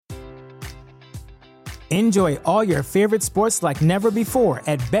Enjoy all your favorite sports like never before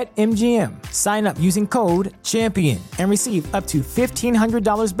at BetMGM. Sign up using code CHAMPION and receive up to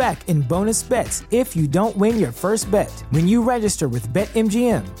 $1,500 back in bonus bets if you don't win your first bet. When you register with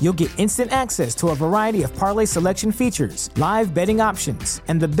BetMGM, you'll get instant access to a variety of parlay selection features, live betting options,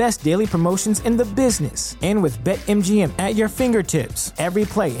 and the best daily promotions in the business. And with BetMGM at your fingertips, every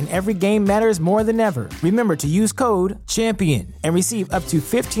play and every game matters more than ever. Remember to use code CHAMPION and receive up to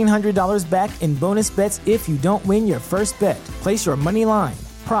 $1,500 back in bonus bets if you don't win your first bet. Place your money line,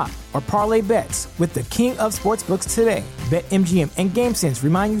 prop, or parlay bets with the king of sportsbooks today. BetMGM and GameSense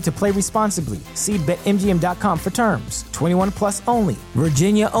remind you to play responsibly. See BetMGM.com for terms. 21 plus only.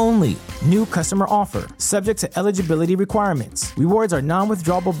 Virginia only. New customer offer. Subject to eligibility requirements. Rewards are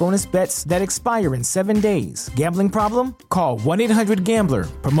non-withdrawable bonus bets that expire in 7 days. Gambling problem? Call 1-800-GAMBLER.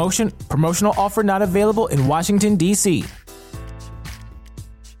 Promotional offer not available in Washington, D.C.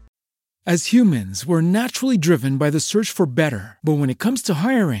 As humans, we're naturally driven by the search for better. But when it comes to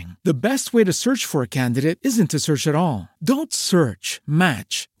hiring, the best way to search for a candidate isn't to search at all. Don't search,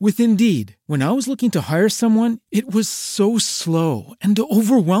 match with Indeed. When I was looking to hire someone, it was so slow and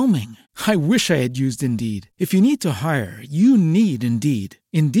overwhelming. I wish I had used Indeed. If you need to hire, you need Indeed.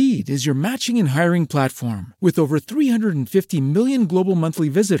 Indeed is your matching and hiring platform with over 350 million global monthly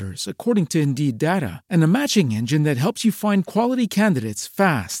visitors, according to Indeed data, and a matching engine that helps you find quality candidates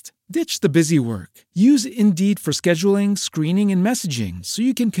fast. Ditch the busy work. Use Indeed for scheduling, screening, and messaging so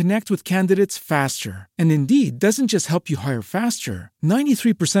you can connect with candidates faster. And Indeed doesn't just help you hire faster.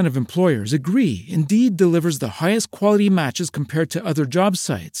 93% of employers agree Indeed delivers the highest quality matches compared to other job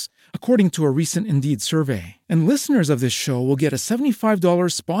sites, according to a recent Indeed survey. And listeners of this show will get a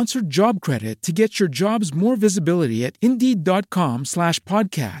 $75 sponsored job credit to get your jobs more visibility at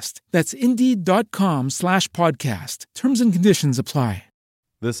Indeed.com/podcast. That's Indeed.com/podcast. Terms and conditions apply.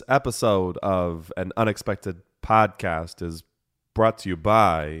 This episode of An Unexpected Podcast is brought to you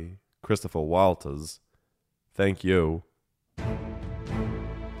by Christopher Walters. Thank you.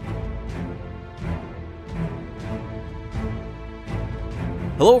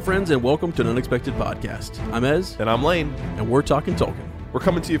 Hello, friends, and welcome to An Unexpected Podcast. I'm Ez. And I'm Lane. And we're talking Tolkien. We're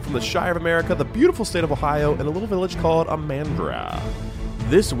coming to you from the Shire of America, the beautiful state of Ohio, in a little village called Amandra.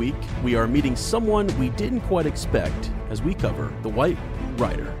 This week, we are meeting someone we didn't quite expect as we cover the White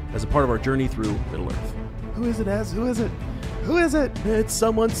Rider as a part of our journey through Middle-earth. Who is it, Ez? Who is it? Who is it? It's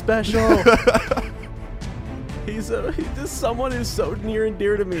someone special. He's just someone who's so near and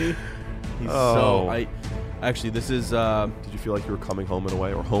dear to me. Actually, this is... Did you feel like you were coming home in a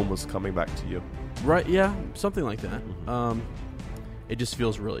way, or home was coming back to you? Right, yeah, something like that. Mm-hmm. It just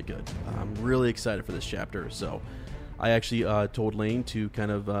feels really good. I'm really excited for this chapter, so... I actually told Lane to kind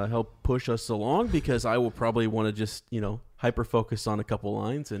of help push us along because I will probably want to just, hyper focus on a couple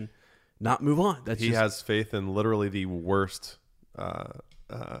lines and not move on. He has faith in literally the worst I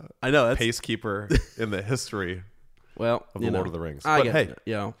know pacekeeper in the history of the Lord of the Rings. I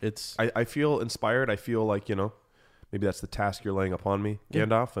feel inspired. I feel like, maybe that's the task you're laying upon me,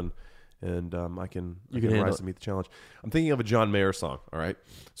 Gandalf, and I can rise to meet the challenge. I'm thinking of a John Mayer song, all right?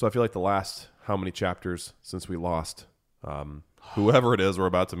 So I feel like the last how many chapters since we lost whoever it is we're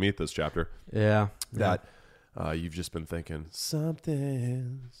about to meet this chapter. Yeah. That you've just been thinking,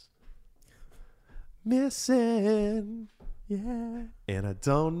 something's missing. Yeah. And I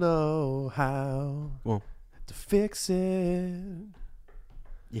don't know how to fix it.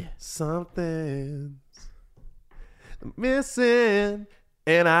 Yeah. Something's missing.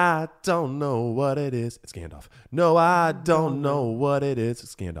 And I don't know what it is. It's Gandalf. No, I don't know what it is.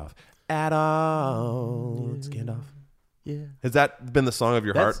 It's Gandalf. At all. Yeah. It's Gandalf. Yeah. Has that been the song of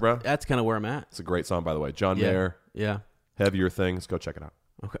your heart, bro? That's kind of where I'm at. It's a great song, by the way. John Mayer. Yeah. Heavier Things. Go check it out.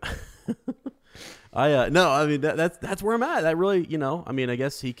 Okay. That's where I'm at. That really, I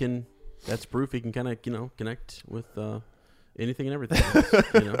guess he can, that's proof he can kind of, connect with anything and everything.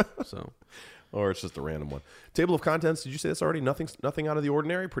 So. Or it's just a random one. Table of contents. Did you say this already? Nothing out of the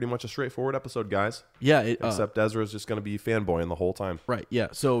ordinary. Pretty much a straightforward episode, guys. Yeah. Except Ezra's just going to be fanboying the whole time. Right. Yeah.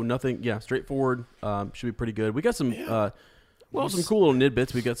 So nothing. Yeah. Straightforward. Should be pretty good. We got some. Some cool little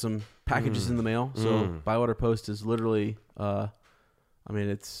nidbits. We got some packages in the mail. So Bywater Post is literally.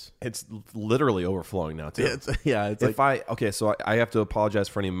 It's literally overflowing now too. So I have to apologize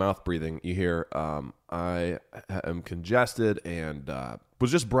for any mouth breathing you hear. I am congested and was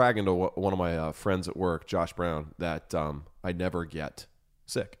just bragging to one of my friends at work, Josh Brown, that I never get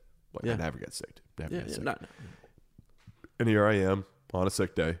sick. I never get sick. And here I am on a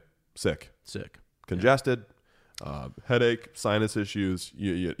sick day, sick, congested, headache, sinus issues,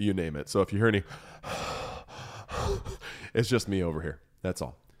 you name it. So if you hear any, it's just me over here. That's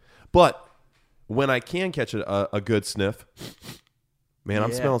all. But when I can catch a good sniff, man,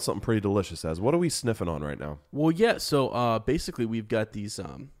 I'm smelling something pretty delicious. What are we sniffing on right now? Well, yeah. So basically, we've got these.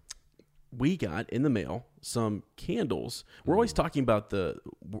 We got in the mail some candles. We're always talking about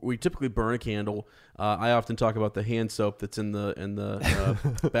we typically burn a candle. I often talk about the hand soap that's in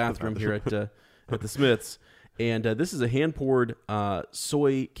the bathroom here at the Smiths. And this is a hand-poured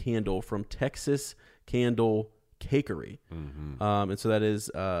soy candle from Texas Candle Cakery. Mm-hmm. And so that is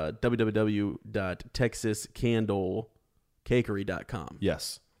www.texascandlecakery.com.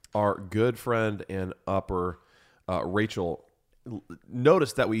 Yes. Our good friend and upper Rachel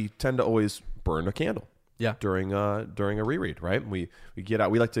noticed that we tend to always burn a candle. Yeah. During a reread, right? We get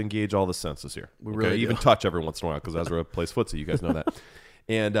out. We like to engage all the senses here. We really even touch every once in a while because Ezra plays footsie. You guys know that.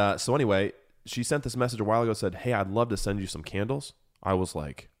 And so anyway, she sent this message a while ago. Said, "Hey, I'd love to send you some candles." I was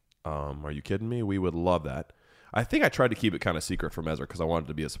like, "Are you kidding me? We would love that." I think I tried to keep it kind of secret from Ezra because I wanted it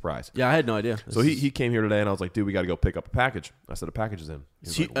to be a surprise. Yeah, I had no idea. So he came here today, and I was like, "Dude, we got to go pick up a package." I said, "A package is in."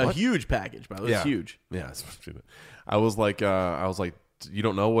 A huge package, by the way. It's huge. Yeah. I was like, "You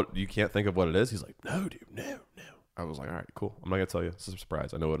don't know what? You can't think of what it is?" He's like, "No, dude, no." I was like, "All right, cool. I'm not gonna tell you. It's a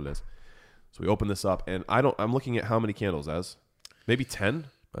surprise. I know what it is." So we open this up, and I'm looking at how many candles, Ez? Maybe 10?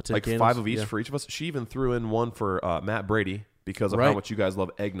 About 10 like candles? 5 of each for each of us. She even threw in one for Matt Brady because of how much you guys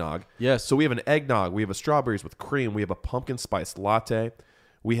love eggnog. Yes. So we have an eggnog. We have a strawberries with cream. We have a pumpkin spice latte.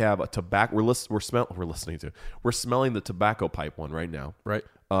 We have a tobacco. We're smelling the tobacco pipe one right now. Right.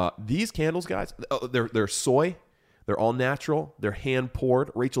 These candles, guys, they're soy. They're all natural. They're hand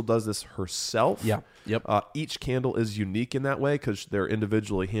poured. Rachel does this herself. Yeah. Yep. Each candle is unique in that way because they're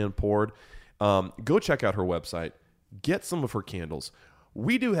individually hand poured. Go check out her website. Get some of her candles.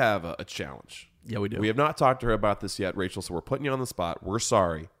 We do have a challenge. Yeah, we do. We have not talked to her about this yet, Rachel, so we're putting you on the spot. We're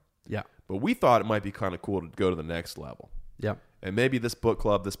sorry. Yeah. But we thought it might be kind of cool to go to the next level. Yeah. And maybe this book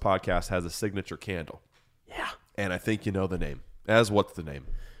club, this podcast has a signature candle. Yeah. And I think you know the name. What's the name?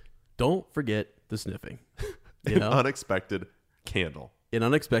 Don't forget the sniffing. An unexpected candle. An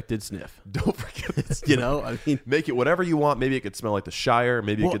unexpected sniff. Don't forget this. I mean, make it whatever you want. Maybe it could smell like the Shire.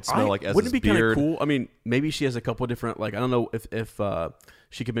 Maybe it could smell like Ezra's wouldn't it be kind beard. of cool? I mean, maybe she has a couple of different, like, I don't know if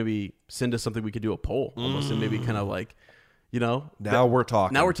she could maybe send us something we could do a poll almost, and maybe kind of like, Now we're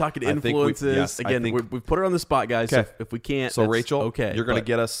talking. Now we're talking influences. We've put her on the spot, guys. Okay. So if we can't, so Rachel, okay, you're going to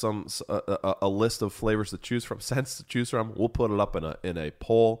get us a list of flavors to choose from, scents to choose from. We'll put it up in a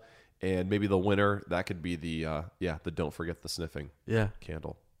poll, and maybe the winner, that could be the don't forget the sniffing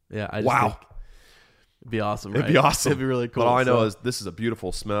candle. Yeah, I just think it'd be awesome. It'd be awesome. It'd be really cool. But all I know is this is a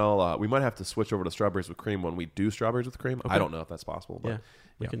beautiful smell. We might have to switch over to strawberries with cream when we do strawberries with cream. Okay. I don't know if that's possible. But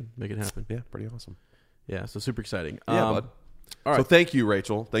we can make it happen. Yeah, pretty awesome. Yeah, so super exciting. Yeah, bud. All right. So thank you,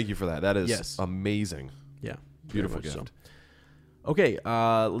 Rachel. Thank you for that. That is amazing. Yeah, beautiful gift. So. Okay,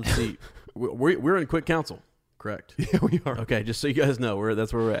 let's see. We're in quick counsel, correct? Yeah, we are. Okay, just so you guys know,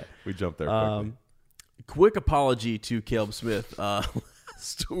 that's where we're at. We jumped there quickly. Quick apology to Caleb Smith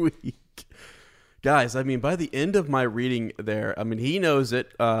last week. Guys, I mean, by the end of my reading there, I mean, he knows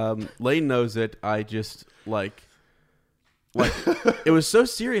it. Lane knows it. I just, like it was so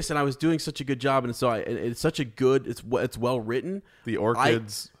serious, and I was doing such a good job, and so it's such a good, it's well written. The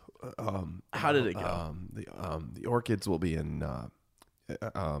orchids. How did it go? The orchids will be in.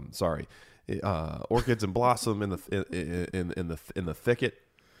 Orchids and blossom in the thicket,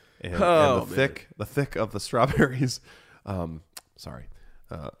 and the thick of the strawberries. Sorry.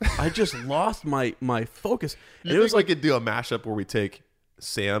 I just lost my focus. It was like we could do a mashup where we take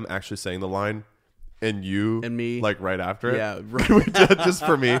Sam actually saying the line and you and me like right after it. Yeah, right. just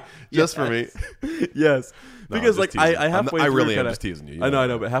for me. For me. Yes. No, because like I halfway through, I really am just teasing you. I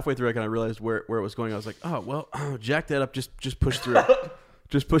know, but halfway through I kind of realized where it was going. I was like, oh well, jack that up, just push through.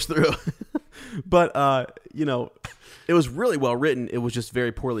 Just push through. But it was really well written. It was just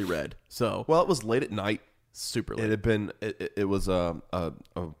very poorly read. So it was late at night. Super late. It had been. It was a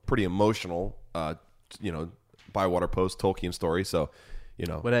pretty emotional, Bywater Post Tolkien story. So,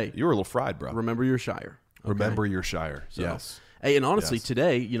 but hey, you were a little fried, bro. Remember your Shire. Okay? Remember your Shire. So, yes. Hey, and honestly,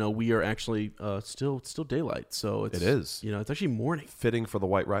 today, we are actually still daylight. So it is. It's actually morning. Fitting for the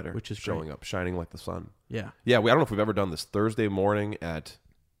White Rider, which is showing up, shining like the sun. Yeah. Yeah. I don't know if we've ever done this Thursday morning at.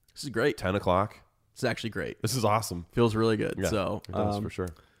 This is great. 10 o'clock. It's actually great. This is awesome. Feels really good. Yeah, so it does for sure.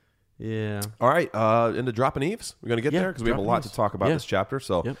 Yeah. All right. Into dropping Eves. We're going to get there because we have a lot to talk about this chapter.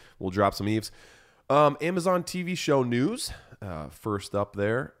 So we'll drop some Eves. Amazon TV show news. First up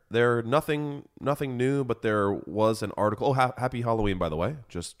there. Nothing new, but there was an article. Oh, happy Halloween, by the way.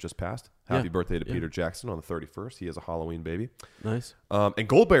 Just passed. Happy birthday to Peter Jackson on the 31st. He is a Halloween baby. Nice. And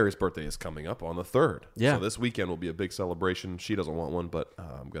Goldberry's birthday is coming up on the 3rd. Yeah. So this weekend will be a big celebration. She doesn't want one, but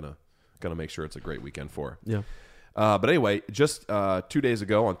I'm gonna going to make sure it's a great weekend for. Yeah. But anyway, just 2 days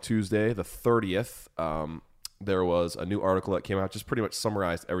ago on Tuesday, the 30th, there was a new article that came out, just pretty much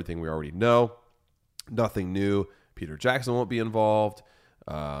summarized everything we already know. Nothing new. Peter Jackson won't be involved.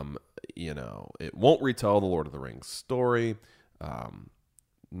 It won't retell the Lord of the Rings story.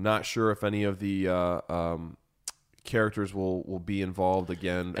 Not sure if any of the characters will be involved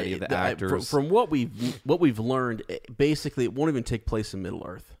again. Any of the actors. From what we've learned, basically it won't even take place in Middle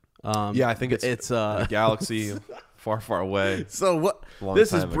Earth. I think it's a galaxy far, far away. So what?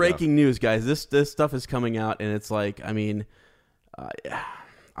 This is breaking news, guys. This stuff is coming out, and it's like, I mean,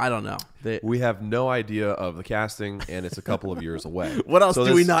 I don't know. We have no idea of the casting, and it's a couple of years away. What else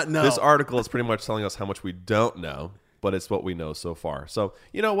do we not know? This article is pretty much telling us how much we don't know, but it's what we know so far. So,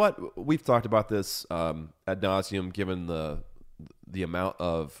 you know what? We've talked about this ad nauseum, given the amount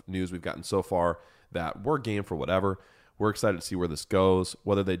of news we've gotten so far, that we're game for whatever. We're excited to see where this goes,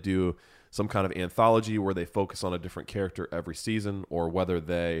 whether they do some kind of anthology where they focus on a different character every season, or whether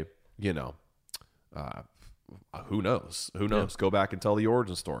they, who knows? Who knows? Go back and tell the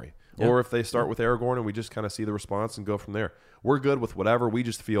origin story. Yeah. Or if they start with Aragorn and we just kind of see the response and go from there. We're good with whatever. We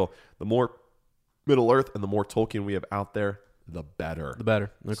just feel the more Middle Earth and the more Tolkien we have out there, the better. The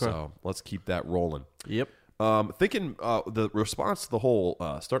better. Okay. So let's keep that rolling. Yep. Thinking the response to the whole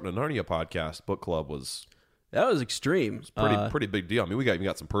Starting a Narnia podcast book club was... That was extreme. It's pretty big deal. I mean, we even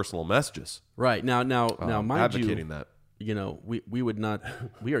got some personal messages. Right. Now, mind advocating you, that. We would not,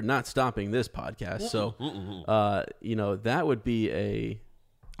 we are not stopping this podcast. So, that would be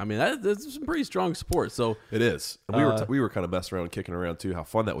that's some pretty strong support. So it is. And we were kind of messing around, kicking around too, how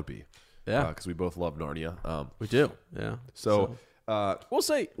fun that would be. Yeah. Because we both love Narnia. We do. Yeah. So we'll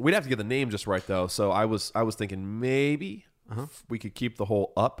say we'd have to get the name just right though. So I was thinking maybe we could keep the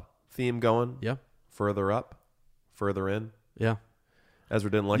whole up theme going. Yeah. Further up, further in. Yeah.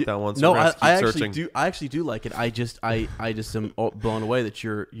 Ezra didn't like that one. So no, I actually do like it. I just am blown away that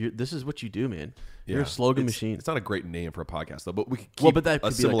you're this is what you do, man. Yeah. You're a slogan machine. It's not a great name for a podcast though, but we could keep that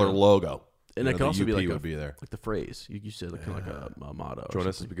could a similar logo. And it could also be like would be there. Like the phrase you said, like a motto. Join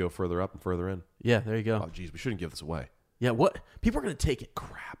us as we go further up and further in. Yeah, there you go. Oh, geez, we shouldn't give this away. Yeah, what? People are going to take it.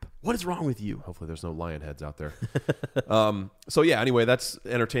 Crap. What is wrong with you? Hopefully there's no lion heads out there. So, yeah, anyway, that's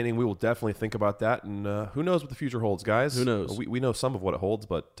entertaining. We will definitely think about that. And who knows what the future holds, guys? Who knows? We know some of what it holds,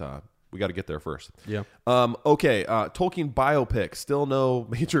 but we got to get there first. Yeah. Okay, Tolkien biopic. Still no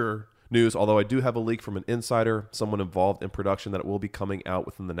major news, although I do have a leak from an insider, someone involved in production, that it will be coming out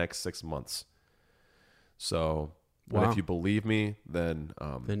within the next 6 months. So... Wow. And if you believe me, then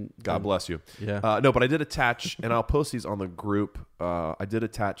God bless you. Yeah. No, but I did attach, and I'll post these on the group. I did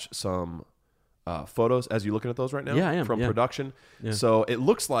attach some photos. As you looking at those right now? Yeah, I am. From production. Yeah. So it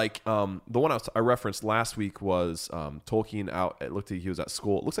looks like the one I referenced last week was Tolkien out. It looked like he was at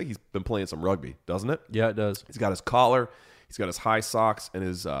school. It looks like he's been playing some rugby, doesn't it? Yeah, it does. He's got his collar. He's got his high socks and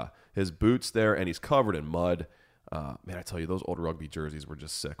his boots there, and he's covered in mud. Man, I tell you, those old rugby jerseys were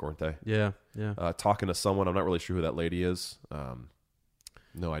just sick, weren't they? Yeah, yeah. Talking to someone, I'm not really sure who that lady is.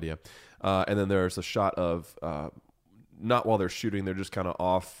 No idea. And then there's a shot of not while they're shooting, they're just kind of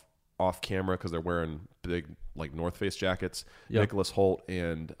off camera because they're wearing big like North Face jackets. Yep. Nicholas Hoult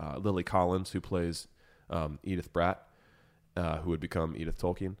and Lily Collins, who plays Edith Bratt, who would become Edith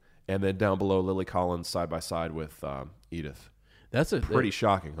Tolkien, and then down below Lily Collins side by side with Edith. That's pretty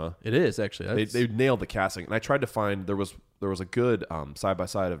shocking, huh? It is actually. They nailed the casting, and I tried to find there was a good side by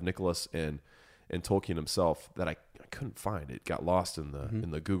side of Nicholas and Tolkien himself that I couldn't find. It got lost in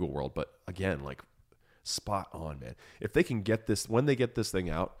the Google world, but again, like spot on, man. If they can get this, when they get this thing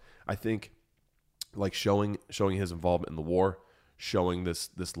out, I think like showing his involvement in the war, showing this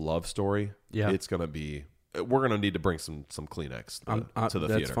love story, it's gonna be. We're gonna need to bring some Kleenex to the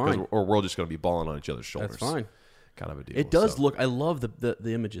theater, or we're all just gonna be balling on each other's shoulders. That's fine. Kind of a deal. It does look. I love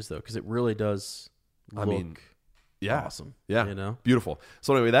the images though, because it really does look awesome. Yeah, beautiful.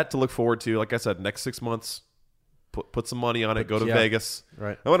 So anyway, that to look forward to. Like I said, next 6 months, put some money on it. Go to Vegas.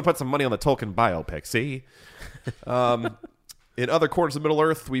 Right. I want to put some money on the Tolkien biopic. See. In other corners of Middle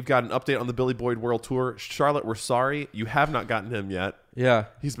Earth, we've got an update on the Billy Boyd World Tour. Charlotte, we're sorry you have not gotten him yet. Yeah,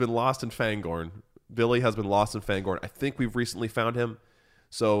 he's been lost in Fangorn. Billy has been lost in Fangorn. I think we've recently found him.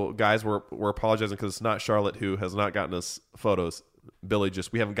 So, guys, we're apologizing because it's not Charlotte who has not gotten us photos. Billy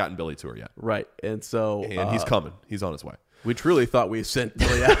we haven't gotten Billy to her yet. Right. And so... And he's coming. He's on his way. We truly thought we sent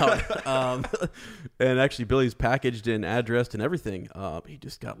Billy out. And actually, Billy's packaged and addressed and everything. He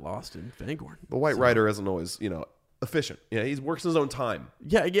just got lost in Fangorn. The White Rider isn't always, efficient. Yeah, he works in his own time.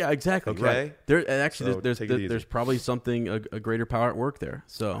 Yeah, exactly. Okay. Right. There's probably something, a greater power at work there.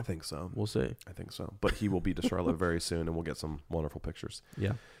 So I think so. We'll see. I think so. But he will be to Charlotte very soon, and we'll get some wonderful pictures.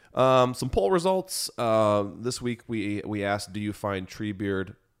 Yeah. Some poll results. This week we asked, do you find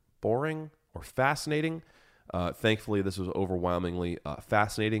Treebeard boring or fascinating? Thankfully, this was overwhelmingly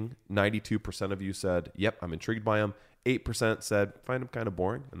fascinating. 92% of you said, yep, I'm intrigued by him. 8% said, find him kind of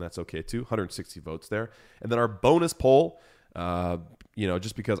boring, and that's okay too. 160 votes there. And then our bonus poll,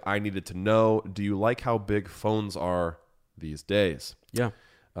 just because I needed to know, do you like how big phones are these days? Yeah.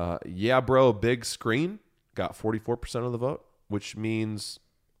 Yeah, bro, big screen got 44% of the vote, which means,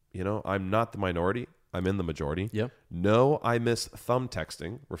 I'm not the minority. I'm in the majority. Yeah. No, I miss thumb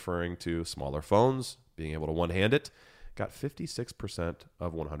texting, referring to smaller phones, being able to one-hand it. Got 56%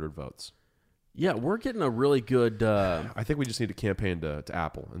 of 100 votes. Yeah, we're getting a really good... I think we just need to campaign to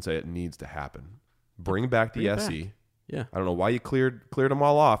Apple and say it needs to happen. Bring back the SE. Back. Yeah. I don't know why you cleared them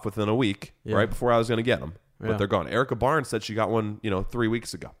all off within a week, right before I was going to get them. But Yeah. they're gone. Erica Barnes said she got one, 3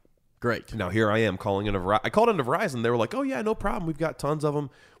 weeks ago. Great. Now here I am calling into Verizon. I called into Verizon. They were like, "Oh yeah, no problem. We've got tons of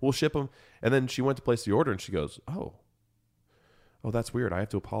them. We'll ship them." And then she went to place the order, and she goes, "Oh, that's weird. I have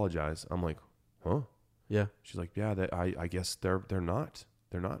to apologize." I'm like, "Huh?" Yeah. She's like, "Yeah, I guess they're not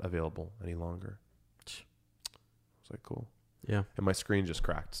available any longer." I was like, "Cool." Yeah. And my screen just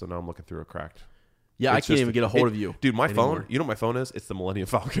cracked, so now I'm looking through a cracked. Yeah, It's I can't just- even get a hold of you. dude. My anymore. phone. You know what my phone is? It's the Millennium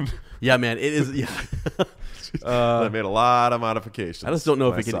Falcon. Yeah, man. It is. Yeah. I made a lot of modifications. I just don't know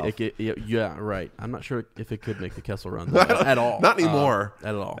if myself. it could. Yeah, right. I'm not sure if it could make the Kessel Run at all. Not anymore.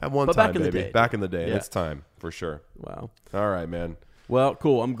 At all. At one but time, back in baby. the day. Back in the day. Yeah. It's time for sure. Wow. All right, man. Well,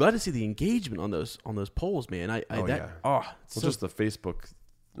 cool. I'm glad to see the engagement on those polls, man. Well, just the Facebook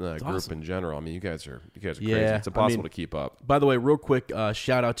group awesome. in general. I mean, you guys are crazy. Yeah, It's impossible to keep up. By the way, real quick,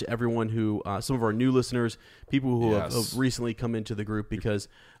 shout out to everyone who, some of our new listeners, people who Yes. have recently come into the group, because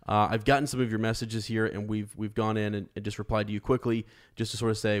I've gotten some of your messages here, and we've gone in and just replied to you quickly, just to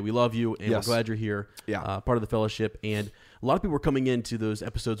sort of say we love you and Yes. we're glad you're here, Yeah. part of the fellowship. And a lot of people are coming into those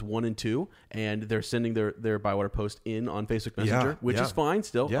episodes 1 and 2, and they're sending their Bywater post in on Facebook Messenger, which is fine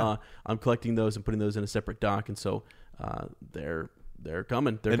still. Yeah. I'm collecting those and putting those in a separate doc, and so they're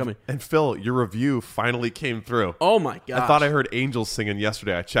coming. They're coming. And Phil, your review finally came through. Oh my gosh. I thought I heard angels singing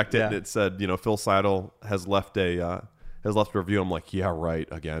yesterday. I checked it Yeah. and it said, Phil Seidel has left a review. I'm like, yeah, right,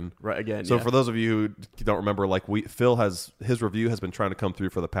 again. Right, again. So yeah. for those of you who don't remember, Phil his review has been trying to come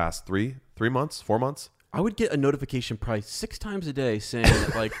through for the past 3 months, 4 months. I would get a notification probably 6 times a day saying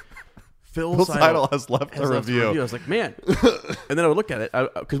like Phil Phil Seidel Seidel has left a review. I was like, man. And then I would look at it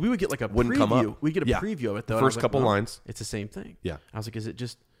because we would get like a Wouldn't preview. come up. We get a Yeah. preview of it though. The and I was first like, couple well, lines. It's the same thing. Yeah. I was like, is it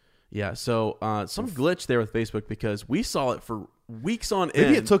just? Yeah. So some glitch there with Facebook because we saw it for weeks on end.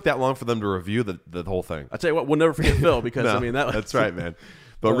 Maybe it took that long for them to review the whole thing. I tell you what, we'll never forget Phil because No, I mean that's right, man.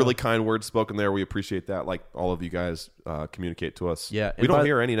 But really kind words spoken there. We appreciate that. Like all of you guys communicate to us. Yeah, we and don't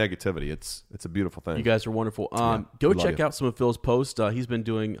hear any negativity. It's a beautiful thing. You guys are wonderful. Go we love check you. out some of Phil's posts. He's been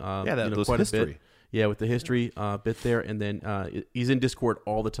doing those quite a history. bit. Yeah, with the history bit there, and then he's in Discord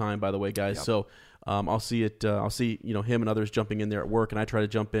all the time. By the way, guys. Yep. So I'll see it. I'll see him and others jumping in there at work, and I try to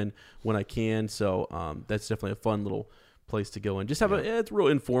jump in when I can. So that's definitely a fun little place to go and just have it's real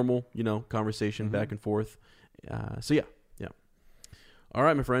informal, conversation back and forth. So yeah. All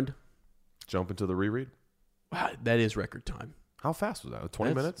right, my friend. Jump into the reread. Wow, that is record time. How fast was that?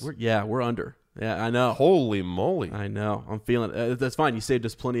 20 minutes? We're under. Yeah, I know. Holy moly. I know. I'm feeling it. That's fine. You saved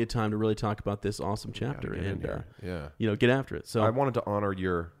us plenty of time to really talk about this awesome chapter Get in and here. get after it. So I wanted to honor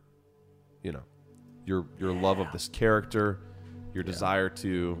your love of this character, your desire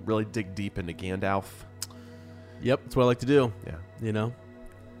to really dig deep into Gandalf. Yep, that's what I like to do. Yeah.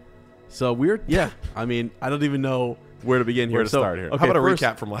 So weird. Yeah. I mean, I don't even know where to begin here. Where to start here? Okay, How about first, a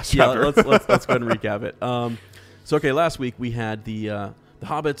recap from last yeah, chapter? let's go ahead and recap it. So last week we had the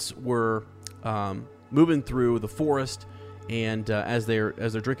hobbits were moving through the forest, and as they're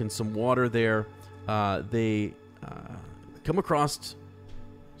drinking some water there, they come across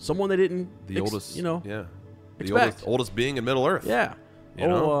someone they didn't oldest, the expect. oldest being in Middle Earth. Yeah.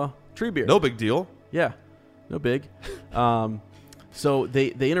 Treebeard. No big deal. Yeah. No big. So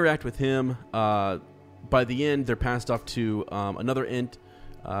they interact with him. By the end, they're passed off to another Ent,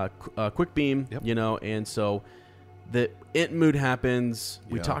 Quick Beam, Yep. And so the Ent mood happens.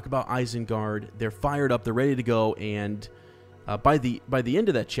 We Yeah. talk about Isengard. They're fired up. They're ready to go. And by the end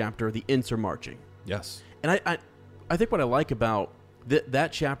of that chapter, the Ents are marching. Yes. And I think what I like about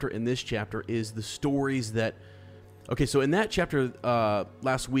that chapter and this chapter is the stories that... Okay, so in that chapter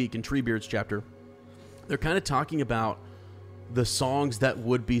last week, in Treebeard's chapter, they're kind of talking about the songs that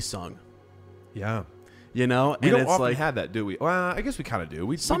would be sung. Yeah. We We and don't it's often like, have that, do we? Well, I guess we kind of do.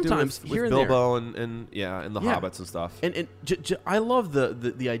 We Sometimes do here with and there. Bilbo and the Hobbits and stuff. And I love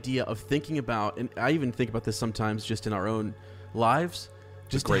the idea of thinking about, and I even think about this sometimes just in our own lives,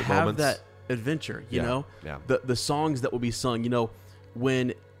 just great to have moments. that adventure, you know? Yeah. The songs that will be sung, you know,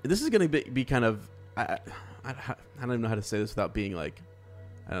 when this is going to be kind of, I don't even know how to say this without being like,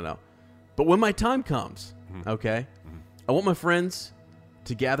 I don't know. But when my time comes, okay, I want my friends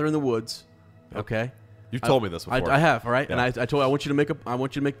to gather in the woods, okay? You've told me this before. I have, all right? Yeah. And I told you, I want you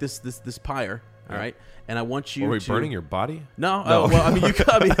to make this pyre, all right? And I want you Are we to burning your body? No. Well, I mean,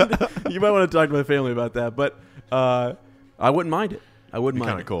 you might want to talk to my family about that, but I wouldn't mind it. I wouldn't mind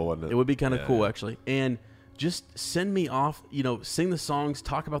it. Kind of cool, wouldn't it? It would be kind of cool, actually. And just send me off, you know, sing the songs,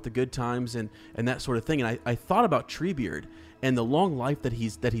 talk about the good times and that sort of thing. And I thought about Treebeard and the long life that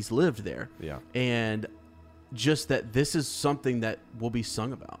he's lived there. Yeah. And just that this is something that will be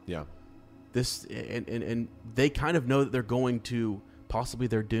sung about. Yeah. This and they kind of know that they're going to possibly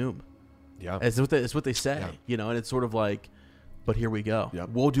their doom. Yeah. It's what they say, you know, and it's sort of like, but here we go. Yep.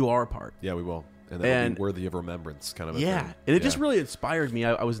 We'll do our part. Yeah, we will. And that'll be worthy of remembrance, kind of a thing. And it just really inspired me.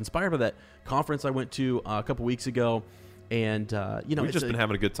 I was inspired by that conference I went to a couple weeks ago, and you know, we've just been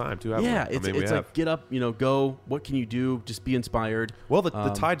having a good time too, haven't we? It's like get up, you know, go. What can you do? Just be inspired. Well,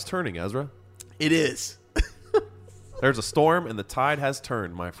 the tide's turning, Ezra. It is. There's a storm, and the tide has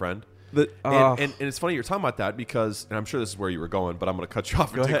turned, my friend. And it's funny you're talking about that because, and I'm sure this is where you were going, but I'm going to cut you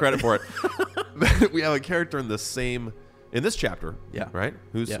off and take credit for it. We have a character in in this chapter, right?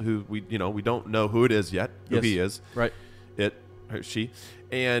 Who we we don't know who it is yet, who he is, right? She,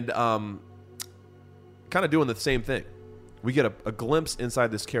 and kind of doing the same thing. We get a glimpse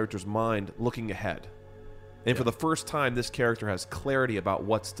inside this character's mind, looking ahead, and for the first time, this character has clarity about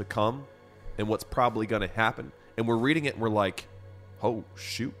what's to come and what's probably going to happen. And we're reading it, and we're like, "Oh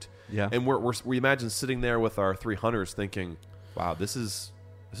shoot!" Yeah. And we imagine sitting there with our 3 hunters, thinking, "Wow, this is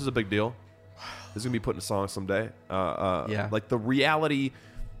a big deal. This is gonna be put in a song someday." Like the reality,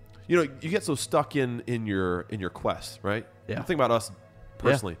 you get so stuck in your quest, right? Yeah. Think about us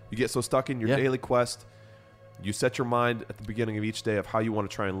personally. You get so stuck in your daily quest. You set your mind at the beginning of each day of how you want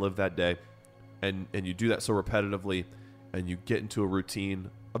to try and live that day, and you do that so repetitively, and you get into a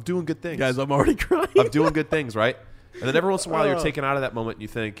routine of doing good things. Guys, I'm already crying. Of doing good things, right? And then every once in a while, you're taken out of that moment, and you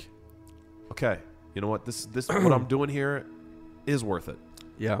think, okay, you know what? This what I'm doing here is worth it.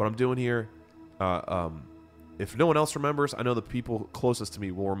 Yeah. What I'm doing here, if no one else remembers, I know the people closest to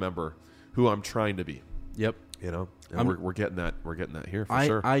me will remember who I'm trying to be. Yep. And we're getting that. We're getting that here for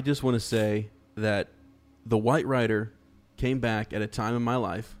sure. I just want to say that the White Rider came back at a time in my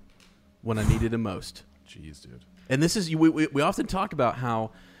life when I needed him most. Jeez, dude. And this is we often talk about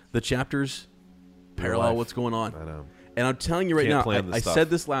how the chapters parallel what's going on. I know. And I'm telling you right now, I said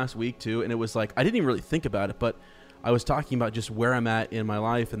this last week too, and it was like I didn't even really think about it, but I was talking about just where I'm at in my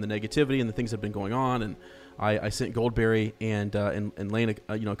life and the negativity and the things that have been going on. And I sent Goldberry and Lane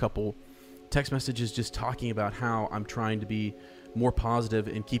a couple text messages just talking about how I'm trying to be more positive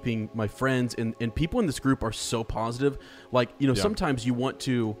and keeping my friends and people in this group are so positive. Like, sometimes you want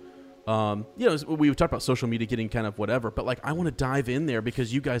to, we talked about social media getting kind of whatever, but like I want to dive in there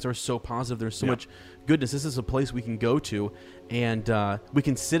because you guys are so positive. There's so much goodness. This is a place we can go to, and we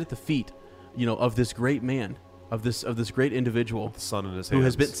can sit at the feet, of this great man, of this great individual, the sun in his who hands.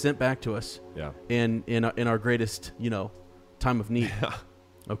 has been sent back to us. Yeah. In our greatest, time of need. Yeah.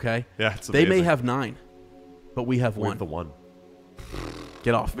 Okay. Yeah. It's they amazing. may have 9, but we have 1. We have the 1.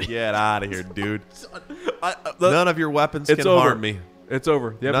 Get off me. Get out of here, dude. None of your weapons can over. harm me. It's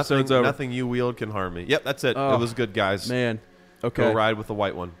over. The episode's over. Nothing you wield can harm me. Yep, that's it. Oh, it was good, guys. Man. Okay. Go ride with the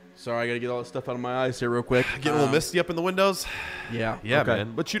white one. Sorry, I got to get all this stuff out of my eyes here real quick. Getting a little misty up in the windows. Yeah. Yeah, okay.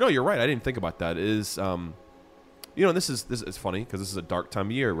 man. But you're right. I didn't think about that. This is funny because this is a dark time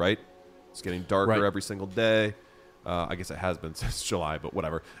of year, right? It's getting darker every single day. I guess it has been since July, but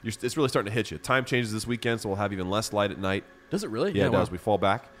whatever. It's really starting to hit you. Time changes this weekend, so we'll have even less light at night. Does it really? Yeah, it does. We fall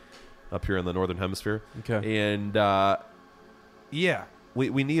back up here in the northern hemisphere. Okay. And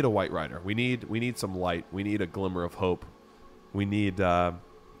we need a White Rider. We need some light. We need a glimmer of hope. We need to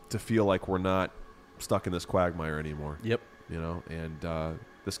feel like we're not stuck in this quagmire anymore. Yep. And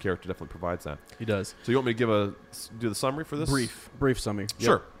this character definitely provides that. He does. So you want me to do the summary for this? Brief summary.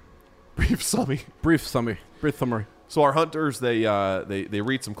 Sure. Brief summary. Brief summary. So our hunters, they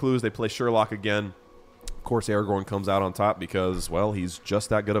read some clues. They play Sherlock again. Of course, Aragorn comes out on top because, well, he's just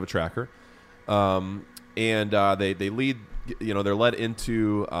that good of a tracker. And they lead. They're led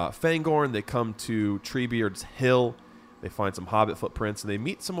into Fangorn. They come to Treebeard's Hill. They find some hobbit footprints, and they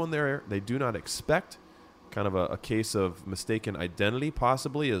meet someone there they do not expect. Kind of a case of mistaken identity,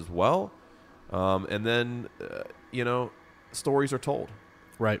 possibly, as well. And then, stories are told.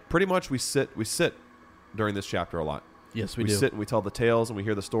 Right. Pretty much we sit during this chapter a lot. Yes, we do. We sit and we tell the tales, and we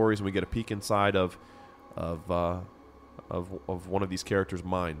hear the stories, and we get a peek inside of of one of these characters'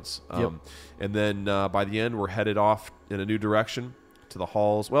 minds. Yep. And then by the end, we're headed off in a new direction to the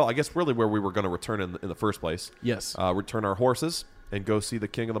halls. Well, I guess really where we were going to return in the first place. Yes. Return our horses and go see the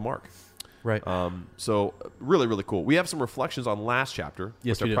King of the Mark. Right. So really, really cool. We have some reflections on last chapter,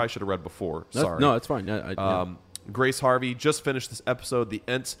 Yes, which I we do. probably should have read before. No, Sorry. no, it's fine. Yeah. Grace Harvey just finished this episode. The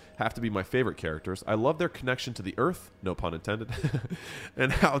Ents have to be my favorite characters. I love their connection to the earth, no pun intended,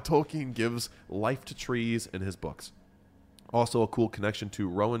 and how Tolkien gives life to trees in his books. Also a cool connection to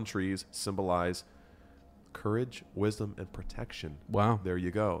rowan trees symbolize courage, wisdom, and protection. Wow. There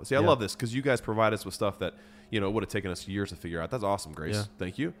you go. See, I Yeah. love this because you guys provide us with stuff that, it would have taken us years to figure out. That's awesome, Grace. Yeah.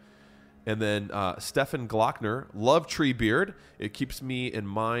 Thank you. And then Stefan Glockner, love Treebeard. It keeps me in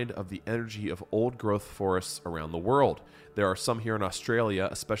mind of the energy of old growth forests around the world. There are some here in Australia,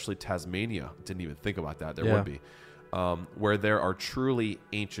 especially Tasmania. Didn't even think about that. There Yeah. would be. Where there are truly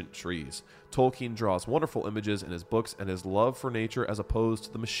ancient trees. Tolkien draws wonderful images in his books, and his love for nature as opposed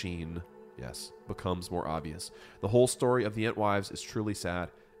to the machine, yes, becomes more obvious. The whole story of the Entwives is truly sad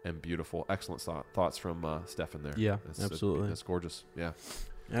and beautiful. Excellent thoughts from Stefan there. Yeah, absolutely. That's gorgeous. Yeah.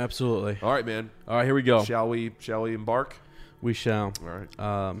 Absolutely. All right, man. All right, here we go. Shall we embark? We shall. All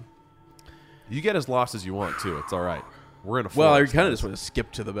right. You get as lost as you want too. It's all right. We're in a Well, I forest, kind of guys. just want to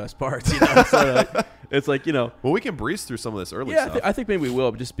skip to the best parts. So, it's like, Well, we can breeze through some of this early yeah, stuff. I think maybe we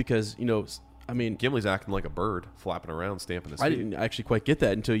will, just because, I mean, Gimli's acting like a bird, flapping around, stamping his I feet. didn't actually quite get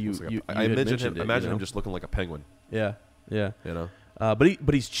that until you. Looks like you I had imagine mentioned him. it, Imagine him just looking like a penguin. Yeah, yeah. But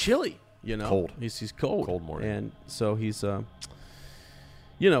He's chilly. Cold. He's cold. Cold morning. And so he's,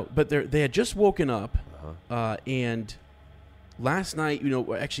 but they had just woken up, and last night,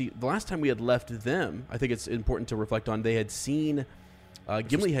 actually, the last time we had left them, I think it's important to reflect on. They had seen,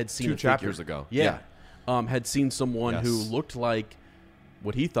 Gimli had seen 2 a figure. chapters ago. Yeah. Had seen someone who Yes. looked like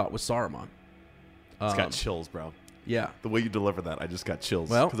what he thought was Saruman. It's got chills, bro. Yeah. The way you deliver that, I just got chills.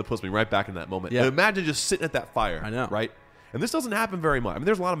 Well- because it puts me right back in that moment. Yeah. And imagine just sitting at that fire. I know. Right? And this doesn't happen very much. I mean,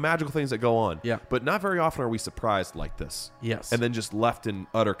 there's a lot of magical things that go on. Yeah. But not very often are we surprised like this. Yes. And then just left in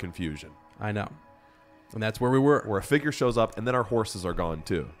utter confusion. I know. And that's where we were. Where a figure shows up and then our horses are gone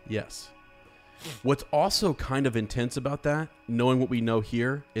too. Yes. What's also kind of intense about that, knowing what we know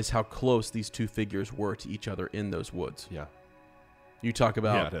here, is how close these two figures were to each other in those woods. Yeah. You talk Yeah,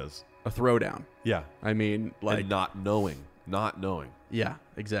 about it is. a throwdown. Yeah. I mean, like, And not knowing. yeah,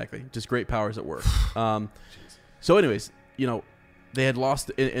 exactly. Just great powers at work. So anyways, they had lost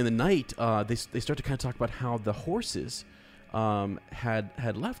in the night. They start to kind of talk about how the horses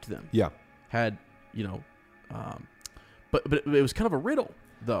had left them. Yeah. Had, but it was kind of a riddle,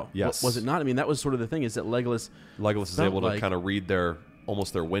 though. Yes. Was it not? I mean, that was sort of the thing, is that Legolas Legolas is felt able to like- kind of read their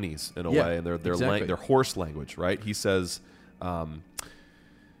whinnies in a Yeah, way, and their exactly. their horse language, right? He says, "I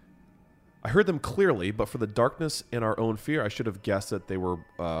heard them clearly, but for the darkness and our own fear, I should have guessed that they were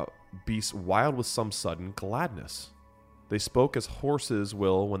beasts wild with some sudden gladness. They spoke as horses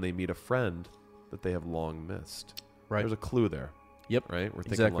will when they meet a friend that they have long missed." Right. There's a clue there. Yep. Right. We're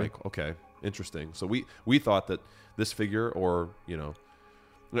thinking Exactly. like, okay, interesting. So we thought that this figure, or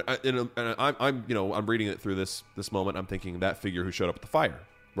I'm reading it through this moment. I'm thinking that figure who showed up at the fire,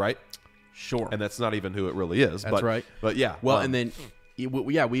 right? Sure. And that's not even who it really is. That's right. But yeah. Well, and then,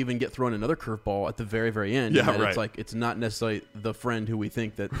 we even get thrown another curveball at the very, very end. Yeah, and then right. It's like, it's not necessarily the friend who we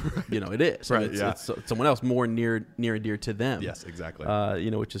think that, it is. Right, It's, yeah. it's someone else more near and dear to them. yes, exactly.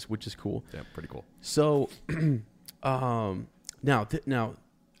 Which is cool. yeah, pretty cool. So, now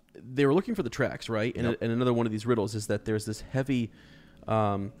they were looking for the tracks, right? And, Yep. and another one of these riddles is that there's this heavy.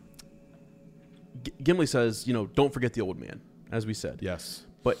 Gimli says, don't forget the old man, as we said. Yes.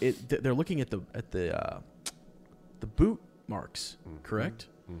 But they're looking at the boot marks, correct?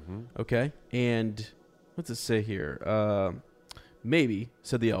 Mm-hmm. Okay. And what's it say here? Maybe,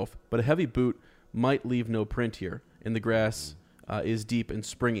 said the elf, but a heavy boot might leave no print here, and the grass is deep and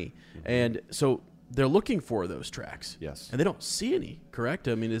springy. And so they're looking for those tracks. Yes. And they don't see any, correct?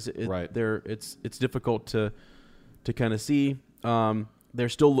 I mean, Right. It's difficult to kind of see. They're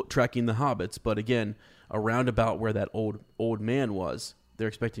still tracking the hobbits, but again, around about where that old man was, they're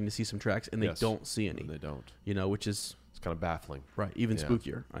expecting to see some tracks, and they Yes. don't see any. And they don't. Which is It's kind of baffling. right, even Yeah.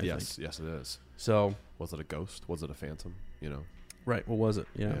 spookier. I yes. think. Yes, it is. So Was it a ghost? Was it a phantom? right, what was it?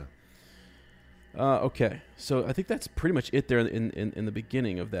 Yeah. Yeah. Okay, so I think that's pretty much it there in the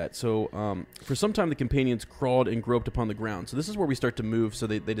beginning of that. So for some time, the companions crawled and groped upon the ground. So this is where we start to move. So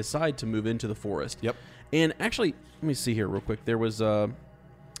they decide to move into the forest. Yep. And actually, let me see here real quick. There was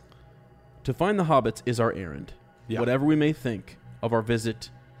to find the hobbits is our errand. Yeah. Whatever we may think of our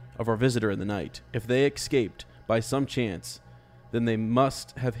visitor in the night, if they escaped by some chance, then they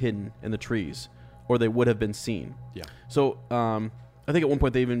must have hidden in the trees, or they would have been seen. Yeah. So I think at one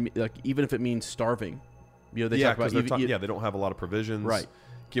point they even if it means starving, they talk about they don't have a lot of provisions. Right.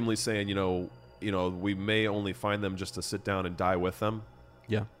 Gimli's saying, we may only find them just to sit down and die with them.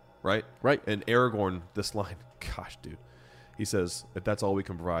 Yeah. Right. Right. And Aragorn, this line, gosh, dude, he says, if that's all we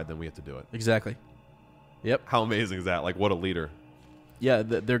can provide, then we have to do it. Exactly. Yep. How amazing is that? Like, what a leader. Yeah,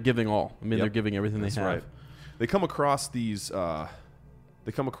 they're giving all. I mean, they're giving everything they have. Right. They come across these. Aragorn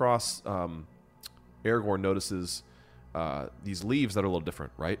notices these leaves that are a little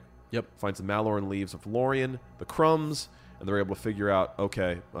different, right? Yep. Finds the Maloran leaves of Lorien, the crumbs, and they're able to figure out,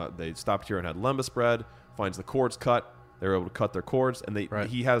 they stopped here and had lembas bread. Finds the cords cut. They were able to cut their cords, and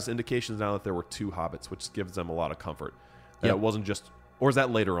he has indications now that there were 2 hobbits, which gives them a lot of comfort. That it wasn't just, or is that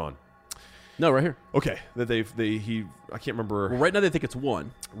later on? No, right here. Okay, that I can't remember. Well, right now they think it's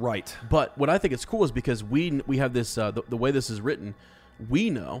 1. Right. But what I think is cool is because we have this the way this is written, we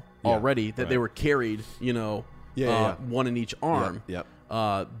know already that they were carried, 1 in each arm. Yep.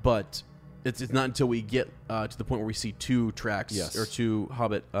 But it's not until we get to the point where we see 2 tracks or 2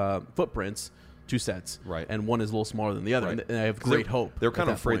 hobbit footprints. 2 sets, right? And one is a little smaller than the other, and I have great hope. They're kind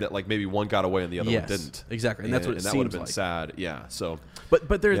of afraid that like maybe one got away and the other one didn't. Exactly, and that's what it seems like. That would have been sad, yeah. So,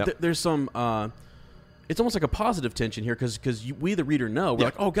 but there's some. It's almost like a positive tension here because we the reader know we're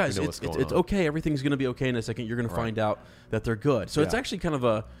like, oh guys, it's okay, everything's going to be okay in a second. You're going to find out that they're good. So it's actually kind of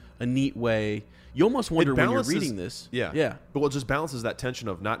a neat way. You almost wonder when you're reading this. Yeah. But it just balances that tension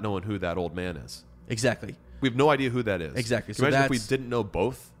of not knowing who that old man is. Exactly. We have no idea who that is. Exactly. So imagine if we didn't know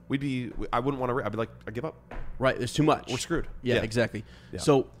both. I wouldn't want to read. I'd be like, I give up. Right. There's too much. We're screwed. Yeah, exactly. Yeah.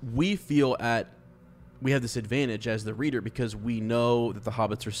 So we have this advantage as the reader because we know that the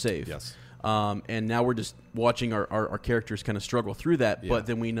hobbits are safe. Yes. And now we're just watching our characters kind of struggle through that. Yeah. But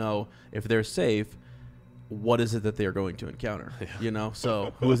then we know if they're safe, what is it that they're going to encounter? Yeah.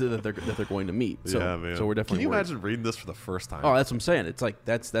 So who is it that they're going to meet? So, man. So we're definitely. Can you imagine reading this for the first time? Oh, that's what I'm saying. It's like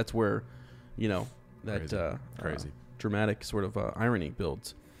that's where, that crazy dramatic sort of irony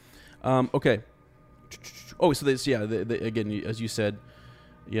builds. Okay. Oh, so they again, as you said,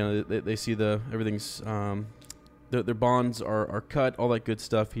 they see everything's their bonds are cut, all that good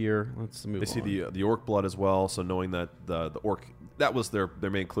stuff here. Let's move on. They see the orc blood as well, so knowing that the orc, that was their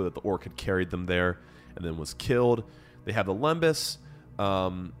main clue that the orc had carried them there and then was killed. They have the lembas.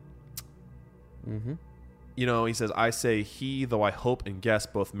 He says, I say he, though I hope and guess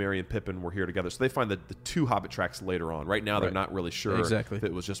both Merry and Pippin were here together. So they find the 2 hobbit tracks later on. Right now, they're not really sure if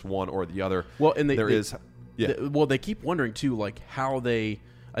it was just one or the other. Well, and they keep wondering, too, like how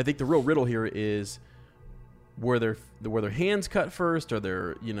I think the real riddle here is were their hands cut first or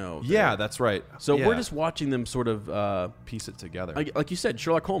that's right. So we're just watching them sort of piece it together. Like you said,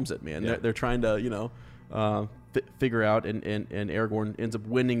 Sherlock Holmes it, man. Yeah. They're trying to, figure out, and Aragorn ends up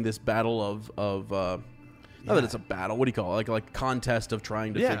winning this battle of not that it's a battle. What do you call it? Like contest of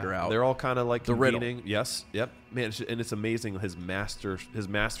trying to figure out. They're all kind of like the convening. Riddle. Yes. Yep. Man, and it's amazing his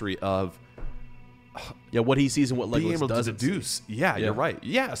mastery of what he sees and what being Legolas able doesn't to deduce. See. Yeah, you're right.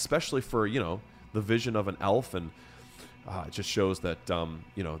 Yeah, especially for the vision of an elf, and it just shows that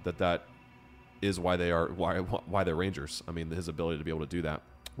that is why they're rangers. I mean, his ability to be able to do that.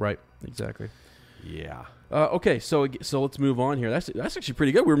 Right. Exactly. Yeah. Okay. So let's move on here. That's actually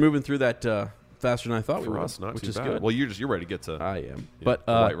pretty good. We're moving through that. Faster than I thought for we were, us, not which too is bad. good. Well, you're ready to get to. I am, but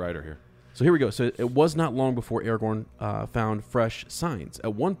White Rider here. So here we go. So it was not long before Aragorn found fresh signs.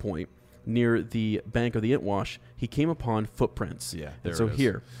 At one point, near the bank of the Entwash, he came upon footprints. Yeah, and so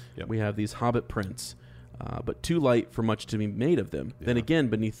here we have these hobbit prints, but too light for much to be made of them. Yeah. Then again,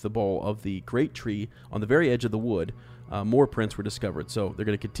 beneath the bole of the great tree on the very edge of the wood, more prints were discovered. So they're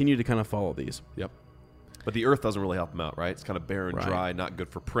going to continue to kind of follow these. Yep. But the earth doesn't really help them out, right? It's kind of barren, dry, not good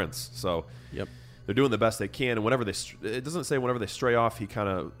for prints. So. Yep. They're doing the best they can, and whenever it doesn't say whenever they stray off,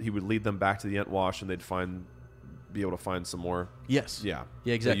 he would lead them back to the Entwash, and they'd be able to find some more. Yes. Yeah.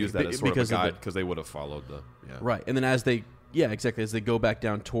 Yeah. Exactly. They use that as sort of a guide because they would have followed the. Yeah. Right, and then as they go back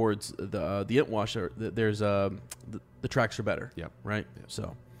down towards the Entwash, there's the tracks are better. Yep. Right. Yep.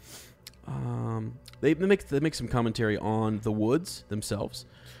 So, they make some commentary on the woods themselves.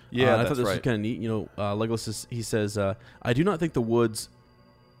 Yeah, I thought this was kind of neat. Legolas he says, "I do not think the woods."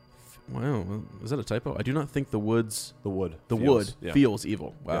 Wow, is that a typo? I do not think the wood feels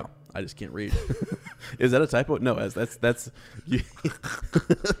evil. Wow, yeah. I just can't read. Is that a typo? No, that's you,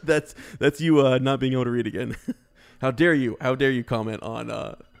 that's you not being able to read again. How dare you? How dare you comment on?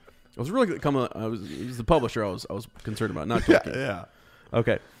 I was really comment. It was the publisher. I was concerned about. Not joking. Yeah.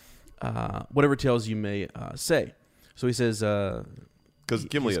 Okay. Whatever tales you may say. So he says. Because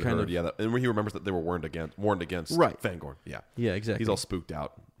Gimli had heard, and he remembers that they were warned against right. Fangorn. Yeah. Yeah, exactly. He's all spooked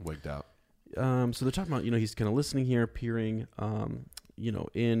out, wigged out. So they're talking about, he's kind of listening here, peering,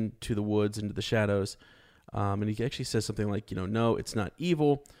 into the woods, into the shadows. And he actually says something like, no, it's not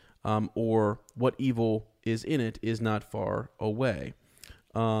evil, or what evil is in it is not far away.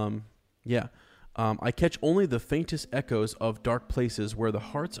 I catch only the faintest echoes of dark places where the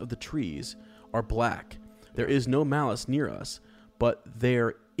hearts of the trees are black. There is no malice near us, but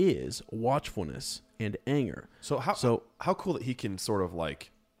there is watchfulness and anger. So how cool that he can sort of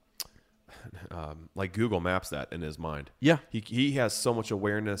like Google Maps that in his mind. Yeah. He has so much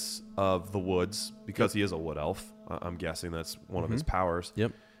awareness of the woods because he is a wood elf. I'm guessing that's one of his powers.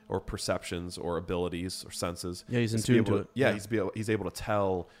 Yep. Or perceptions or abilities or senses. Yeah, he's in tune to it. Yeah, he's able to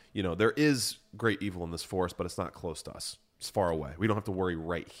tell, there is great evil in this forest, but it's not close to us. It's far away. We don't have to worry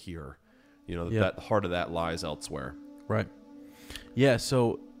right here. That the heart of that lies elsewhere. Right. Yeah,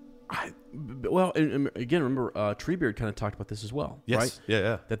 so and again, remember Treebeard kind of talked about this as well, yes. Right?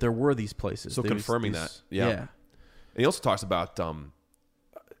 Yeah. That there were these places. So confirming that. Yeah. And he also talks about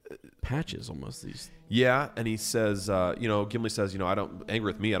patches almost these. Yeah, and he says, Gimli says, I don't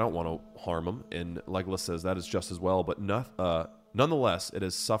angry with me. I don't want to harm him. And Legolas says that is just as well, but nonetheless, it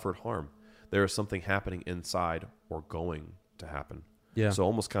has suffered harm. There is something happening inside or going to happen. Yeah. So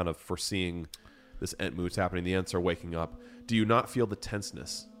almost kind of foreseeing this Entmoot's happening. The Ents are waking up. Do you not feel the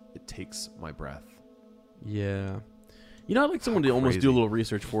tenseness? It takes my breath. Yeah. I'd like someone to almost do a little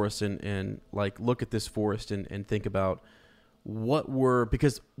research for us and like look at this forest and think about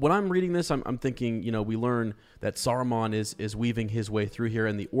because when I'm reading this, I'm thinking, we learn that Saruman is weaving his way through here,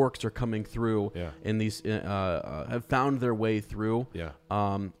 and the orcs are coming through, and these have found their way through,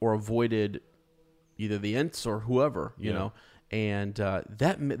 or avoided either the Ents or whoever, you know, and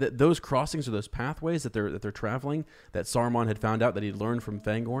that those crossings or those pathways that they're traveling, that Saruman had found out that he'd learned from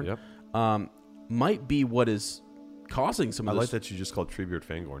Fangorn, might be what is causing some of this. I like that you just called Treebeard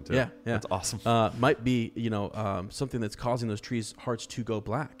Fangorn too. Yeah. That's awesome. Might be, something that's causing those trees' hearts to go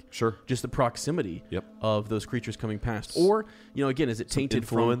black. Sure. Just the proximity of those creatures coming past. Or, again, is it tainted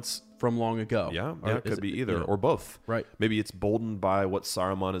influence from long ago? Yeah, it could be either or both. Right. Maybe it's boldened by what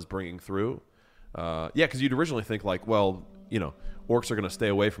Saruman is bringing through. Because you'd originally think like, well, orcs are going to stay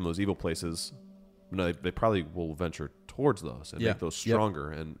away from those evil places. No, they probably will venture towards those and make those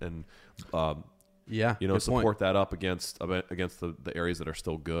stronger and support point. that up against the areas that are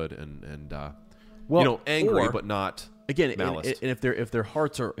still good and angry but not again. malice. And if their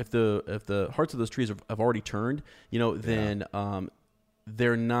hearts are if the hearts of those trees have already turned, then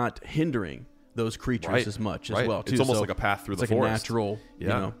they're not hindering those creatures as much as well. Too. It's almost like a path through the forest. It's like a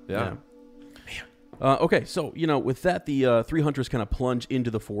natural. Yeah. Okay, so with that, the three hunters kind of plunge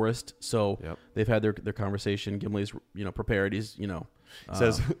into the forest. So they've had their conversation. Gimli's prepared. He's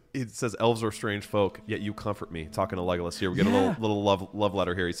it says elves are strange folk, yet you comfort me. Talking to Legolas here, we get a little love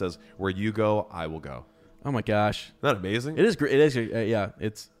letter here. He says, "Where you go, I will go." Oh my gosh, isn't that amazing? It is great. It is.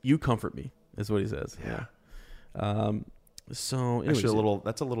 It's you comfort me. Is what he says. Yeah. So anyways, actually,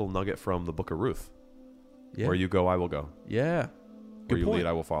 that's a little nugget from the Book of Ruth. Yeah. Where you go, I will go. Yeah. Where you lead,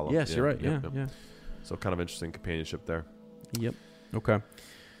 I will follow. Yes, you're right. Yeah. So kind of interesting companionship there. Yep. Okay.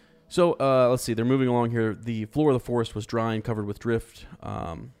 So let's see. They're moving along here. The floor of the forest was dry and covered with drift,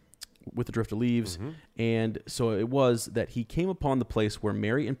 with the drift of leaves. Mm-hmm. And so it was that he came upon the place where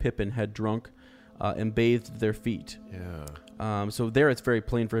Merry and Pippin had drunk and bathed their feet. Yeah. So there it's very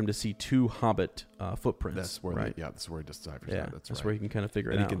plain for him to see two hobbit footprints. That's where that's where he deciphers that. That's right. Where he can kind of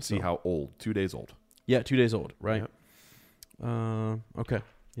figure it out. And he can see how old. 2 days old. Yeah, 2 days old. Right. Yep. Okay.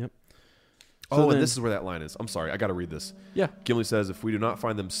 Yep. So and this is where that line is. I'm sorry, I got to read this. Yeah. Gimli says, if we do not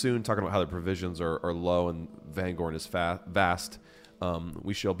find them soon, talking about how their provisions are low and Fangorn is vast,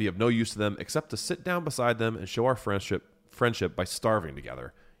 we shall be of no use to them except to sit down beside them and show our friendship by starving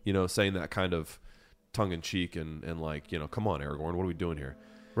together. Saying that kind of tongue-in-cheek and like, come on, Aragorn, what are we doing here?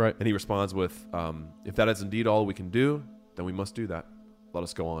 Right. And he responds with, if that is indeed all we can do, then we must do that. Let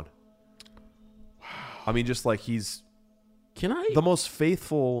us go on. Wow. I mean, just like he's the most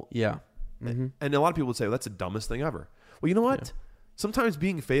faithful... Yeah. Mm-hmm. And a lot of people would say, well, that's the dumbest thing ever. Well, you know what? Yeah. Sometimes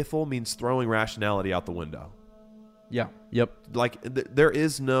being faithful means throwing rationality out the window. Yeah. Yep. Like there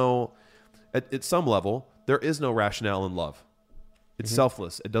is no, at some level, there is no rationale in love. It's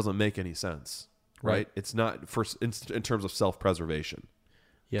selfless. It doesn't make any sense. Right? It's not in terms of self-preservation.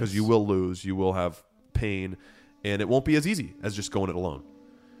 Because you will lose, you will have pain, and it won't be as easy as just going it alone.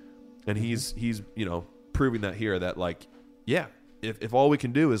 And he's proving that here that like, if all we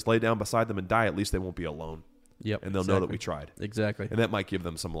can do is lay down beside them and die, at least they won't be alone. Yep. And they'll know that we tried. Exactly. And that might give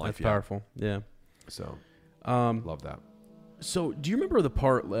them some life. That's powerful. Yeah. So, love that. So do you remember the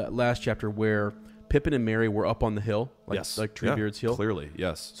part last chapter where Pippin and Merry were up on the hill, like Yes. Treebeard's hill. Clearly,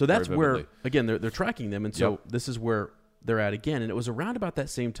 yes. So that's Very where, vividly. again, they're tracking them. And so this is where they're at again. And it was around about that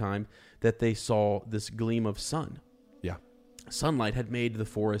same time that they saw this gleam of sun. Yeah. Sunlight had made the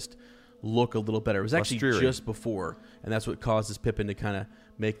forest look a little better. It was actually dreary. just before. And that's what causes Pippin to kind of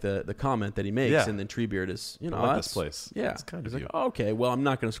make the comment that he makes. Yeah. And then Treebeard is, I like this that's- place. Yeah. It's kind He's of like, you. oh, okay, well, I'm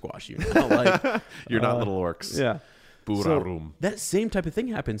not going to squash you. Now. Like, You're not little orcs. yeah. Burarum. That same type of thing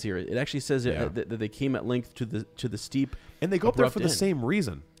happens here. It actually says Yeah. that they came at length to the steep, And they go up there abrupt for the end. same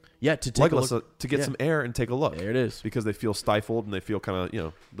reason. Yeah, to take a Legolas, look. to get Yeah. some air and take a look. There it is. Because they feel stifled and they feel kind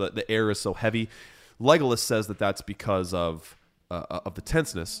of, the air is so heavy. Legolas says that that's because of the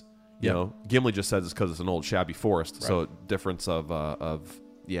tenseness. You Yeah. know, Gimli just says it's because it's an old shabby forest. So difference of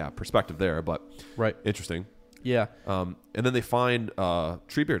perspective there, but Right. interesting. Yeah. And then they find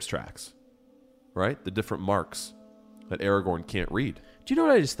Treebeard's tracks, right? The different marks that Aragorn can't read. Do you know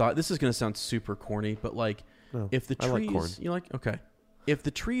what I just thought? This is going to sound super corny, but like, if the I like trees, corn. you like, okay, if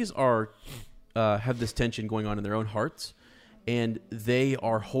the trees are have this tension going on in their own hearts, and they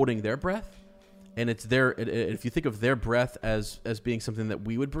are holding their breath, and it's their, if you think of their breath as being something that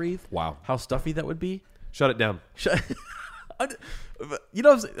we would breathe, Wow. how stuffy that would be. Shut it down. You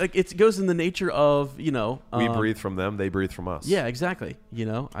know, like it goes in the nature of We breathe from them, they breathe from us. Yeah, exactly. You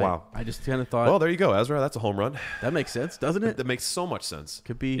know, Wow. I just kind of thought Well, there you go, Ezra. That's a home run. that makes sense, doesn't it? That makes so much sense.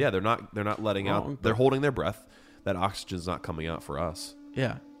 Could be. Yeah, they're not letting wrong, out. but- They're holding their breath. That oxygen's not coming out for us.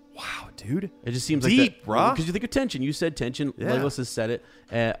 Yeah. Wow, dude. It just seems Deep, like that, brah. because you think of tension. You said tension. Yeah. Legolas has said it.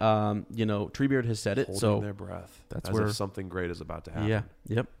 Treebeard has said it. Holding so their breath. that's as where- if something great is about to happen. yeah,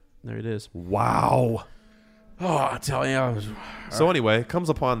 yep, there it is. Wow. Oh, I tell you, So anyway, comes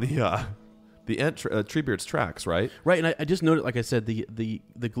upon the Treebeard's tracks, right? right. And I just noted, like I said, the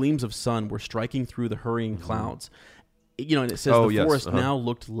gleams of sun were striking through the hurrying clouds. You know, and it says Oh, the yes, forest uh-huh. now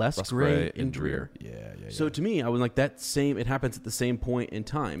looked less gray and drear. Yeah. So to me, I was like, that same. It happens at the same point in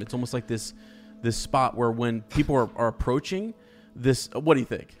time. It's almost like this spot where when people are approaching this. What do you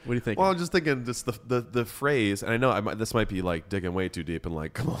think? What do you think? Well, I'm just thinking, just the phrase, and I know this might be like digging way too deep and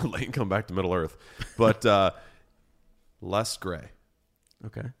like, come on, Lane, come back to Middle Earth, but less gray,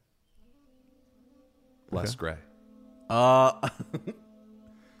 okay. less gray, and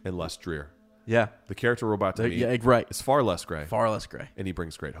less drear. Yeah. The character we're about to meet Yeah. Right. is far less gray, Far less gray. and he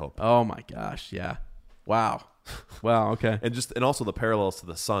brings great hope. Oh my gosh. Yeah. Wow. Wow. Okay. And also the parallels to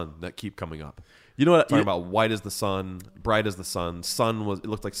the sun that keep coming up. You know what? Talking about white as the sun, bright as the sun. It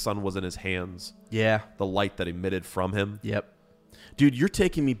looked like sun was in his hands. Yeah. The light that emitted from him. Yep. Dude, you're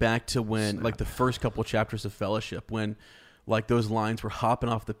taking me back to when, like, the first couple chapters of Fellowship, when, like, those lines were hopping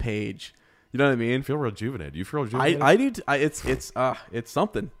off the page. You know what I mean? I feel rejuvenated. You feel rejuvenated? I do. It's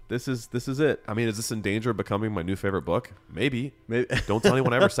something. This is it. I mean, is this in danger of becoming my new favorite book? Maybe. Maybe. Don't tell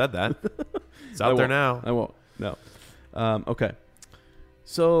anyone I ever said that. It's out there now. I won't. No. Okay.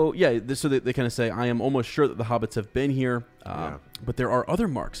 So yeah, so they kind of say, I am almost sure that the hobbits have been here, but there are other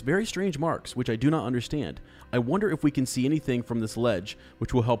marks, very strange marks, which I do not understand. I wonder if we can see anything from this ledge,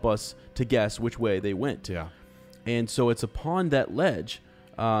 which will help us to guess which way they went. Yeah. And so it's upon that ledge,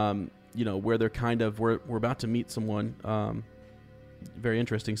 where they're we're about to meet someone. Very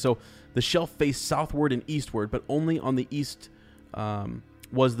interesting. So the shelf faced southward and eastward, but only on the east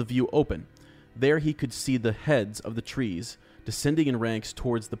was the view open. There he could see the heads of the trees descending in ranks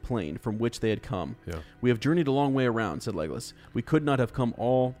towards the plain from which they had come. Yeah. We have journeyed a long way around, said Legolas. We could not have come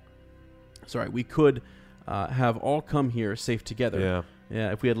all... Sorry, we could have all come here safe together. Yeah.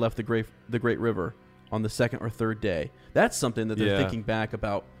 Yeah, if we had left the great river on the second or third day. That's something that they're Yeah. thinking back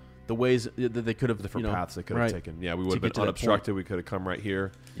about, the ways that they could have... Different paths they could have taken. Yeah, we would have get been to that unobstructed. We could have come right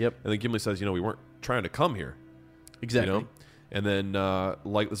here. Yep, And then Gimli says, we weren't trying to come here. exactly. You know? And then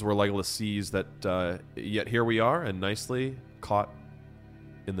this is where Legolas sees that yet here we are and nicely caught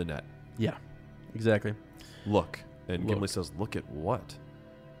in the net. Yeah, exactly. Look. And Look. Gimli says, look at what?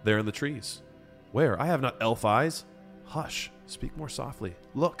 There in the trees. Where? I have not elf eyes. Hush. Speak more softly.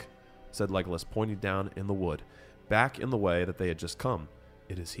 Look, said Legolas, pointing down in the wood, back in the way that they had just come.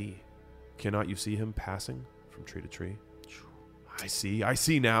 It is he. Cannot you see him passing from tree to tree? I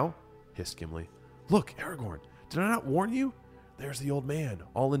see now, hissed Gimli. Look, Aragorn, did I not warn you? There's the old man,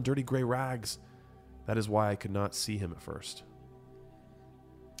 all in dirty gray rags. That is why I could not see him at first.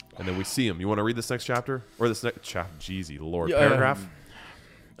 And then we see him. You want to read this next chapter? Or this next chapter? Jeezy, Lord. Yeah, Paragraph?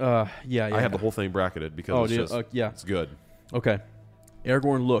 Yeah. I have the whole thing bracketed because yeah. it's good. Okay.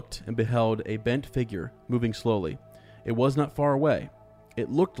 Aragorn looked and beheld a bent figure moving slowly. It was not far away. It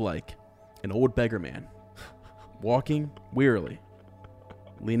looked like an old beggar man, walking wearily,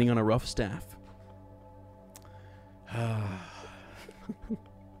 leaning on a rough staff.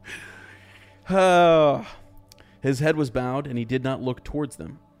 His head was bowed, and he did not look towards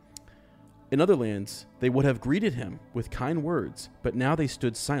them. In other lands, they would have greeted him with kind words, but now they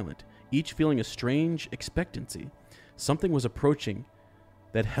stood silent, each feeling a strange expectancy. Something was approaching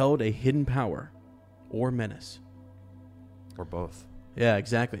that held a hidden power or menace. Or both. Yeah,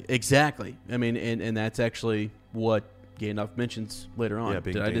 exactly. Exactly. I mean, and that's actually what Gandalf mentions later on. Yeah,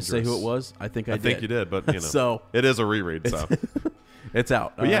 being did I just say who it was? I think I did. I think you did, but you know, so it is a reread. So it's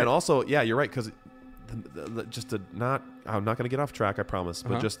out. But and also, you're right, because I'm not going to get off track, I promise,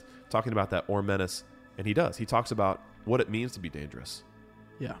 but just talking about that or menace, and he does. He talks about what it means to be dangerous.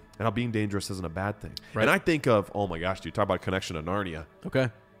 Yeah. And how being dangerous isn't a bad thing. Right. And I think of, oh my gosh, dude, talk about a connection to Narnia. Okay.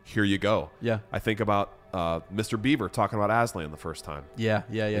 Here you go. Yeah. I think about Mr. Beaver talking about Aslan the first time. Yeah.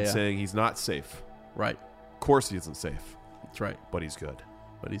 And saying he's not safe. Right. Of course he isn't safe. That's right. But he's good.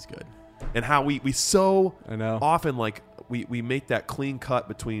 And how we so I know. often, like, we make that clean cut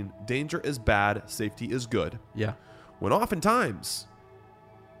between danger is bad, safety is good. Yeah. When oftentimes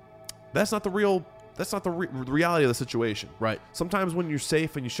that's not the reality of the situation. Right. Sometimes when you're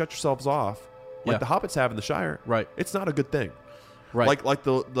safe and you shut yourselves off, like the hobbits have in the Shire, right, it's not a good thing. Right. Like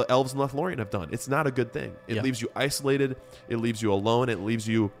the elves in Lothlorien have done. It's not a good thing. It leaves you isolated. It leaves you alone. It leaves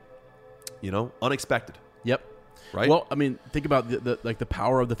you, unexpected. Yep. Right. Well, I mean, think about the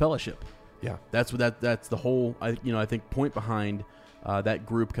power of the Fellowship. Yeah. That's the whole I think point behind that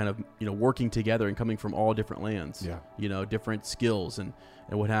group kind of working together and coming from all different lands. Yeah. Different skills and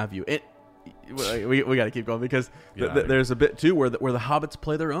what have you. It we got to keep going because there's a bit too where the hobbits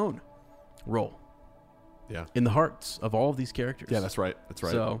play their own role. Yeah. In the hearts of all of these characters. Yeah, that's right.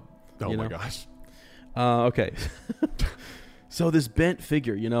 So, oh my gosh. Okay. So this bent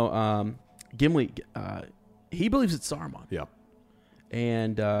figure, Gimli, he believes it's Saruman. Yeah.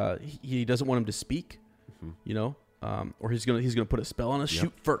 And he doesn't want him to speak, or he's gonna put a spell on us.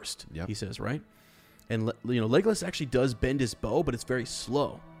 Shoot first, he says, right? And Legolas actually does bend his bow, but it's very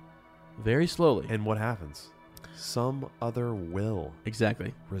slow, very slowly. And what happens? Some other will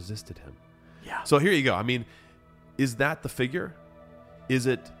resisted him. Yeah. So here you go. I mean, is that the figure? Is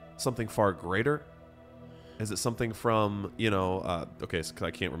it something far greater? Is it something from okay, so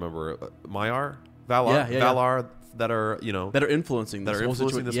I can't remember Valar, Valar. That are influencing this whole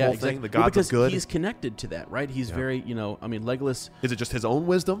thing. The gods because of good. He's connected to that, right? He's very Legolas. Is it just his own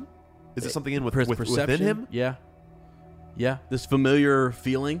wisdom? Is it something within him? Yeah. This familiar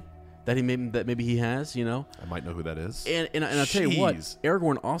feeling that maybe he has. I might know who that is. And I'll tell you what,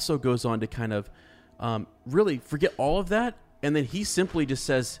 Aragorn also goes on to kind of really forget all of that, and then he simply just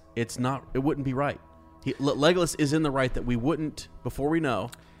says it wouldn't be right. Legolas is in the right that we wouldn't before we know.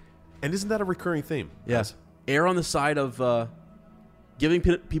 And isn't that a recurring theme? Yes. Err on the side of giving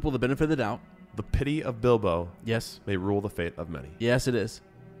people the benefit of the doubt. The pity of Bilbo, may rule the fate of many. Yes, it is.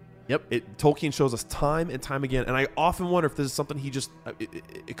 Yep. Tolkien shows us time and time again, and I often wonder if this is something he just.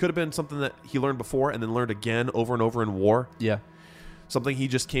 It could have been something that he learned before and then learned again over and over in war. Yeah. Something he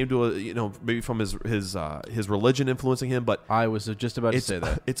just came to maybe from his religion influencing him. But I was just about to say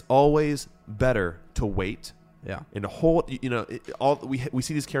that it's always better to wait. Yeah. And to hold. We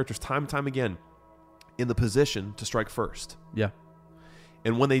see these characters time and time again in the position to strike first. Yeah.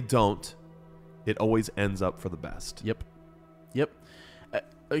 And when they don't, it always ends up for the best. Yep.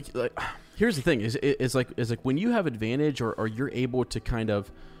 Here's the thing: is like when you have advantage or you're able to kind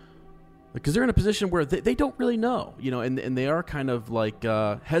of, because they're in a position where they don't really know, and they are kind of like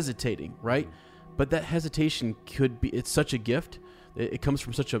hesitating, right? But that hesitation it's such a gift. It comes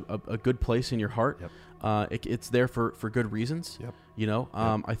from such a good place in your heart. Yep. It's there for good reasons. Yep.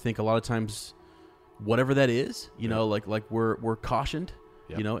 I think a lot of times, whatever that is, like we're cautioned,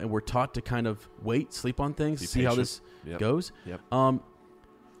 and we're taught to kind of wait, sleep on things, see how this goes. Yep.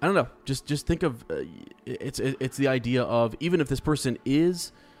 I don't know. Just think of it's the idea of, even if this person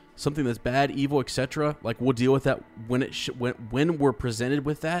is something that's bad, evil, etc. Like, we'll deal with that when we're presented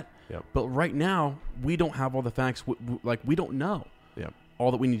with that. Yep. But right now, we don't have all the facts. We don't know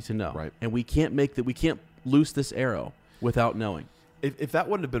all that we need to know. Right. And we can't loose this arrow without knowing. If that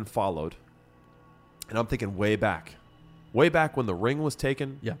wouldn't have been followed, and I'm thinking way back when the ring was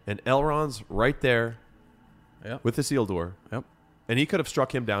taken, and Elrond's right there, with the Isildur. Yep. And he could have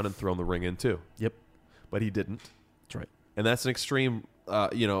struck him down and thrown the ring in too. Yep. But he didn't. That's right. And that's an extreme,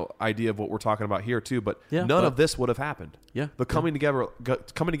 idea of what we're talking about here too. But none of this would have happened. Yeah. The coming together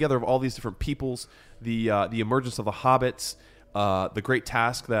of all these different peoples, the emergence of the hobbits, the great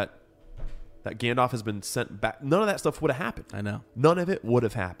task that Gandalf has been sent back. None of that stuff would have happened. I know. None of it would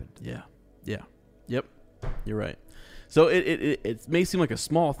have happened. Yeah. Yep. You're right. So it may seem like a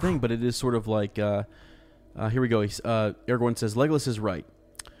small thing, but it is sort of like. Here we go. Aragorn says, Legolas is right.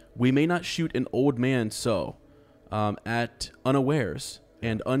 We may not shoot an old man so, at unawares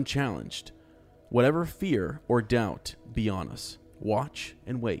and unchallenged. Whatever fear or doubt be on us, watch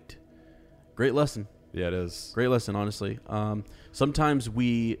and wait. Great lesson. Yeah, it is. Great lesson, honestly. Sometimes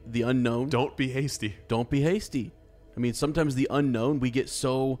the unknown. Don't be hasty. Don't be hasty. I mean, sometimes the unknown, we get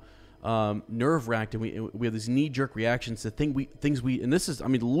so nerve-wracked, and we have these knee-jerk reactions to things we, and this is, I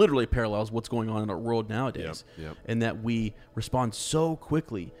mean, literally parallels what's going on in our world nowadays. Yep. And that we respond so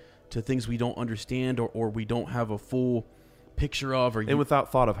quickly to things we don't understand or we don't have a full picture of. And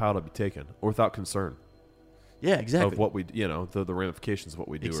without thought of how to be taken, or without concern. Yeah, exactly. Of what we, the ramifications of what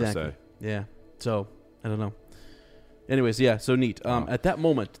we do or say. Yeah. So, I don't know. Anyways, yeah, so neat. At that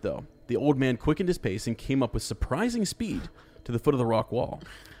moment, though, the old man quickened his pace and came up with surprising speed to the foot of the rock wall.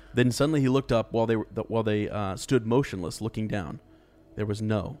 Then suddenly he looked up while they stood motionless, looking down. There was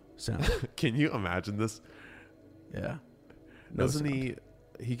no sound. Can you imagine this? Yeah. Doesn't he?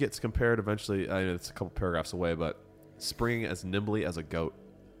 He gets compared eventually. I mean, it's a couple paragraphs away, but springing as nimbly as a goat.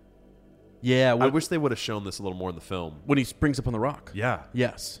 Yeah. I wish they would have shown this a little more in the film. When he springs up on the rock. Yeah.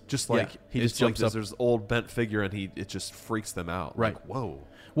 Yes. Just like he just jumps up. There's old bent figure, and it just freaks them out. Right. Like, whoa.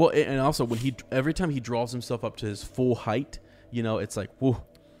 Well, and also every time he draws himself up to his full height, it's like, whoa.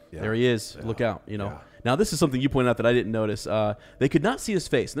 Yeah. There he is. Yeah. Look out, Yeah. Now, this is something you pointed out that I didn't notice. They could not see his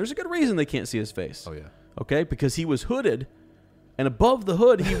face. And there's a good reason they can't see his face. Oh, yeah. Okay? Because he was hooded, and above the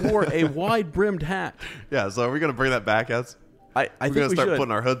hood, he wore a wide-brimmed hat. Yeah, so are we going to bring that back, Ez? I think we should. We're going to start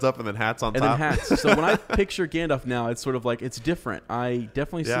putting our hoods up and then hats on top? And then hats. So when I picture Gandalf now, it's sort of like, it's different. I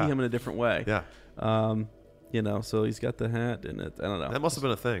definitely see him in a different way. Yeah. So he's got the hat, and I don't know. That must have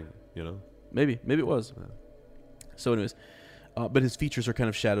been a thing, Maybe it was. Yeah. So anyways... but his features are kind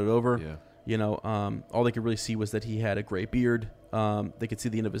of shadowed over. Yeah. All they could really see was that he had a gray beard. They could see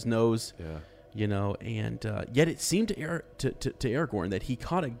the end of his nose. Yeah. And yet it seemed to Aragorn that he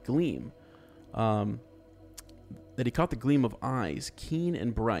caught a gleam, of eyes, keen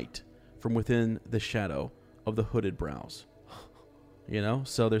and bright, from within the shadow of the hooded brows.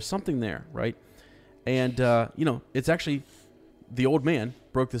 So there's something there, right? And it's actually the old man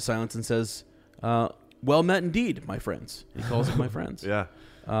broke the silence and says, well met indeed, my friends. He calls them my friends. Yeah.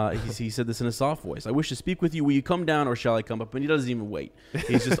 He said this in a soft voice. I wish to speak with you. Will you come down or shall I come up? And he doesn't even wait.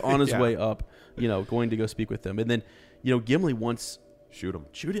 He's just on his way up, going to go speak with them. And then, Gimli wants... Shoot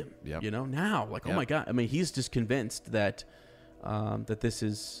him. Yep. Now. Like, oh my God. I mean, he's just convinced that this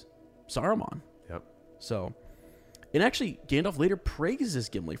is Saruman. Yep. So... And actually, Gandalf later praises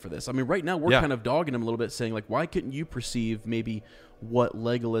Gimli for this. I mean, right now, we're kind of dogging him a little bit, saying, like, why couldn't you perceive maybe what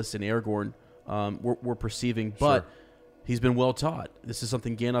Legolas and Aragorn... we're perceiving, but he's been well taught. This is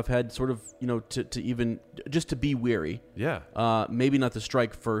something Gandalf had sort of, to even just to be wary. Yeah. Maybe not the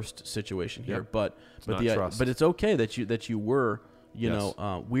strike first situation here, but it's okay that you were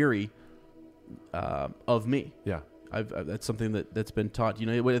weary of me. Yeah. That's something that's been taught.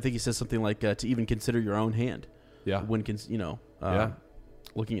 I think he says something like to even consider your own hand. Yeah. When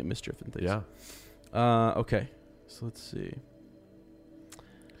looking at mischief and things. Yeah. Okay. So let's see.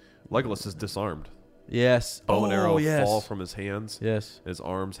 Legolas is disarmed. Yes. Bow and arrow fall from his hands. Yes. His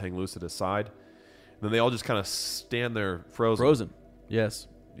arms hang loose at his side. And then they all just kind of stand there frozen. Frozen. Yes.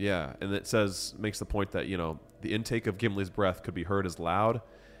 Yeah. And it makes the point that, the intake of Gimli's breath could be heard as loud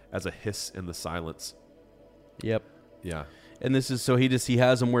as a hiss in the silence. Yep. Yeah. And this is, so he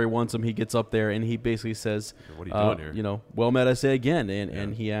has him where he wants him. He gets up there and he basically says, what are you doing here? Well met, I say again.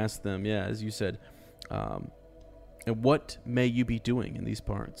 And he asked them, as you said, and what may you be doing in these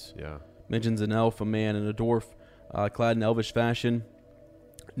parts? Yeah. Mentions an elf, a man, and a dwarf, clad in elvish fashion.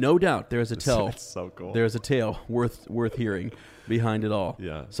 No doubt there is a tale. That's so cool. There is a tale worth hearing behind it all.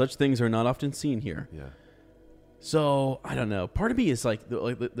 Yeah. Such things are not often seen here. Yeah. So I don't know. Part of me is like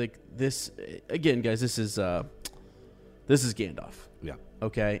this again, guys. This is Gandalf. Yeah.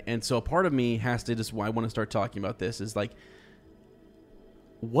 Okay. And so part of me has to why I want to start talking about this is like,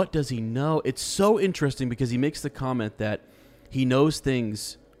 what does he know? It's so interesting because he makes the comment that he knows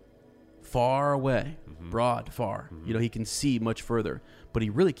things far away, broad, far. Mm-hmm. He can see much further, but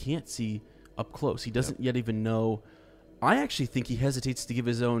he really can't see up close. He doesn't yet even know. I actually think he hesitates to give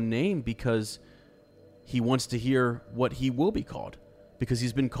his own name because he wants to hear what he will be called, because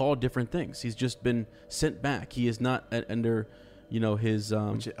he's been called different things. He's just been sent back. He is not under, his...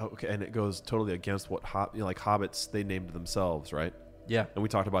 okay, and it goes totally against what like hobbits, they named themselves, right? Yeah. And we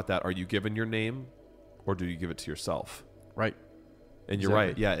talked about that. Are you given your name or do you give it to yourself? Right. And you're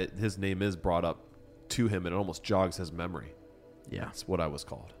right. Yeah, his name is brought up to him and it almost jogs his memory. Yeah. That's what I was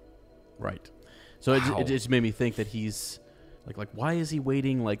called. Right. So it just made me think that he's Like why is he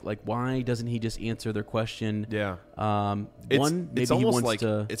waiting? Like why doesn't he just answer their question? Yeah. Maybe he wants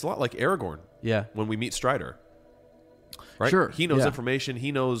to. It's a lot like Aragorn. Yeah. When we meet Strider. Right. Sure. He knows yeah. information.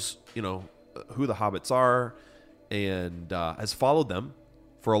 He knows who the hobbits are, and has followed them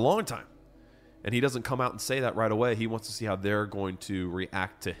for a long time. And he doesn't come out and say that right away. He wants to see how they're going to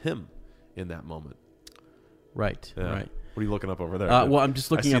react to him in that moment. Right. Yeah. Right. What are you looking up over there? Well, I'm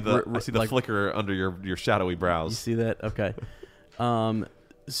just looking up. I see the flicker under your shadowy brows. You see that? Okay.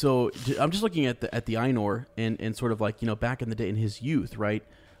 So I'm just looking at the Ainur and sort of like back in the day in his youth, right?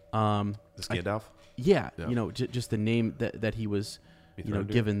 This Gandalf. Yeah. Just the name that he was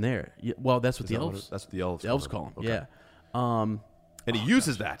given there. Yeah, well, that's what the elves. That's what the elves. The elves call him. Okay. Yeah. And he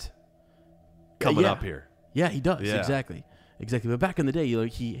uses that coming up here. Yeah, he does. Yeah. Exactly. But back in the day,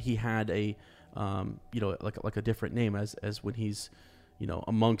 he had a like a different name as when he's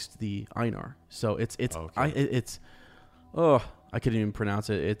amongst the Ainur. So it's I couldn't even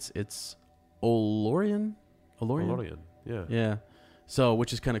pronounce it. It's Olorian. Yeah. Yeah. So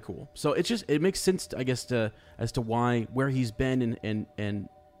which is kind of cool. So it makes sense, I guess, as to where he's been and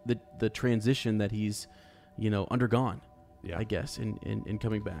the transition that he's undergone. Yeah. I guess in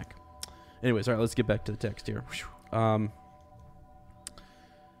coming back. Anyways, all right, let's get back to the text here.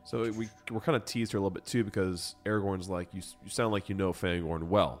 So we're kind of teased here a little bit too, because Aragorn's like, you sound like you know Fangorn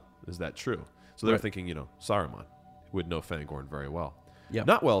well. Is that true? So they're thinking, Saruman would know Fangorn very well. Yeah.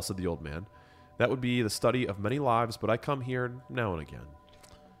 Not well, said the old man. That would be the study of many lives, but I come here now and again.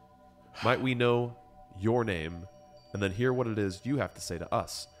 Might we know your name, and then hear what it is you have to say to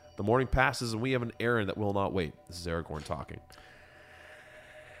us? The morning passes, and we have an errand that will not wait. This is Aragorn talking.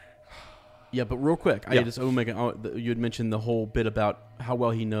 Yeah, but real quick, Yeah. you had mentioned the whole bit about how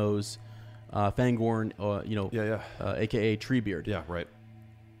well he knows Fangorn, a.k.a. Treebeard. Yeah, right.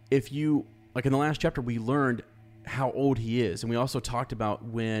 If you, like in the last chapter, we learned how old he is, and we also talked about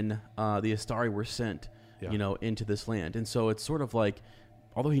when the Astari were sent, into this land. And so it's sort of like,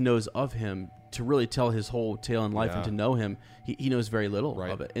 although he knows of him, to really tell his whole tale in life and to know him, he knows very little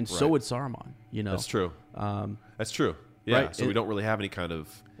of it. And so would Saruman, That's true. That's true. Yeah, right? So we don't really have any kind of...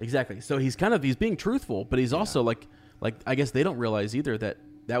 Exactly. So he's being truthful, but he's also like I guess they don't realize either that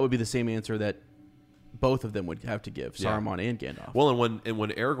would be the same answer that both of them would have to give, Saruman and Gandalf. Well, and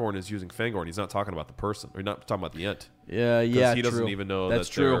when Aragorn is using Fangorn, he's not talking about the person. Or not talking about the Ent. Yeah, because he doesn't even know that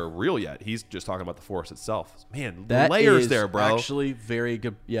they're real yet. He's just talking about the forest itself. Man, the layers there, bro. Actually, very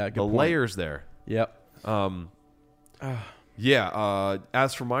good. Yeah, good point. Layers there. Yep. As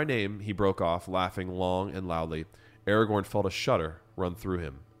for my name, he broke off, laughing long and loudly. Aragorn felt a shudder run through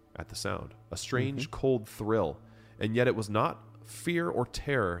him at the sound, a strange, cold thrill, and yet it was not fear or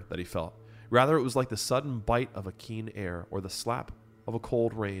terror that he felt. Rather, it was like the sudden bite of a keen air or the slap of a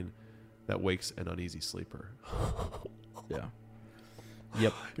cold rain that wakes an uneasy sleeper. Yeah.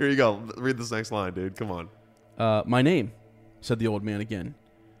 Yep. Here you go. Read this next line, dude. Come on. My name, said the old man again.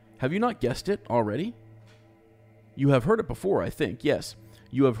 Have you not guessed it already? You have heard it before, I think. Yes,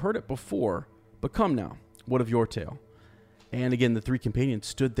 you have heard it before, but come now. What of your tale? And again, the three companions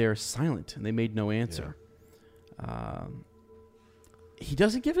stood there silent, and they made no answer. Yeah. He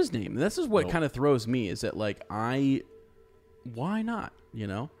doesn't give his name. This is what kind of throws me, is that why not?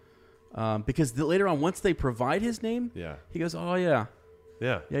 Because later on, once they provide his name, he goes, oh yeah,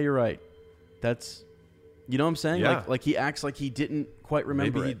 you're right. That's, you know what I'm saying? Yeah. Like he acts like he didn't quite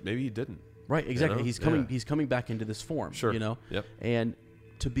remember it. Maybe he didn't. Right, exactly. He's coming back into this form. Sure. Yep. And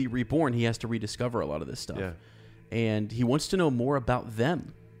to be reborn, he has to rediscover a lot of this stuff. Yeah. And he wants to know more about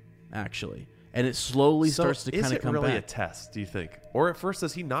them, actually. And it slowly starts to kind of come back. Is it really back. a test, do you think? Or at first,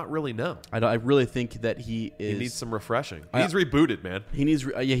 does he not really know? I really think that he is... He needs some refreshing. He's rebooted, man. He needs...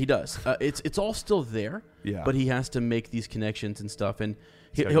 he does. It's all still there, yeah. But he has to make these connections and stuff. And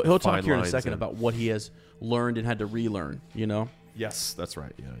he'll talk here in a second about what he has learned and had to relearn, Yes, that's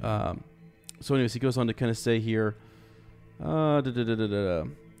right. Yeah. So anyways, he goes on to kind of say here...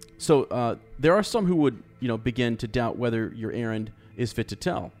 So there are some who would, begin to doubt whether your errand is fit to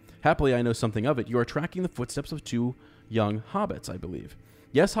tell. Happily, I know something of it. You are tracking the footsteps of two young hobbits, I believe.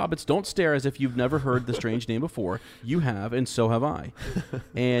 Yes, hobbits, don't stare as if you've never heard the strange name before. You have, and so have I.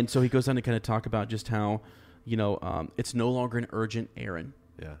 And so he goes on to kind of talk about just how, it's no longer an urgent errand.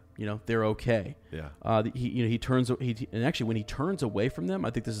 Yeah. They're okay. Yeah. He turns, and actually when he turns away from them,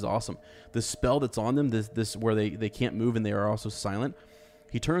 I think this is awesome. The spell that's on them, this where they can't move and they are also silent.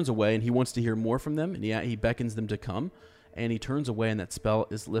 He turns away and he wants to hear more from them, and he beckons them to come. And he turns away, and that spell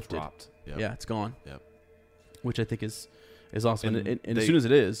is lifted. Dropped. Yep. Yeah, it's gone. Yep. Which I think is awesome. And as soon as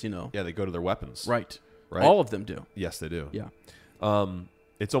it is, Yeah, they go to their weapons. Right. All of them do. Yes, they do. Yeah.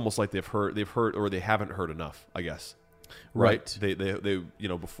 It's almost like they've heard, or they haven't heard enough, I guess. right? They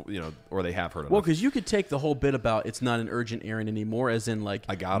before or they have heard enough. Well, because you could take the whole bit about it's not an urgent errand anymore, as in like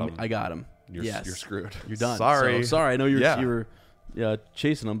I got him. You're screwed. You're done. Sorry. I know you were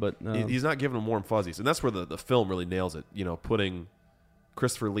chasing him, but he's not giving them warm fuzzies, and that's where the film really nails it. Putting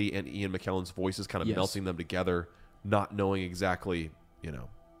Christopher Lee and Ian McKellen's voices, kind of melting them together, not knowing exactly,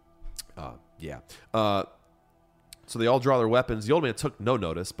 So they all draw their weapons. The old man took no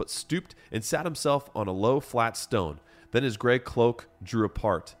notice, but stooped and sat himself on a low, flat stone. Then his gray cloak drew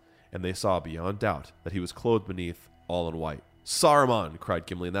apart, and they saw beyond doubt that he was clothed beneath all in white. Saruman, cried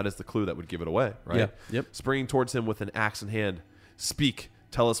Gimli, and that is the clue that would give it away, right? Yeah. Yep. Springing towards him with an axe in hand. Speak,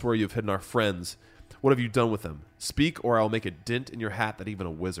 tell us where you have hidden our friends. What have you done with them? Speak, or I will make a dint in your hat that even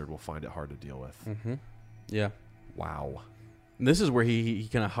a wizard will find it hard to deal with. Mm-hmm. Yeah. Wow. And this is where he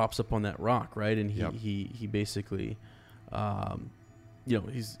kind of hops up on that rock, right? And he basically,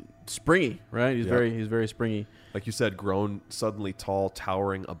 he's springy, right? He's very springy. Like you said, grown suddenly tall,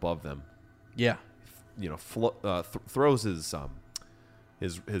 towering above them. Yeah. Throws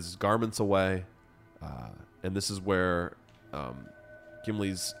his garments away, and this is where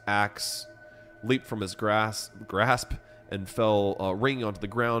Gimli's axe leaped from his grasp and fell ringing onto the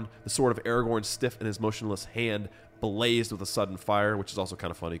ground. The sword of Aragorn, stiff in his motionless hand, blazed with a sudden fire, which is also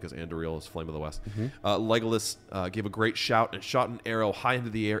kind of funny because Anduril is Flame of the West. Mm-hmm. Legolas gave a great shout and shot an arrow high into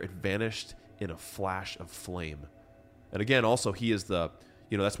the air. It vanished in a flash of flame. And again, also he is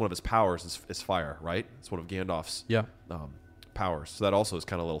that's one of his powers is fire, right? It's one of Gandalf's powers. So that also is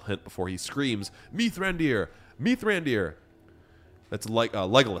kind of a little hint before he screams, Mithrandir, Mithrandir. That's like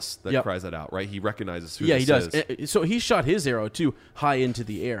Legolas that cries that out, right? He recognizes who this is. Yeah, he does. So he shot his arrow, too, high into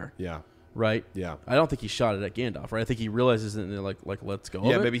the air. Yeah. Right? Yeah. I don't think he shot it at Gandalf, right? I think he realizes it and they're like let's go.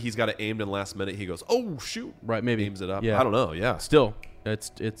 Yeah, maybe he's got it aimed in the last minute. He goes, oh, shoot. Right, maybe. Aims it up. Yeah. I don't know, yeah. Still,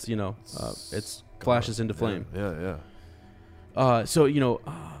 it's flashes into flame. Yeah.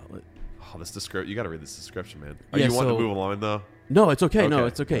 This description, you got to read this description, man. Are you wanting to move along, though? No, it's okay. No,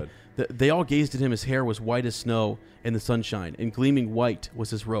 it's okay. They all gazed at him. His hair was white as snow in the sunshine, and gleaming white was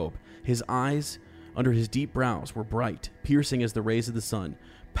his robe. His eyes under his deep brows were bright, piercing as the rays of the sun.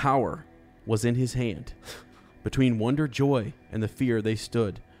 Power was in his hand. Between wonder, joy, and the fear they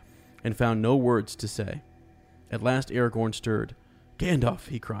stood, and found no words to say. At last Aragorn stirred. Gandalf,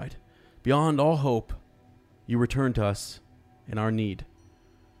 he cried, beyond all hope, you returned to us in our need.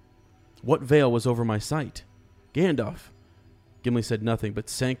 What veil was over my sight? Gandalf. Gimli said nothing, but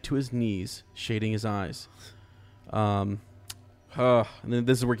sank to his knees, shading his eyes. And then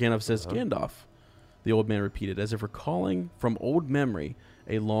this is where Gandalf says, Gandalf. The old man repeated, as if recalling from old memory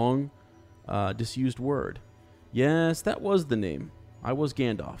a long, disused word. Yes, that was the name. I was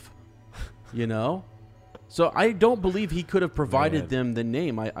Gandalf. So I don't believe he could have provided them the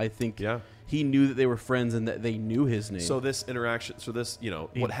name. I think he knew that they were friends and that they knew his name. So this interaction,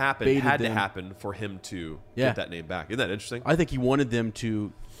 what happened had to happen for him to get that name back. Isn't that interesting? I think he wanted them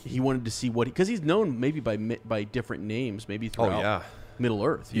to. He wanted to see because he's known maybe by different names, maybe throughout Middle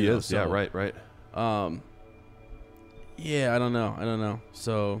Earth. He is. So, right. I don't know.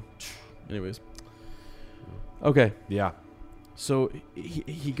 So, anyways, okay. Yeah. So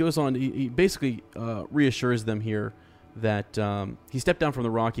he goes on. He basically reassures them here that he stepped down from the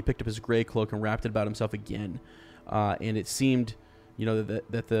rock. He picked up his gray cloak and wrapped it about himself again. And it seemed,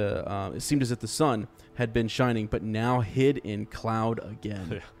 it seemed as if the sun had been shining, but now hid in cloud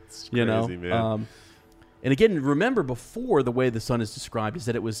again. It's crazy, man. And again, remember before the way the sun is described is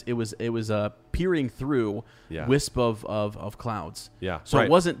that it was peering through wisp of clouds. Yeah. So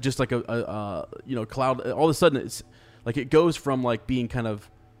it wasn't just like a cloud. All of a sudden, it's like it goes from like being kind of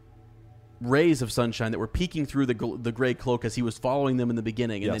rays of sunshine that were peeking through the gray cloak as he was following them in the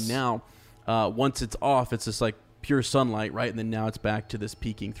beginning, and then now once it's off, it's just like pure sunlight, right? And then now it's back to this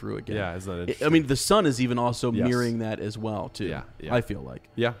peeking through again. Yeah, isn't that interesting? I mean, the sun is even also mirroring that as well, too. Yeah. I feel like.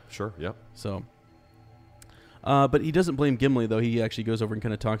 Yeah, sure. Yep. So. But he doesn't blame Gimli, though. He actually goes over and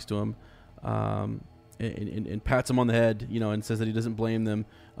kind of talks to him and pats him on the head, and says that he doesn't blame them,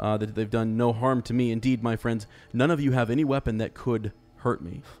 that they've done no harm to me. Indeed, my friends, none of you have any weapon that could hurt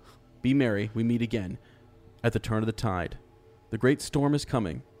me. Be merry, we meet again at the turn of the tide. The great storm is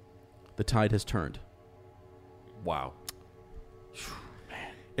coming. The tide has turned. Wow.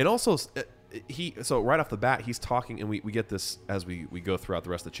 And also, so right off the bat, he's talking, and we get this as we go throughout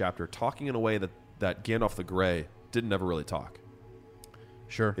the rest of the chapter, talking in a way that Gandalf the Grey didn't ever really talk.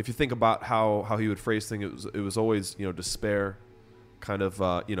 Sure. If you think about how he would phrase things, it was always despair, kind of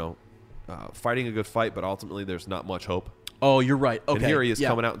fighting a good fight, but ultimately there's not much hope. Oh, you're right. Okay. And here he is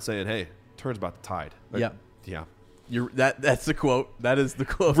coming out and saying, "Hey, turns about the tide." Yeah. Yeah. That's the quote. That is the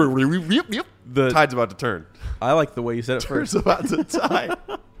quote. The tide's about to turn. I like the way you said it first. Turn's about to tide.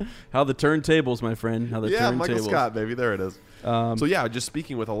 How the turntables, my friend. How the turntables. Michael Scott, baby. There it is. So yeah, just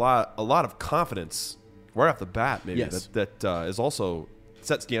speaking with a lot of confidence right off the bat, maybe that is also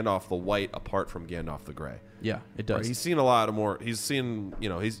sets Gandalf the White apart from Gandalf the Gray. Yeah, it does. Right? He's seen a lot more. He's seen,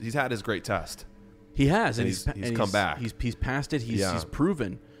 he's had his great test. He has, and he's come back. He's passed it. He's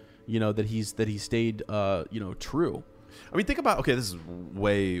proven, that he's stayed, true. I mean, think about, this is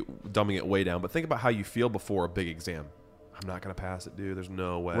way dumbing it way down, but think about how you feel before a big exam. I'm not going to pass it, dude. There's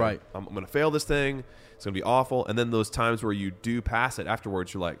no way. Right. I'm going to fail this thing. It's going to be awful. And then those times where you do pass it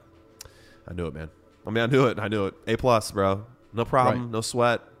afterwards, you're like, I knew it, man. I knew it. A+, bro. No problem. Right. No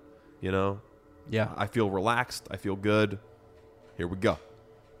sweat. Yeah. I feel relaxed. I feel good. Here we go.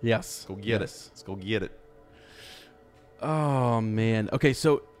 Yes. Let's go get it. Let's go get it. Oh, man. Okay,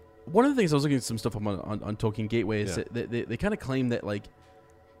 so one of the things I was looking at some stuff on Tolkien Gateway is that they kind of claim that, like,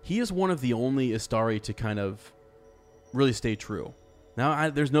 he is one of the only Istari to kind of really stay true. Now,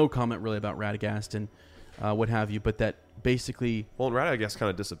 there's no comment really about Radagast and what have you, but that basically... Well, and Radagast kind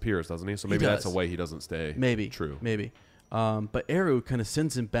of disappears, doesn't he? So maybe that's a way he doesn't stay true. Maybe. But Eru kind of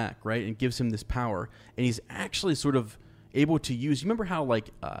sends him back, right, and gives him this power, and he's actually sort of able to use... You remember how,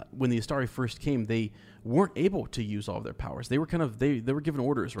 like, when the Istari first came, they weren't able to use all of their powers. They were kind of... They were given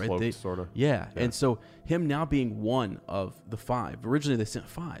orders, right? Cloaked, sort of. Yeah, and so him now being one of the 5... Originally, they sent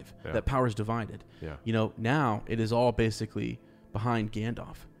 5. Yeah. That power is divided. Yeah. Now it is all basically behind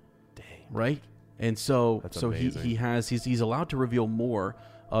Gandalf. Dang. Right? And so he's allowed to reveal more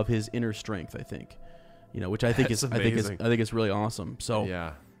of his inner strength, I think. Which I think is really awesome.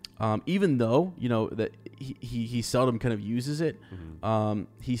 So even though that he seldom kind of uses it,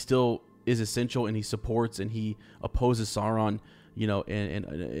 he still is essential, and he supports and he opposes Sauron,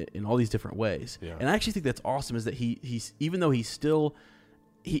 in all these different ways. Yeah. And I actually think that's awesome. Is that he's even though he's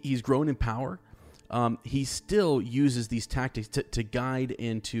grown in power, he still uses these tactics to guide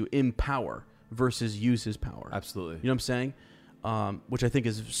and to empower versus use his power. Absolutely. You know what I'm saying? Which I think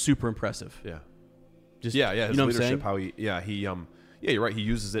is super impressive. Yeah. His leadership, how you're right. He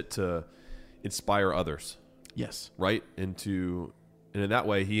uses it to inspire others. Yes. Right? And in that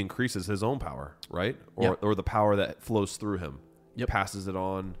way, he increases his own power, right? Or the power that flows through him. Yep. Passes it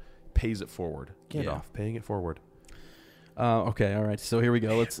on, pays it forward. Gandalf, paying it forward. Okay, all right. So here we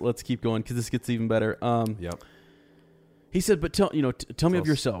go. Let's keep going because this gets even better. Yep. He said, "But tell me of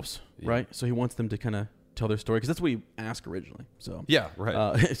yourselves," right? So he wants them to kind of tell their story because that's what he asked originally. So yeah,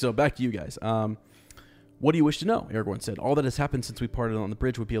 right. So back to you guys. What do you wish to know? Aragorn said, "All that has happened since we parted on the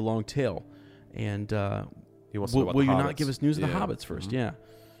bridge would be a long tale." And he wants to know about the you hobbits. Not give us news of the hobbits first?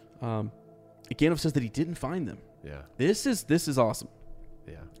 Mm-hmm. Yeah. Gandalf says that he didn't find them. Yeah. This is awesome.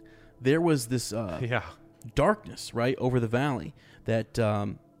 Yeah. There was this darkness right over the valley that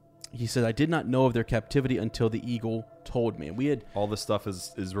he said, "I did not know of their captivity until the eagle told me." And we had all this stuff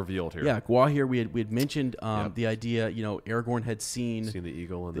is revealed here. Yeah, Gwaihir. We had mentioned the idea. Aragorn had seen the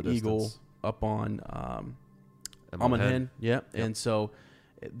eagle in the distance. Up on Amon Hen. Yep. And so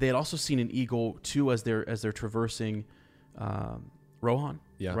they had also seen an eagle too as they're traversing Rohan.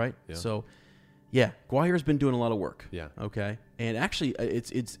 Yeah. Right. Yeah. So Gwaihir's been doing a lot of work. Yeah. Okay. And actually,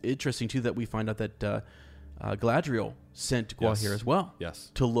 it's interesting too that we find out that Galadriel sent Gwaihir as well. Yes.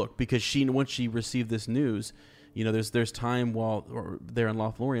 To look because once she received this news, there's time while they're in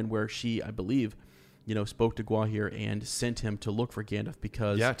Lothlorien where she, I believe, spoke to Gwaihir and sent him to look for Gandalf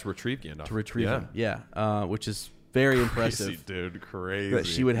because... Yeah, to retrieve Gandalf. To retrieve him, which is very impressive. Crazy, dude, crazy. That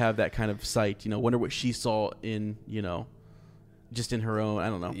she would have that kind of sight. Wonder what she saw in, just in her own, I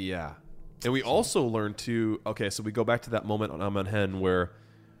don't know. Yeah. And we also learned too, so we go back to that moment on Amon Hen where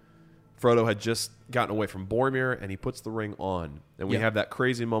Frodo had just gotten away from Boromir and he puts the ring on. And we have that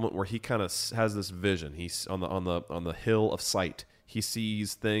crazy moment where he kind of has this vision. He's on the hill of sight. He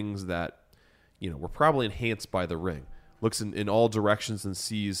sees things that were probably enhanced by the ring. Looks in all directions and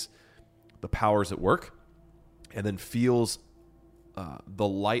sees the powers at work, and then feels the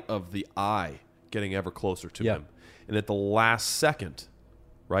light of the eye getting ever closer to him. And at the last second,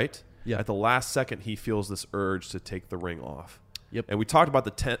 right? Yeah. At the last second, he feels this urge to take the ring off. Yep. And we talked about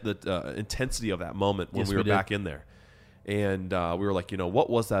the intensity of that moment when we were back in there. And we were like, what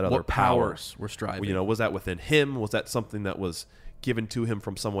was that other power? Powers were striving? Was that within him? Was that something that was given to him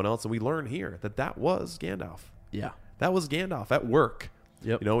from someone else? And we learn here that was Gandalf. Yeah. That was Gandalf at work.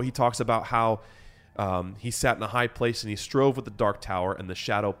 Yep. He talks about how he sat in a high place and he strove with the dark tower and the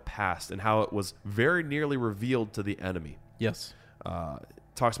shadow passed, and how it was very nearly revealed to the enemy. Yes.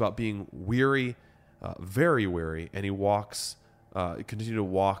 Talks about being weary, very weary, and he walks continue to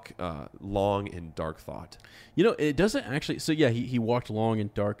walk long in dark thought. It doesn't actually. So yeah, he walked long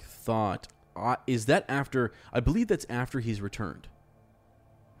in dark thought. Is that after? I believe that's after he's returned,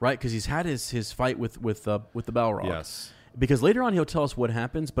 right? Because he's had his fight with the Balrog. Yes. Because later on he'll tell us what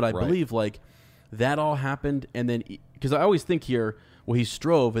happens, but I believe like that all happened, and then because I always think here, well, he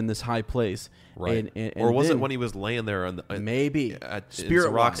strove in this high place, right? And or was it when he was laying there on the maybe at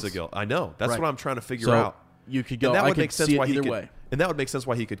Spirit Roxagil? I know that's what I'm trying to figure so out. You could go. And that would I make could sense see why it he either could, way. and that would make sense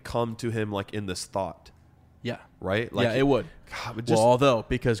why he could come to him like in this thought. Yeah. Right. Like yeah, it would. God, well, although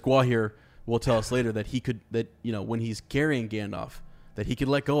because Gwahir will tell us later that when he's carrying Gandalf, that he could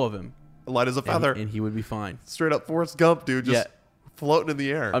let go of him, light as a feather, and he would be fine. Straight up Forrest Gump, dude. Just floating in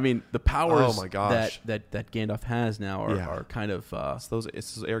the air. I mean, the powers oh my gosh. that Gandalf has now are kind of it's those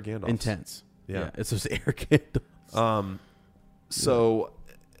air Gandalfs. Intense. Yeah. It's those air Gandalfs. So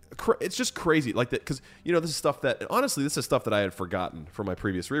it's just crazy like that because this is stuff that honestly this is stuff that I had forgotten from my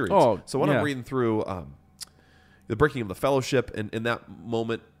previous rereads. So when I'm reading through the breaking of the Fellowship and in that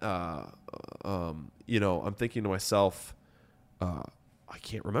moment, I'm thinking to myself, I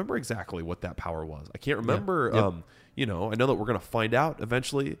can't remember exactly what that power was. I can't remember. I know that we're gonna find out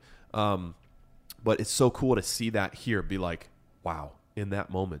eventually, but it's so cool to see that here. Be like, wow. In that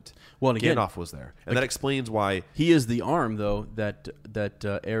moment, well, again, Gandalf was there, and that explains why he is the arm, though that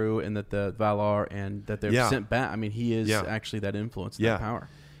Eru and that the Valar and that they're sent back. I mean, he is actually that influence, that power,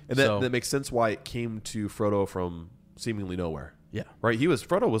 and that makes sense why it came to Frodo from seemingly nowhere. Yeah, right.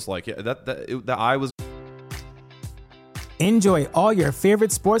 Frodo was like that eye was. Enjoy all your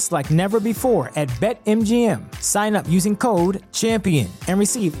favorite sports like never before at BetMGM. Sign up using code CHAMPION and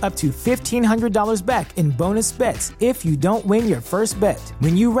receive up to $1,500 back in bonus bets if you don't win your first bet.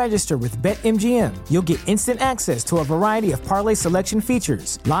 When you register with BetMGM, you'll get instant access to a variety of parlay selection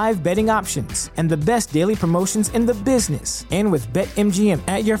features, live betting options, and the best daily promotions in the business. And with BetMGM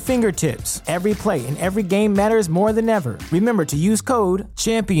at your fingertips, every play and every game matters more than ever. Remember to use code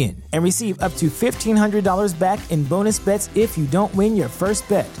CHAMPION and receive up to $1,500 back in bonus bets if you don't win your first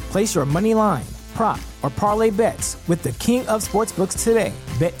bet. Place your money line, prop, or parlay bets with the king of sportsbooks today.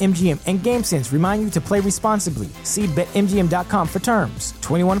 BetMGM and GameSense remind you to play responsibly. See BetMGM.com for terms.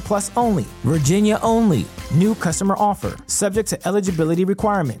 21 plus only. Virginia only. New customer offer. Subject to eligibility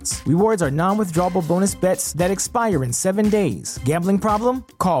requirements. Rewards are non-withdrawable bonus bets that expire in 7 days. Gambling problem?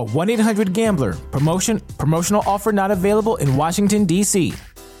 Call 1-800-GAMBLER. Promotional offer not available in Washington, D.C.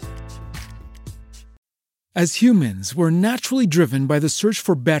 As humans, we're naturally driven by the search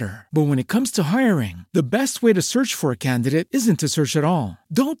for better. But when it comes to hiring, the best way to search for a candidate isn't to search at all.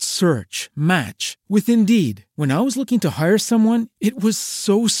 Don't search, match with Indeed. When I was looking to hire someone, it was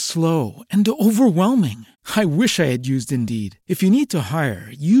so slow and overwhelming. I wish I had used Indeed. If you need to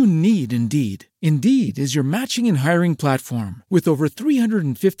hire, you need Indeed. Indeed is your matching and hiring platform with over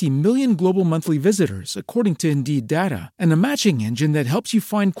 350 million global monthly visitors, according to Indeed data, and a matching engine that helps you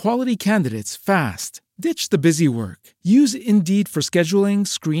find quality candidates fast. Ditch the busy work. Use Indeed for scheduling,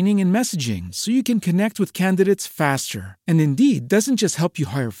 screening, and messaging so you can connect with candidates faster. And Indeed doesn't just help you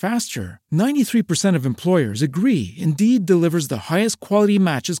hire faster. 93% of employers agree Indeed delivers the highest quality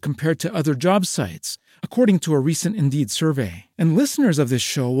matches compared to other job sites, according to a recent Indeed survey. And listeners of this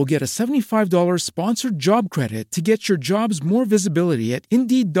show will get a $75 sponsored job credit to get your jobs more visibility at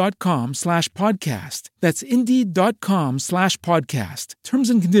Indeed.com/podcast. That's Indeed.com/podcast. Terms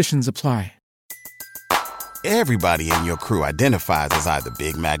and conditions apply. Everybody in your crew identifies as either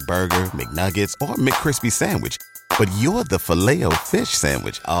Big Mac Burger, McNuggets, or McCrispy Sandwich. But you're the Filet-O-Fish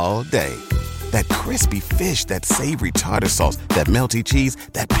Sandwich all day. That crispy fish, that savory tartar sauce, that melty cheese,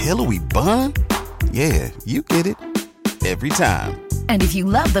 that pillowy bun. Yeah, you get it. Every time. And if you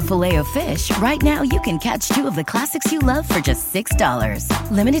love the Filet-O-Fish, right now you can catch two of the classics you love for just $6.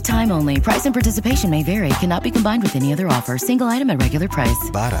 Limited time only. Price and participation may vary. Cannot be combined with any other offer. Single item at regular price.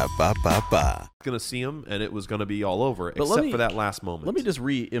 Ba-da-ba-ba-ba. Going to see him, and it was going to be all over, but except for that last moment. Let me just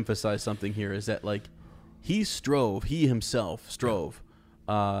re-emphasize something here: is that like he himself strove,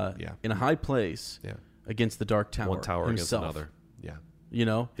 in a high place, against the Dark Tower. One tower himself, against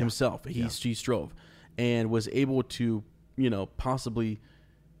another, himself. He strove, and was able to, possibly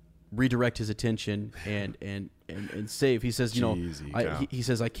redirect his attention and save. He says, he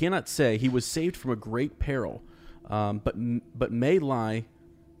says, I cannot say he was saved from a great peril, but many lie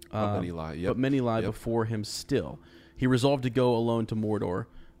before him still. He resolved to go alone to Mordor,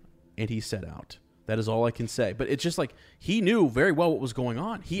 and he set out. That is all I can say. But it's just like he knew very well what was going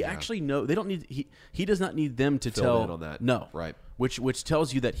on. He actually they don't need he does not need them to tell in on that. No. Right. Which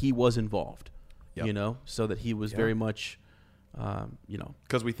tells you that he was involved. Yep. So that he was very much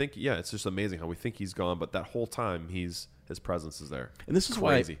because we think, it's just amazing how we think he's gone, but that whole time his presence is there. And this is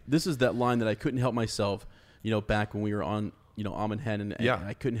crazy. This is that line that I couldn't help myself, back when we were on, Amon Hen, and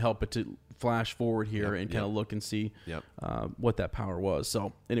I couldn't help but to flash forward here and kind of look and see what that power was.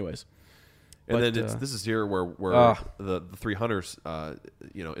 So, anyways. And then this is here where the three hunters,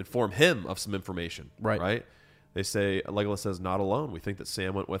 inform him of some information. Right? They say, Legolas says, "Not alone. We think that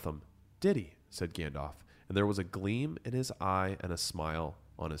Sam went with him." "Did he?" said Gandalf. And there was a gleam in his eye and a smile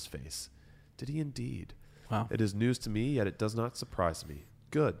on his face. "Did he indeed? Wow. It is news to me, yet it does not surprise me.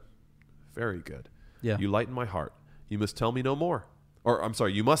 Good. Very good. Yeah. You lighten my heart. You must tell me no more. Or, I'm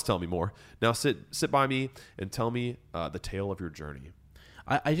sorry, you must tell me more. Now sit by me and tell me the tale of your journey."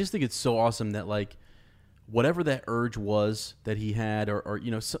 I just think it's so awesome that, like, whatever that urge was that he had, or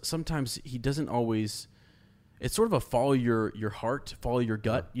sometimes he doesn't always. It's sort of a follow your heart, follow your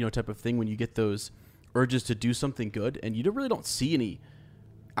gut, type of thing when you get those urges to do something good, and you really don't see any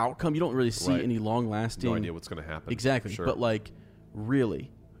outcome. You don't really see any long lasting. No idea what's going to happen. Exactly, sure. But like,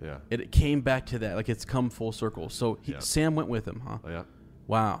 really, it came back to that. Like, it's come full circle. So Sam went with him, huh? Oh, yeah.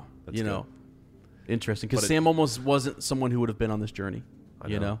 Wow. That's good. Interesting, because Sam almost wasn't someone who would have been on this journey. I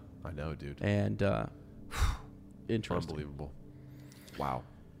know, dude. And interesting. Unbelievable. Wow.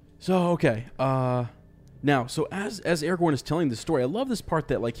 So, okay. Now, so as Aragorn is telling the story, I love this part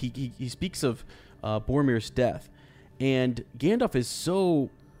that, like, he speaks of Boromir's death. And Gandalf is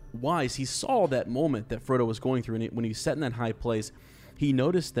so wise. He saw that moment that Frodo was going through, and when he sat in that high place, he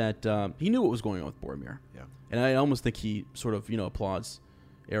noticed that he knew what was going on with Boromir. Yeah. And I almost think he sort of, applauds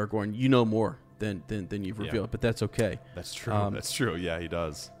Aragorn. You know more than you've revealed, but that's okay. That's true. That's true. Yeah, he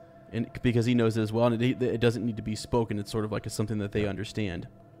does. And because he knows it as well, and it doesn't need to be spoken. It's sort of like something that they understand.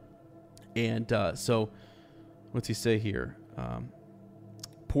 And so, what's he say here?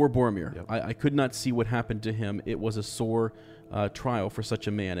 Poor Boromir. Yep. I could not see what happened to him. It was a sore trial for such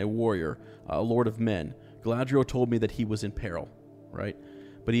a man, a warrior, a lord of men. Galadriel told me that he was in peril, right?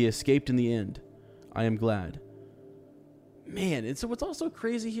 But he escaped in the end. I am glad. Man, and so what's also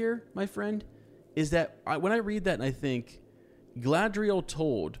crazy here, my friend, is that when I read that and I think, Galadriel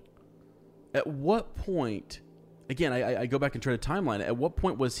told, at what point, again, I go back and try to timeline, at what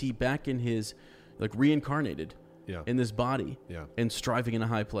point was he back in his, like, reincarnated in this body and striving in a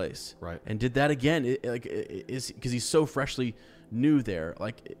high place? Right. And did that again, because he's so freshly new there,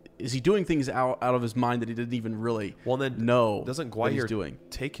 like, is he doing things out of his mind that he didn't even really know doesn't what he's Gwaihir doing?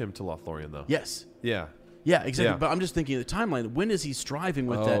 Take him to Lothlorien, though? Yes. Yeah. Yeah, exactly. Yeah. But I'm just thinking the timeline. When is he striving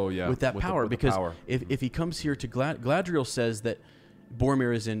with that power? Because if he comes here to Galadriel says that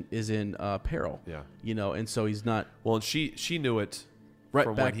Boromir is in peril. Yeah. And so he's not. Well, and she knew it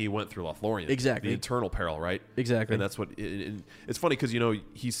from when he went through Lothlorien. Exactly. The eternal peril, right? Exactly. And that's what. It's funny because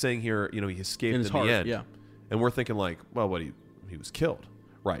he's saying here, he escaped in heart, the end. yeah. And we're thinking like, well, he was killed,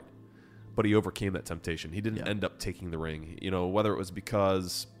 right? But he overcame that temptation. He didn't end up taking the ring. Whether it was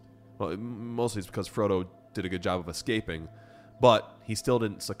because. Well, mostly it's because Frodo did a good job of escaping, but he still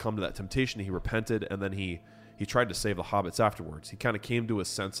didn't succumb to that temptation. He repented, and then he tried to save the hobbits afterwards. He kind of came to his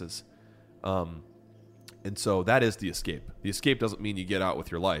senses. And so that is the escape. The escape doesn't mean you get out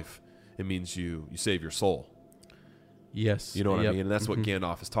with your life. It means you save your soul. Yes. You know what I mean? And that's what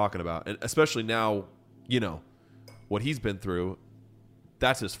Gandalf is talking about. And especially now, what he's been through,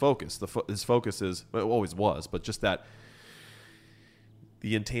 that's his focus. His focus is, well, it always was, but just that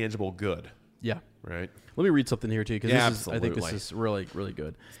the intangible good. Yeah. Right. Let me read something here too, because I think this is really, really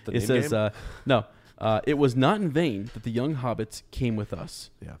good. It says, "No, it was not in vain that the young hobbits came with us,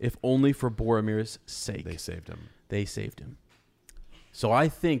 if only for Boromir's sake. They saved him. They saved him." So I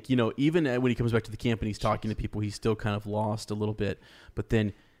think even when he comes back to the camp and he's talking to people, he's still kind of lost a little bit. But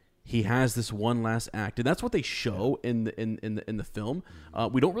then he has this one last act, and that's what they show in the film.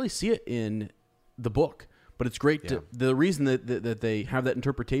 We don't really see it in the book. But it's great. The reason that they have that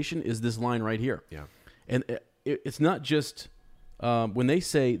interpretation is this line right here. Yeah, and it's not just when they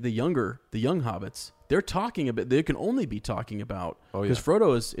say the young hobbits. They're talking about. They can only be talking about because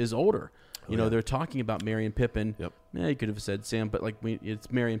Frodo is older. They're talking about Merry and Pippin. Yep. Yeah, you could have said Sam, but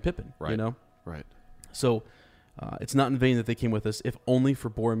it's Merry and Pippin. Right. Right. So it's not in vain that they came with us, if only for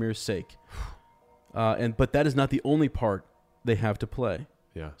Boromir's sake. But that is not the only part they have to play.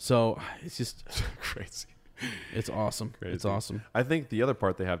 Yeah. So it's just crazy. It's awesome. Crazy. It's awesome. I think the other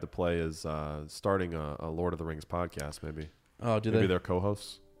part they have to play is starting a Lord of the Rings podcast, maybe. Oh, do maybe they? they're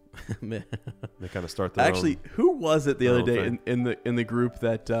co-hosts. Man. They kind of start their Actually, own, who was it the other day thing. in the group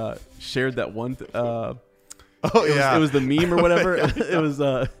that shared that one? It was the meme or whatever. It was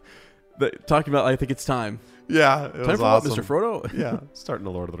talking about I think it's time. Yeah, it Time was for awesome. what, Mr. Frodo? Yeah, starting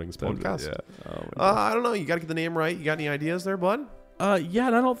the Lord of the Rings podcast. Yeah. I don't know. You got to get the name right. You got any ideas there, bud? Yeah,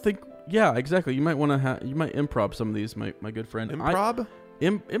 and I don't think. Yeah, exactly. You might want to. You might improv some of these, my good friend. Improv?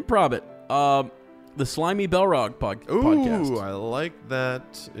 Improv it. The Slimy Belrog podcast. Ooh, I like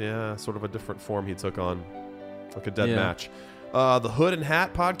that. Yeah, sort of a different form he took on, like a dead match. The Hood and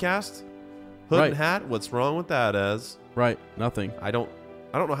Hat podcast. Hood and Hat. What's wrong with that? Ez? Right. Nothing. I don't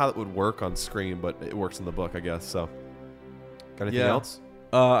know how that would work on screen, but it works in the book, I guess. So, got anything else?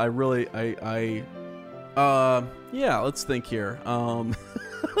 Yeah. Let's think here.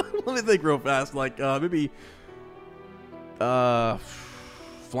 Let me think real fast. Like maybe,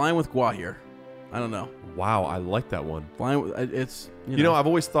 Flying with Gwahir. I don't know. Wow, I like that one. Flying with it's you know I've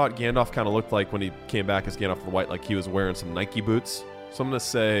always thought Gandalf kind of looked like when he came back as Gandalf the White, like he was wearing some Nike boots. So I'm gonna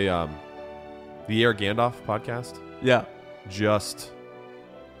say the Air Gandalf podcast. Yeah. Just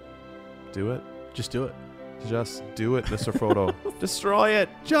do it. Just do it. Just do it, Mr. Frodo. Destroy it.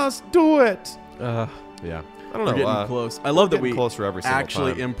 Just do it. Yeah. I don't know. We're getting close. I love that we closer every single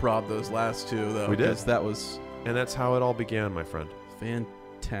actually time. improv those last two, though. We did. Because that was And that's how it all began, my friend.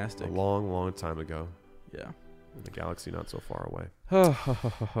 fantastic. A long, long time ago. Yeah. In a galaxy not so far away.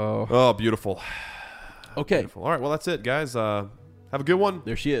 Oh, Oh, beautiful. okay. Beautiful. All right, well, that's it, guys. Have a good one.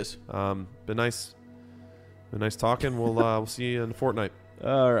 There she is. Been nice talking. We'll see you in a fortnight.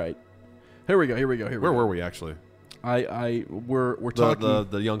 All right. Here we go. Where were we, actually? We're talking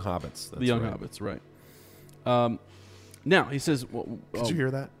the young hobbits. the young hobbits, right? Now he says, Did you hear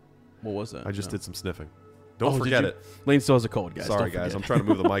that? What was that? I just No. did some sniffing. Don't forget it. Lane still has a cold, guys. Sorry, Don't guys. forget. I'm trying to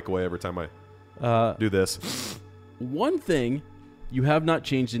move the mic away every time I do this. One thing you have not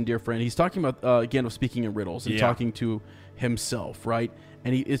changed in Dear Friend. He's talking about again of speaking in riddles and talking to himself, right?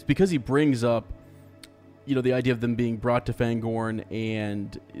 And it's because he brings up, the idea of them being brought to Fangorn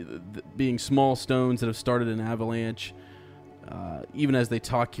and being small stones that have started an avalanche. Even as they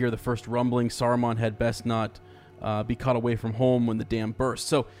talk here, the first rumbling, Saruman had best not be caught away from home when the dam burst.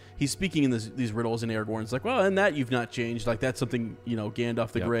 So he's speaking in these riddles, and Aragorn's like, well, and that you've not changed. Like, that's something,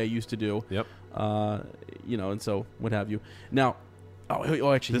 Gandalf the Grey used to do. Yep. And so what have you. Now,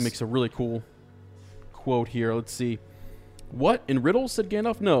 actually, he makes a really cool quote here. Let's see. What? In riddles, said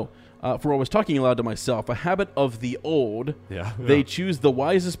Gandalf? No. For I was talking aloud to myself, a habit of the old. Yeah. They choose the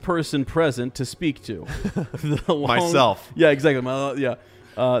wisest person present to speak to. Myself. Yeah, exactly.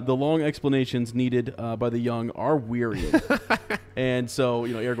 The long explanations needed by the young are wearying. And so,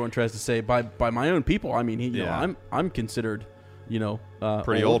 Aragorn tries to say, by my own people, I mean, I'm considered,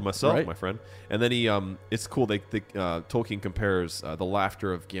 pretty old myself, right? my friend. And then he, it's cool. Tolkien compares the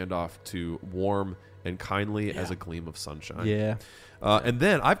laughter of Gandalf to warm and kindly as a gleam of sunshine. Yeah. And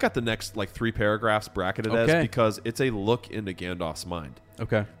then I've got the next 3 paragraphs bracketed as because it's a look into Gandalf's mind.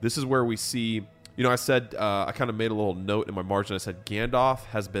 Okay. This is where we see, I said, I kind of made a little note in my margin. I said, Gandalf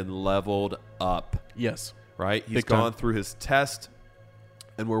has been leveled up. Yes. Right? He's Big time. gone through his test.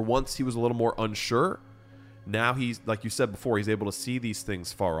 And where once he was a little more unsure, now he's, like you said before, he's able to see these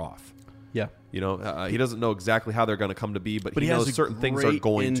things far off. Yeah. He doesn't know exactly how they're going to come to be, but he knows certain things are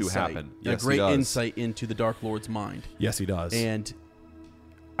going to happen. Yes, a great insight into the Dark Lord's mind. Yes, he does. And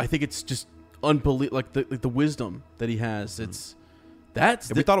I think it's just unbelievable, like the wisdom that he has. It's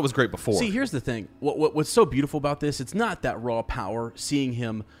we thought it was great before. See, here's the thing. What's so beautiful about this? It's not that raw power. Seeing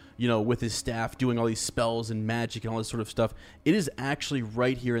him, with his staff doing all these spells and magic and all this sort of stuff. It is actually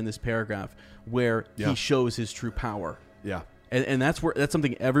right here in this paragraph where he shows his true power. Yeah. And that's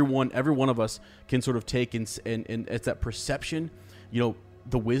something every one of us can sort of take and it's that perception,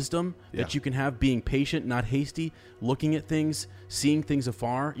 the wisdom that you can have, being patient, not hasty, looking at things, seeing things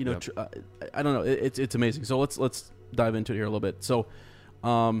afar. I don't know. It's amazing. So let's dive into it here a little bit. So,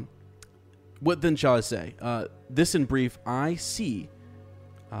 what then shall I say? This in brief, I see.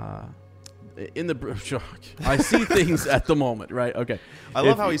 I see things at the moment, right? Okay. I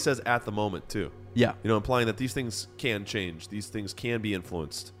love how he says "at the moment" too. Yeah. Implying that these things can change. These things can be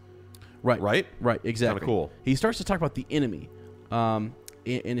influenced. Right. Right? Right, exactly. Kind of cool. He starts to talk about the enemy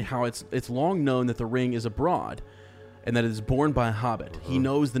and how it's long known that the ring is abroad and that it is borne by a hobbit. He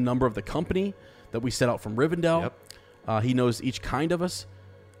knows the number of the company that we set out from Rivendell. Yep. He knows each kind of us,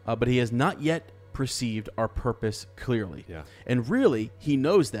 but he has not yet perceived our purpose clearly. Yeah. And really, he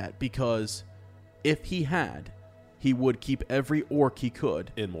knows that because if he had, he would keep every orc he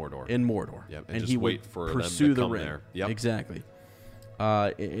could in Mordor. Yep. And just he wait would for pursue them to the come ring. there. Yep. Exactly.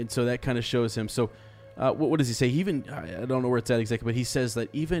 And so that kind of shows him. So what does he say? He even, I don't know where it's at exactly, but he says that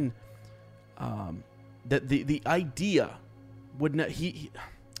even that the idea would not, he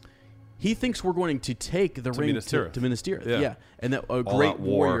he thinks we're going to take the ring Minas Tirith. to Minas Tirith. Yeah. And that a All great out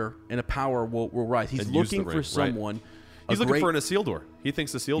war. warrior and a power will rise. He's And use the looking ring, for right. someone. He's looking for an Isildur. He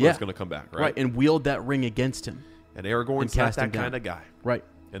thinks Isildur is going to come back, right? and wield that ring against him. And Aragorn's and not cast him that down. kind of guy. Right.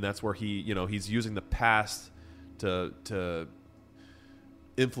 And that's where he's using the past to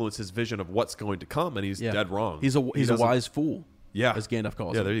influence his vision of what's going to come, and he's dead wrong. He's a wise fool. Yeah. As Gandalf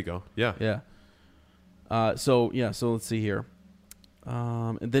calls him. Yeah, there you go. Yeah. Yeah. So let's see here.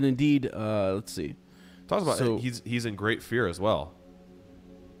 And then indeed, let's see. Talks about So- he's in great fear as well.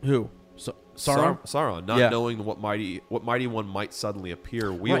 Who? Sauron? Sauron, not Yeah. knowing what mighty one might suddenly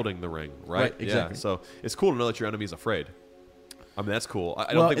appear wielding the ring, right? Right, exactly. Yeah. So it's cool to know that your enemy's afraid. I mean, that's cool.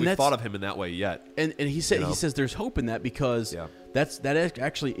 I Well, don't think and we've that's- thought of him in that way yet. And he said You know? he says there's hope in that because Yeah. that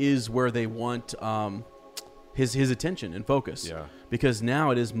actually is where they want his attention and focus. Yeah. Because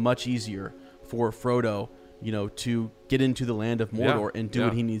now it is much easier for Frodo, to get into the land of Mordor and do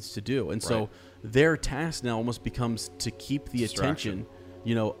what he needs to do. And so Right. their task now almost becomes to keep the Distraction. attention,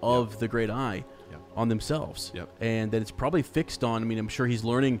 of the Great Eye on themselves. Yep. And that it's probably fixed on. I mean, I'm sure he's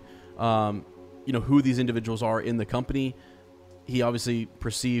learning, who these individuals are in the company. He obviously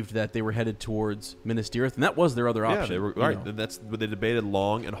perceived that they were headed towards Minas Tirith, and that was their other option. Yeah, they were you right. know. And they debated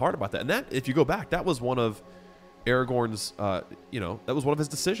long and hard about that. And that, if you go back, that was one of Aragorn's. That was one of his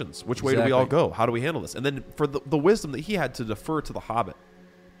decisions. Which way do we all Exactly. go? How do we handle this? And then for the wisdom that he had to defer to the Hobbit,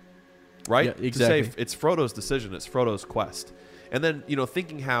 right? Yeah, exactly. To say it's Frodo's decision. It's Frodo's quest. And then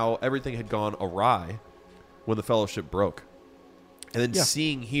thinking how everything had gone awry when the Fellowship broke, and then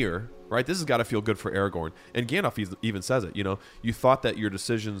seeing here. Right, this has got to feel good for Aragorn. And Gandalf even says it. You thought that your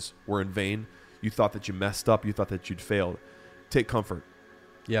decisions were in vain. You thought that you messed up. You thought that you'd failed. Take comfort.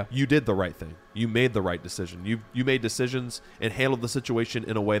 Yeah. You did the right thing. You made the right decision. You made decisions and handled the situation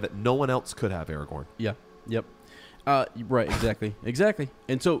in a way that no one else could have, Aragorn. Yeah. Yep. Right. Exactly.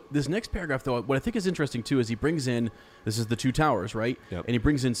 And so this next paragraph, though, what I think is interesting too, is he brings in this is the Two Towers, right? Yep. And he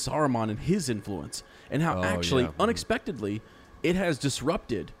brings in Saruman and his influence, and how actually unexpectedly it has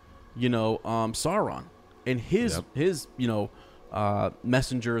disrupted, Sauron and his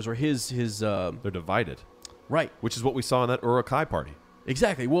messengers or his They're divided, right. which is what we saw in that Uruk-hai party.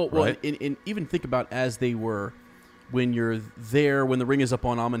 Exactly. Well, Right. and even think about as they were when you're there, when the ring is up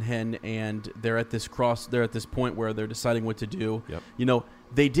on Amon Hen, and they're at this point where they're deciding what to do. Yep.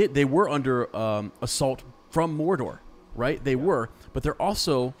 They were under assault from Mordor, right? They were, but they're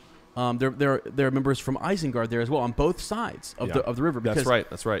also there are members from Isengard there as well on both sides of the river. Because,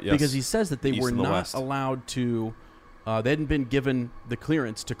 That's right. Yes. Because he says that they East were and the not west. allowed to. They hadn't been given the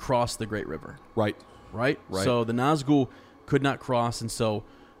clearance to cross the Great River. Right. Right. Right. So the Nazgul could not cross, and so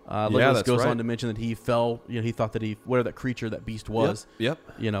Legolas that's goes right. on to mention that he fell. He thought that whatever that creature, that beast was. Yep.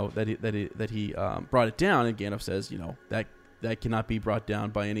 That he brought it down, and Gandalf says, that cannot be brought down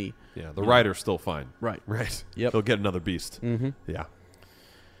by any. Yeah. The rider's still fine. Right. Right. Yep. He'll get another beast. Mm-hmm. Yeah.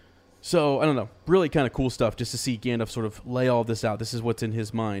 So I don't know, really kind of cool stuff just to see Gandalf sort of lay all this out. This is what's in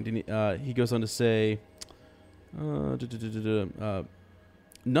his mind, and he goes on to say,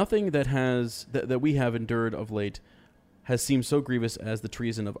 nothing that we have endured of late has seemed so grievous as the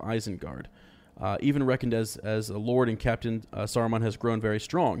treason of Isengard. Even reckoned as a lord and captain, Saruman has grown very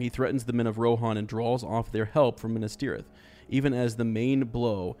strong. He threatens the men of Rohan and draws off their help from Minas Tirith, even as the main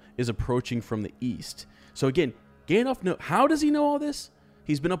blow is approaching from the east. So again, Gandalf how does he know all this?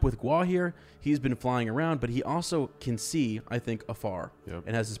 He's been up with Gwaihir, he's been flying around, but he also can see, I think, afar,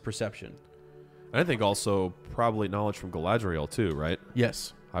 and has his perception. And I think also probably knowledge from Galadriel too, right?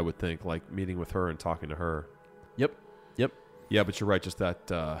 Yes. I would think, like meeting with her and talking to her. Yep. Yeah, but you're right. Just that.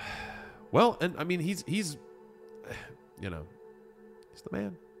 And I mean, he's the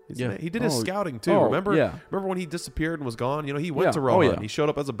man. He's the man. He did his scouting too. Remember when he disappeared and was gone? He went to Rohan. He showed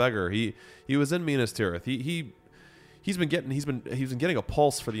up as a beggar. He was in Minas Tirith. He's been getting a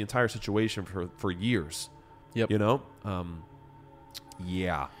pulse for the entire situation for years. Yep.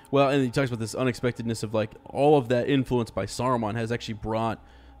 Yeah. Well, and he talks about this unexpectedness of like all of that influence by Saruman has actually brought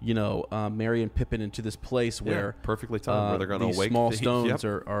Merry and Pippin into this place where perfectly timed where they're going to these awake. small stones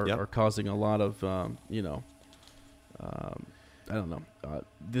Yep. are causing a lot of I don't know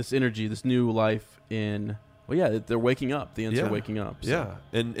this energy, this new life in. Well, yeah, they're waking up. The Ents are waking up. So. Yeah,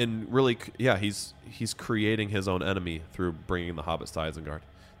 and really, he's creating his own enemy through bringing the hobbits to Isengard.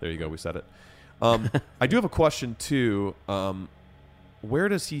 There you go. We said it. I do have a question too. Where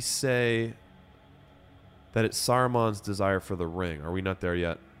does he say that it's Saruman's desire for the ring? Are we not there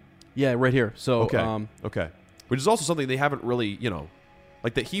yet? Yeah, right here. So okay, which is also something they haven't really,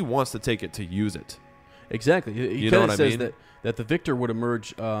 like that he wants to take it to use it. Exactly. He You know kind what of I says mean? that the victor would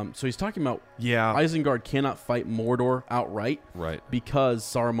emerge. So he's talking about Yeah. Isengard cannot fight Mordor outright, Right. Because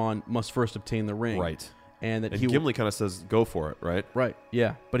Saruman must first obtain the ring, Right. And that And he will, Gimli kind of says, "Go for it," right? right,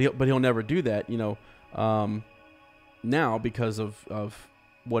 yeah, but he'll never do that, now because of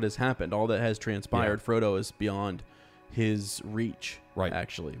what has happened, all that has transpired. Frodo is beyond his reach, Right.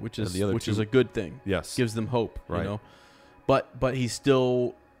 Actually, which And is the other which two- is a good thing. Yes. Gives them hope, Right. But he's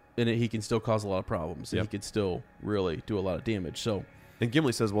still in it. He can still cause a lot of problems. And Yep. he could still really do a lot of damage. So And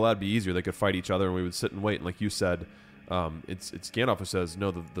Gimli says, "Well, that'd be easier. They could fight each other, and we would sit and wait." And like you said, it's Gandalf who says,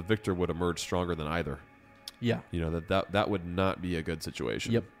 "No, the victor would emerge stronger than either." yeah, You know that would not be a good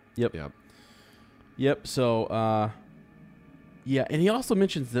situation. Yep. Yeah. So yeah, and he also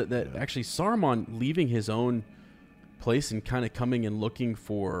mentions that actually Saruman leaving his own place and kind of coming and looking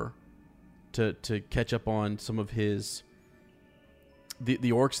for to catch up on some of his the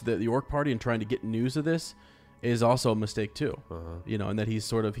orcs, the orc party, and trying to get news of this is also a mistake too. And that he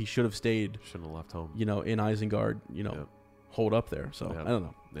should have stayed, Shouldn't have left home. in Isengard, Yep. hold up there. So Yep. I don't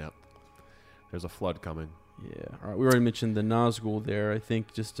know. Yeah. There's a flood coming. Yeah. All right. We already mentioned the Nazgul there. I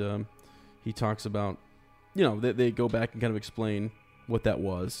think just he talks about, they go back and kind of explain what that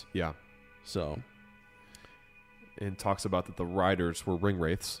was. Yeah. So And talks about that the riders were ring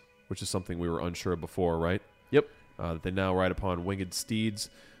wraiths, which is something we were unsure of before, right? yep. That they now ride upon winged steeds.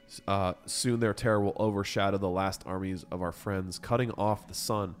 Soon their terror will overshadow the last armies of our friends, cutting off the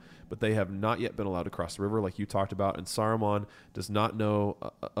sun. But they have not yet been allowed to cross the river, like you talked about, and Saruman does not know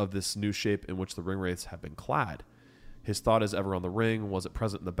of this new shape in which the ringwraiths have been clad. His thought is ever on the ring. Was it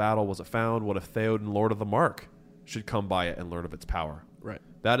present in the battle? Was it found? What if Theoden, Lord of the Mark, should come by it and learn of its power? Right.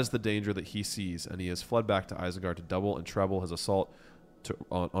 That is the danger that he sees, and he has fled back to Isengard to double and treble his assault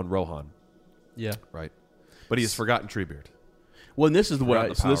on Rohan. Yeah. Right. But he has forgotten Treebeard. Well, and this is Forgotten the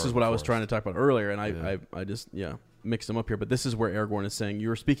this power is of what the I was forest. trying to talk about earlier, and Yeah. I just mixed them up here. But this is where Aragorn is saying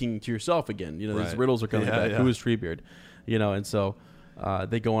you're speaking to yourself again. These Right. riddles are coming Yeah, back. yeah. Who is Treebeard? And so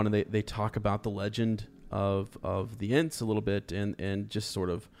they go on and they talk about the legend of the Ents a little bit, and just sort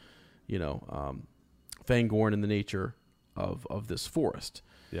of Fangorn and the nature of this forest.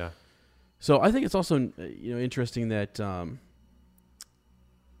 Yeah. So I think it's also interesting that.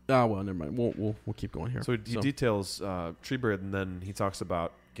 Well, never mind. We'll keep going here. So he details Treebeard, and then he talks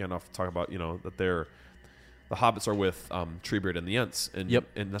about Gandalf that the hobbits are with Treebeard and the Ents, and Yep.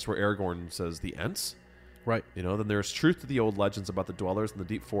 and that's where Aragorn says the Ents. Right. Then there's truth to the old legends about the dwellers in the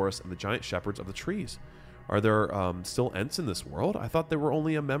deep forest and the giant shepherds of the trees. Are there still Ents in this world? I thought they were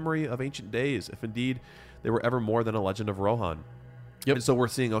only a memory of ancient days, if indeed they were ever more than a legend of Rohan. Yep. And so we're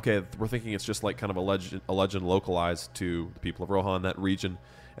thinking it's just like kind of a legend localized to the people of Rohan, that region.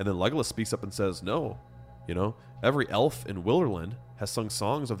 And then Legolas speaks up and says, no, every elf in Wilderland has sung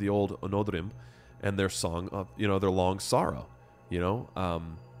songs of the old Onodrim and their song of, their long sorrow. We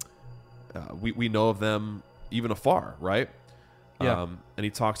know of them even afar, right? Yeah. And he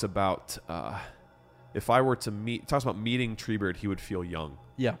talks about, if I were to talks about meeting Treebeard, he would feel young,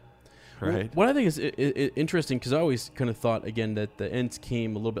 Yeah. right? What I think is interesting, because I always kind of thought, again, that the Ents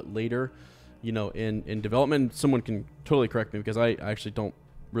came a little bit later, in development. Someone can totally correct me, because I actually don't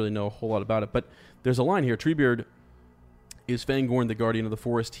really know a whole lot about it. But there's a line here. Treebeard is Fangorn, the guardian of the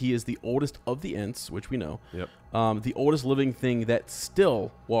forest. He is the oldest of the Ents, which we know. Yep. The oldest living thing that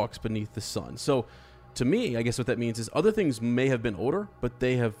still walks beneath the sun. So to me, I guess what that means is other things may have been older, but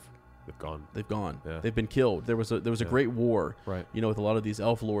they've gone. Yeah. They've been killed. There was a great war, Right. with a lot of these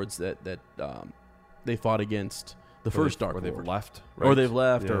elf lords that they fought against the first Dark Or Lord. they've left. Or right? they've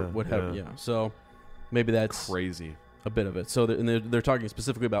left, or Yeah, whatever. Yeah. So maybe that's Crazy. a bit of it. So they're talking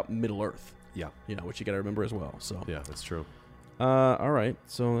specifically about Middle Earth, Yeah. which you got to remember as well. So Yeah, that's true. all right.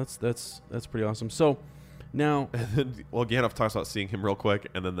 So that's pretty awesome. So now, And then, Gandalf talks about seeing him real quick,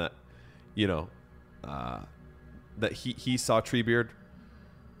 and then that, that he saw Treebeard,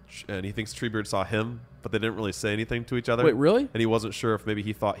 and he thinks Treebeard saw him, but they didn't really say anything to each other. wait, really? And he wasn't sure if maybe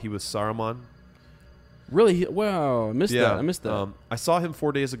he thought he was Saruman. Really? Wow, I missed that. I missed that. I saw him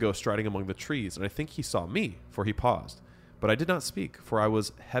 4 days ago striding among the trees, and I think he saw me, for he paused. But I did not speak, for I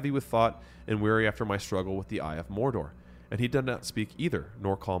was heavy with thought and weary after my struggle with the Eye of Mordor. And he did not speak either,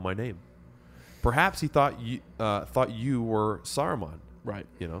 nor call my name. Perhaps he thought you were Saruman, Right.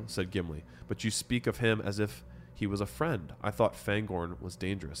 said Gimli. But you speak of him as if he was a friend. I thought Fangorn was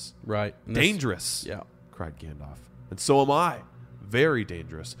dangerous. Right. And that's- Dangerous, Yeah. cried Gandalf. And so am I. Very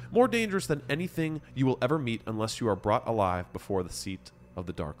dangerous. More dangerous than anything you will ever meet unless you are brought alive before the seat of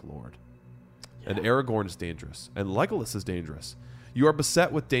the Dark Lord. And Aragorn is dangerous. And Legolas is dangerous. You are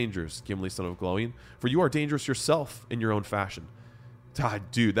beset with dangers, Gimli, son of Glowing, for you are dangerous yourself in your own fashion. God,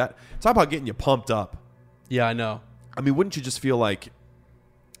 dude, talk about getting you pumped up. Yeah, I know. I mean, wouldn't you just feel like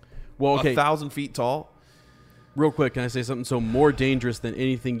 1,000 feet tall? Real quick, can I say something? So more dangerous than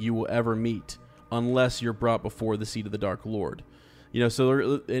anything you will ever meet, unless you're brought before the seat of the Dark Lord. You know,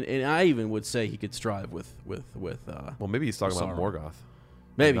 so and I even would say he could strive with. Well, maybe he's talking about Morgoth.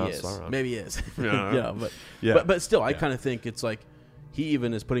 Maybe he is. Sauron. Maybe he is. Yeah. But still, I kind of think it's like he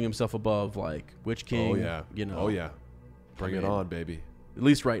even is putting himself above like Witch King. Oh yeah. You know. Oh yeah. Bring it on, baby. At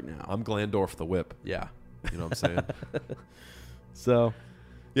least right now. I'm Glandorf the Whip. Yeah. You know what I'm saying? So.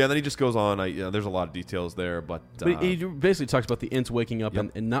 Yeah, then he just goes on. There's a lot of details there, but he basically talks about the Ents waking up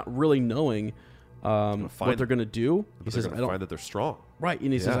and not really knowing what they're going to do. He says, "I don't find that they're strong." Right,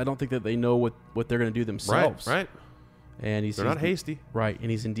 and he says, "I don't think that they know what they're going to do themselves." Right. And they're not hasty. Right, and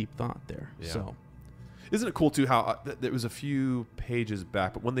he's in deep thought there. Yeah. So, isn't it cool too how there was a few pages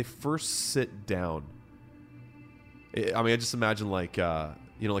back, but when they first sit down, I just imagine like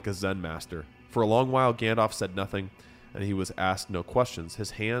like a Zen master. For a long while, Gandalf said nothing, and he was asked no questions.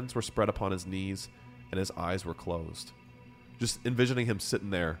 His hands were spread upon his knees, and his eyes were closed. Just envisioning him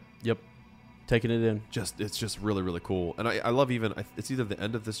sitting there. Yep. Taking it in. It's just really, really cool. And I love it's either the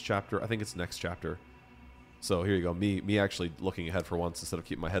end of this chapter, I think it's next chapter. So here you go. Me actually looking ahead for once instead of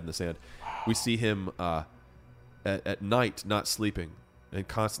keeping my head in the sand. We see him at night not sleeping and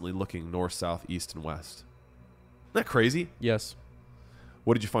constantly looking north, south, east, and west. Isn't that crazy? Yes.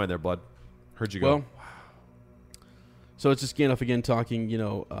 What did you find there, bud? Heard you go. Well, so it's just Gandalf again talking,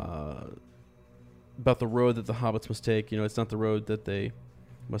 about the road that the hobbits must take. It's not the road that they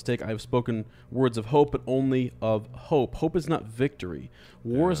must take. I have spoken words of hope, but only of hope. Hope is not victory.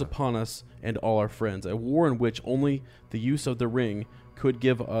 War is upon us and all our friends. A war in which only the use of the ring could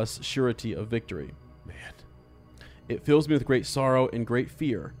give us surety of victory. Man. It fills me with great sorrow and great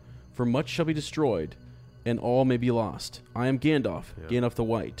fear, for much shall be destroyed, and all may be lost. I am Gandalf, Gandalf the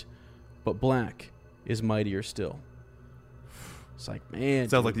White, but black is mightier still. It's like, man.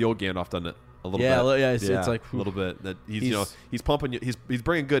 Sounds like the old Gandalf, doesn't it? A little bit. Yeah, it's like a little bit. That he's pumping you. He's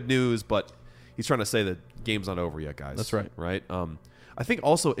bringing good news, but he's trying to say that game's not over yet, guys. That's right. Right. I think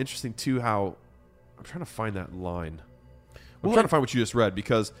also interesting too how I'm trying to find that line. I'm trying to find what you just read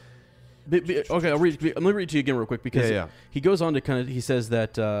because. Okay, I'm going to read to you again real quick because he goes on to he says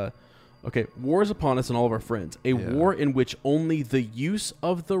that. War is upon us and all of our friends. A war in which only the use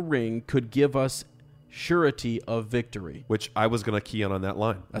of the ring could give us surety of victory. Which I was going to key on that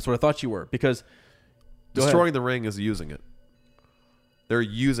line. That's what I thought you were, because destroying the ring is using it. They're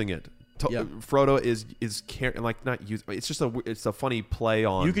using it. Frodo is like not use. It's just a funny play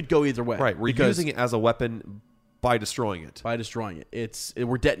on. You could go either way, right? We're using it as a weapon by destroying it.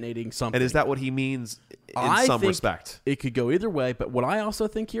 We're detonating something. And is that what he means in some respect? It could go either way, but what I also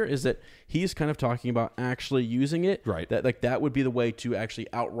think here is that he's kind of talking about actually using it. Right. That would be the way to actually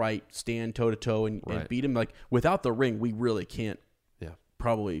outright stand toe to toe and beat him. Like without the ring, we really can't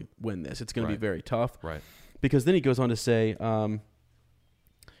probably win this. It's going to be very tough. Right. Because then he goes on to say,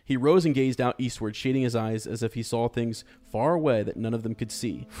 he rose and gazed out eastward, shading his eyes as if he saw things far away that none of them could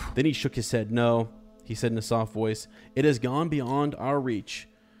see. Then he shook his head. No, he said in a soft voice, it has gone beyond our reach.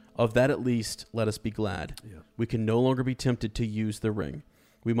 Of that at least, let us be glad. Yeah. We can no longer be tempted to use the ring.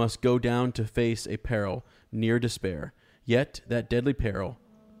 We must go down to face a peril near despair. Yet that deadly peril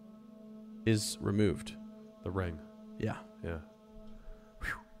is removed. The ring. Yeah. Yeah.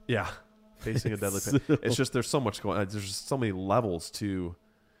 Whew. Yeah. Facing a deadly peril. It's just there's so much going on. There's just so many levels to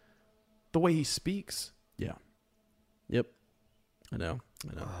the way he speaks. Yeah. Yep. I know.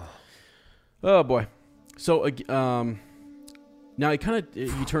 Oh boy. So now he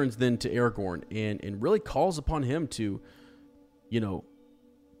turns then to Aragorn and really calls upon him to,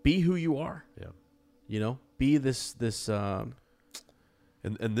 be who you are. Yeah. Be this and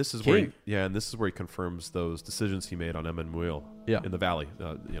this is king. and this is where he confirms those decisions he made on Emyn Muil in the valley,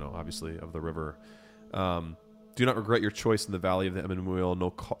 obviously of the river. Do not regret your choice in the valley of the Emyn Muil,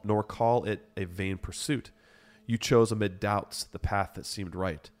 nor call it a vain pursuit. You chose amid doubts the path that seemed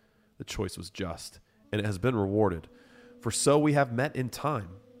right. The choice was just, and it has been rewarded. For so we have met in time,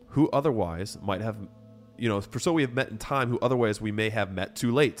 who otherwise might have, for so we have met in time, who otherwise we may have met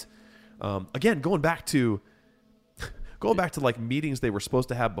too late. Again, going back to like meetings they were supposed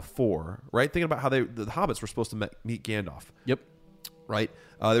to have before, right? Thinking about how the hobbits were supposed to meet Gandalf. Yep. Right?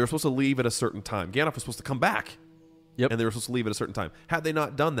 They were supposed to leave at a certain time. Gandalf was supposed to come back. Yep. And they were supposed to leave at a certain time. Had they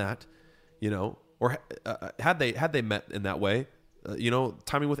not done that, or had they met in that way,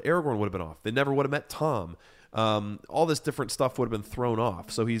 timing with Aragorn would have been off. They never would have met Tom. All this different stuff would have been thrown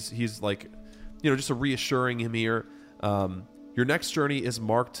off. So he's like, just reassuring him here. Your next journey is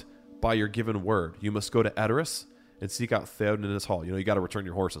marked by your given word. You must go to Edoras and seek out Theoden in his hall. You got to return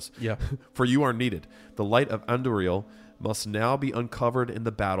your horses. Yeah. For you are needed. The light of Andúril must now be uncovered in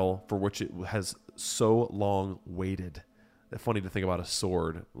the battle for which it has so long waited. It's funny to think about a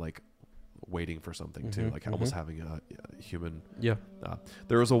sword like waiting for something too, like almost having a human. Yeah.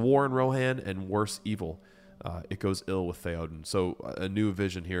 There is a war in Rohan and worse evil. It goes ill with Theoden. So a new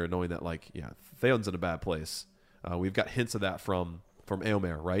vision here, knowing that Theoden's in a bad place. We've got hints of that from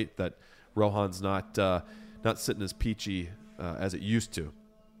Éomer, right? That Rohan's not sitting as peachy as it used to.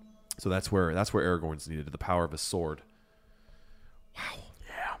 So that's where Aragorn's needed, the power of his sword. Wow.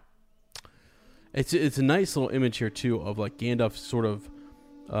 Yeah. It's a nice little image here too of like Gandalf sort of,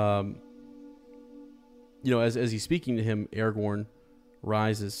 as he's speaking to him, Aragorn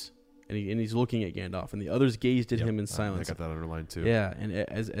rises and he's looking at Gandalf, and the others gazed at him in silence. I got that underlined too. Yeah, and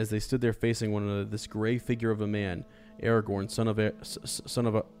as they stood there facing one another, this gray figure of a man, Aragorn, son of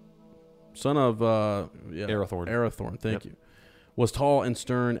Arathorn. Thank you. Was tall and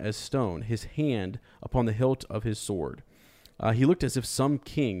stern as stone, his hand upon the hilt of his sword. He looked as if some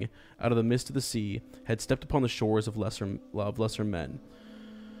king out of the midst of the sea had stepped upon the shores of lesser men.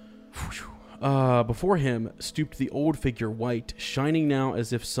 Before him stooped the old figure, white, shining now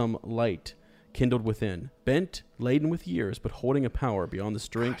as if some light kindled within, bent, laden with years, but holding a power beyond the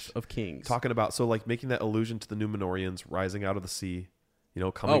strength of kings. Talking about, so like making that allusion to the Númenóreans rising out of the sea,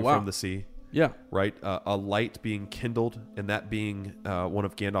 coming from the sea. Yeah. Right? A light being kindled, and that being one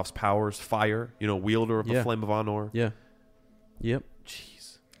of Gandalf's powers, fire, wielder of the Flame of Anor. Yeah. Yep.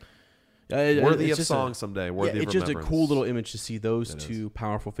 Jeez. Worthy of song someday. It's just a cool little image to see those two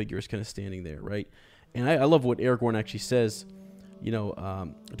powerful figures kind of standing there, right? And I love what Aragorn actually says. Do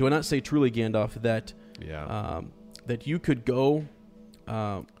I not say truly, Gandalf, that that you could go,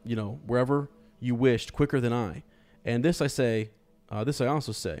 wherever you wished quicker than I? And this I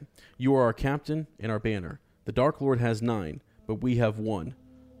also say, you are our captain and our banner. The Dark Lord has 9, but we have 1,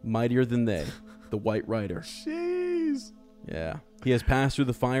 mightier than they, the White Rider. Jeez. Yeah. He has passed through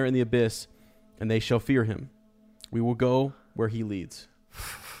the fire and the abyss, and they shall fear him. We will go where he leads.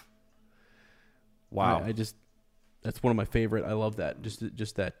 Wow. That's one of my favorite. I love that.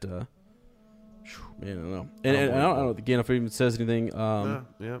 Just that, man, I don't know. And I don't know if Gandalf even says anything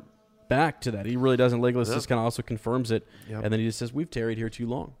back to that. He really doesn't. Legolas just kind of also confirms it. Yep. And then he just says, we've tarried here too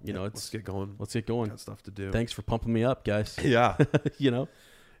long. Let's get going. Got stuff to do. Thanks for pumping me up, guys. Yeah.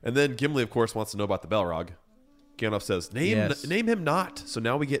 And then Gimli, of course, wants to know about the Balrog. Gandalf says, name him not. So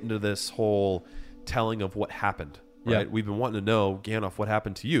now we get into this whole telling of what happened. Right? Yeah. We've been wanting to know, Gandalf, what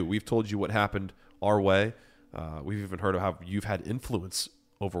happened to you. We've told you what happened our way. We've even heard of how you've had influence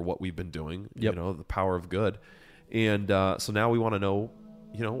over what we've been doing. Yep. The power of good. And so now we want to know,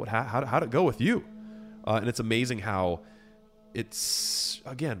 how'd it go with you? And it's amazing how it's,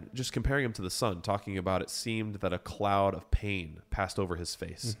 again, just comparing him to the sun, talking about it seemed that a cloud of pain passed over his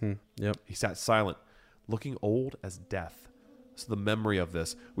face. Mm-hmm. Yep. He sat silent, looking old as death. So the memory of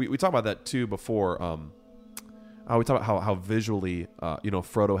this, we talked about that too before. We talked about how visually,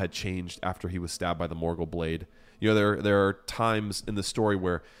 Frodo had changed after he was stabbed by the Morgul blade. There are times in the story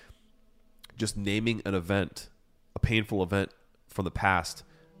where just naming an event, a painful event from the past,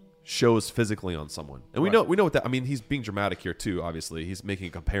 shows physically on someone. And we know what that. I mean, he's being dramatic here too. Obviously, he's making a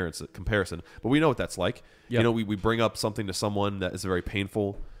comparison, but we know what that's like. Yep. We bring up something to someone that is very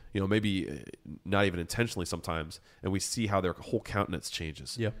painful. Maybe not even intentionally sometimes, and we see how their whole countenance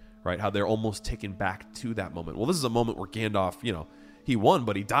changes. Yeah. Right? How they're almost taken back to that moment. Well, this is a moment where Gandalf, he won,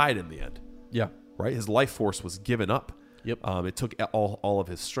 but he died in the end. Yeah. Right? His life force was given up. Yep. It took all of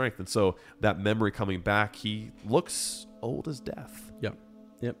his strength. And so that memory coming back, he looks old as death. Yep.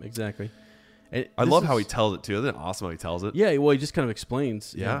 Yep, exactly. And I love how he tells it too. Isn't it awesome how he tells it? Yeah, well, he just kind of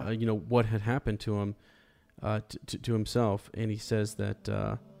explains Yeah. What had happened to him, to himself. And he says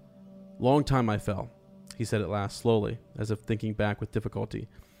that, long time I fell, he said at last, slowly, as if thinking back with difficulty.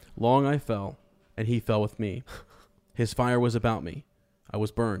 Long I fell, and he fell with me. His fire was about me. I was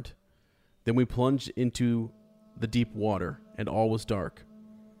burned. Then we plunged into the deep water, and all was dark.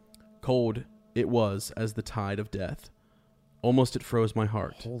 Cold it was as the tide of death. Almost it froze my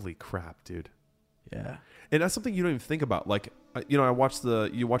heart. Holy crap, dude. Yeah. And that's something you don't even think about. Like, I watched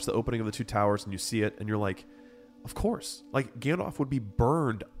you watch the opening of the Two Towers, and you see it, and you're like, of course. Like, Gandalf would be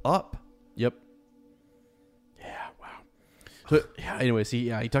burned up. Yep. Yeah, wow. So, anyways, he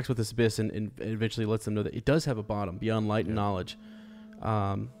talks about this abyss and eventually lets them know that it does have a bottom beyond light and knowledge.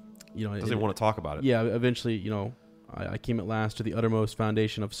 Doesn't even want to talk about it. Yeah, eventually, I came at last to the uttermost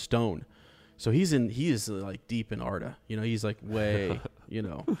foundation of stone. So he is like deep in Arda. He's like way,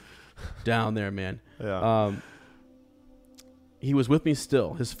 down there, man. Yeah. He was with me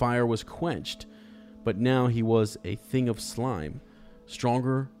still. His fire was quenched, but now he was a thing of slime,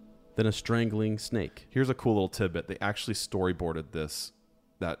 stronger than a strangling snake. Here's a cool little tidbit. They actually storyboarded this,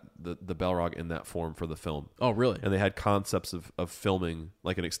 the Balrog in that form for the film. Oh, really? And they had concepts of filming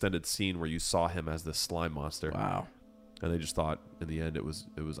like an extended scene where you saw him as this slime monster. Wow. And they just thought in the end it was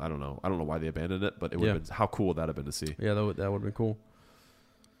I don't know why they abandoned it, but it would have been, how cool would that have been to see? Yeah, that would have been cool.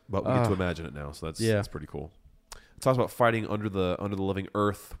 But we get to imagine it now, so that's pretty cool. It talks about fighting under the living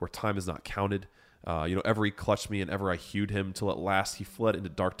earth where time is not counted. Ever he clutched me and ever I hewed him till at last he fled into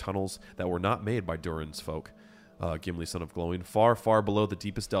dark tunnels that were not made by Durin's folk. Gimli, son of Glowing, far, far below the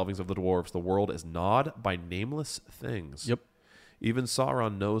deepest delvings of the dwarves, the world is gnawed by nameless things. Yep. Even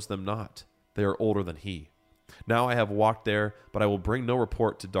Sauron knows them not. They are older than he. Now I have walked there, but I will bring no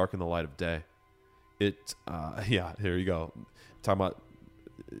report to darken the light of day. Here you go. Talking about.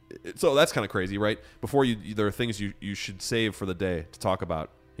 So that's kind of crazy, right? Before there are things you should save for the day to talk about.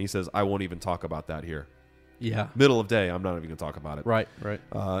 He says, I won't even talk about that here. Yeah. Middle of day, I'm not even going to talk about it. Right.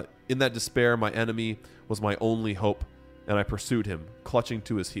 In that despair, my enemy was my only hope, and I pursued him, clutching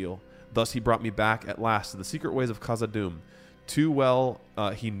to his heel. Thus he brought me back at last to the secret ways of Khazad-dûm. Too well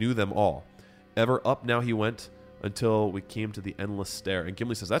he knew them all. Ever up now he went until we came to the endless stair. And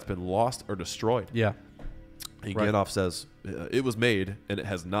Gimli says, that's been lost or destroyed. Yeah. And Gandalf says, it was made, and it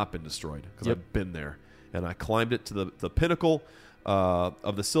has not been destroyed, because I've been there. And I climbed it to the pinnacle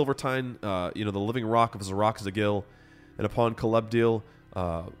of the Silvertine, the living rock of Zarak Zagil, and upon Celebdil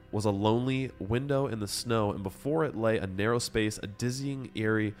was a lonely window in the snow, and before it lay a narrow space, a dizzying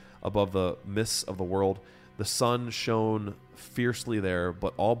eyrie above the mists of the world. The sun shone fiercely there,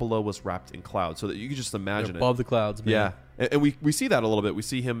 but all below was wrapped in clouds, so that you could just imagine above the clouds, man. Yeah, and we see that a little bit. We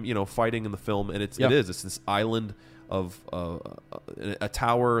see him, fighting in the film, and it's this island of a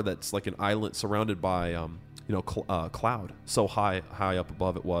tower that's like an island surrounded by cloud, so high up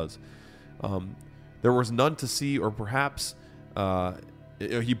above it was. There was none to see, or perhaps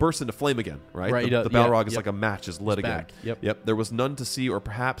he bursts into flame again, right? The Balrog is like a match is lit again. Yep. There was none to see, or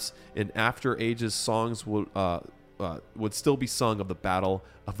perhaps in after ages songs would still be sung of the battle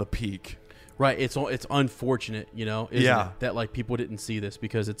of the peak. Right. It's unfortunate, isn't it? That like people didn't see this,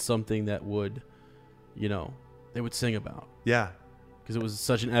 because it's something that would, they would sing about. Yeah. Because it was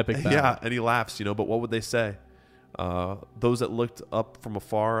such an epic battle. Yeah, and he laughs, but what would they say? Those that looked up from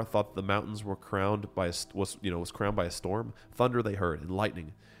afar thought the mountains were crowned by was crowned by a storm. Thunder they heard, and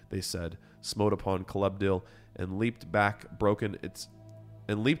lightning, they said, smote upon Celebdil and leaped back broken into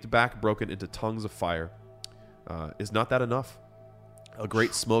tongues of fire. Is not that enough? A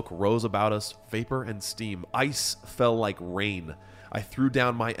great smoke rose about us, vapor and steam. Ice fell like rain. I threw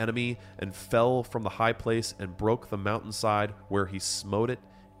down my enemy and fell from the high place and broke the mountainside where he smote it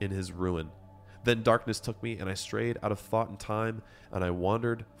in his ruin. Then darkness took me, and I strayed out of thought and time, and I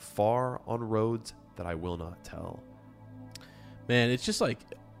wandered far on roads that I will not tell. Man, it's just like,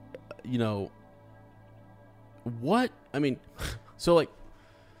 what? I mean, so like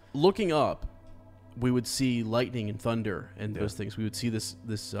looking up, we would see lightning and thunder and those things. We would see this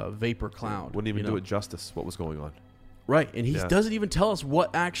vapor cloud. Wouldn't even do it justice what was going on. Right, and he doesn't even tell us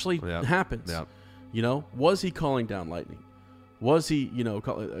what actually happens. Yeah. Was he calling down lightning? Was he,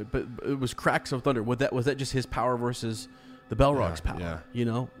 but it was cracks of thunder. Was that just his power versus the Balrog's power?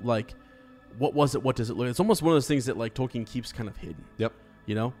 Yeah. Like, what was it? What does it look? It's almost one of those things that like Tolkien keeps kind of hidden. Yep.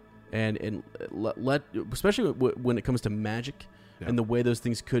 And let especially when it comes to magic and the way those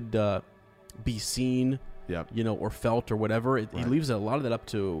things could be seen, or felt or whatever. He leaves a lot of that up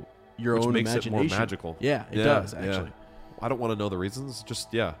to your own makes imagination. It more magical. Yeah, it does actually. Yeah. I don't want to know the reasons.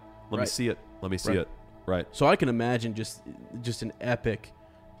 Just let me see it. Let me see it. Right. So I can imagine just an epic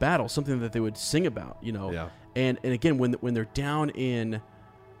battle, something that they would sing about, Yeah. And again, when they're down in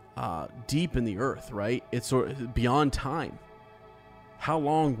deep in the earth, right? It's sort of beyond time. How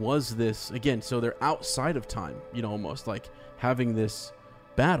long was this? Again, so they're outside of time, almost like having this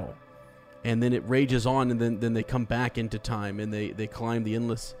battle, and then it rages on, and then they come back into time, and they climb the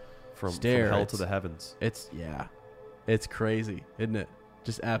endless stair from hell to the heavens. It's crazy, isn't it?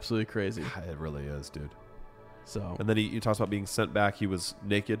 Just absolutely crazy. It really is, dude. So, and then he talks about being sent back. He was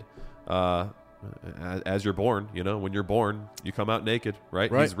naked, as you're born. When you're born, you come out naked,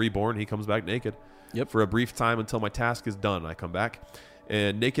 right? He's reborn. He comes back naked. Yep. For a brief time until my task is done, I come back,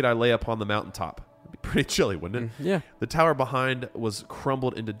 and naked I lay upon the mountaintop. It'd be pretty chilly, wouldn't it? Yeah. The tower behind was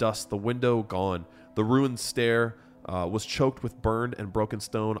crumbled into dust. The window gone. The ruined stair was choked with burned and broken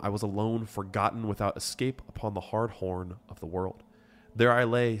stone. I was alone, forgotten, without escape upon the hard horn of the world. There I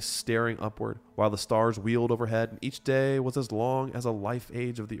lay, staring upward, while the stars wheeled overhead, and each day was as long as a life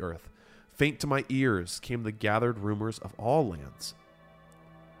age of the earth. Faint to my ears came the gathered rumors of all lands.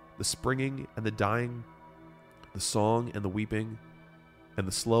 the springing and the dying, the song and the weeping, and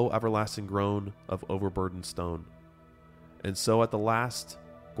the slow everlasting groan of overburdened stone. And so at the last,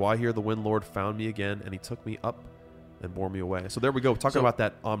 Gwaihir the Wind Lord found me again, and he took me up and bore me away. So there we go. Talking about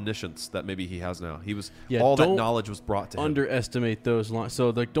that omniscience that maybe he has now. He was all that knowledge was brought to him. Underestimate those lines.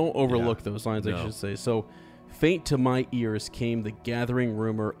 So like, don't overlook those lines. I should say. So, faint to my ears came the gathering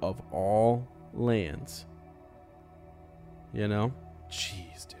rumor of all lands. You know,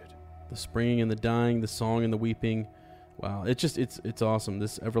 jeez, dude. The springing and the dying, the song and the weeping. Wow, it's awesome.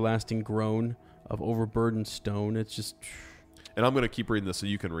 This everlasting groan of overburdened stone. It's just. And I'm gonna keep reading this so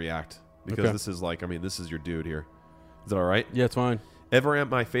you can react because this is like, I mean, this is your dude here. Is that all right? Yeah, it's fine. Ever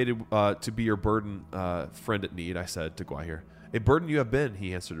am I fated to be your burden, friend at need, I said to Gwaihir. A burden you have been,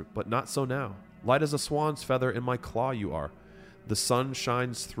 he answered, but not so now. Light as a swan's feather in my claw you are. The sun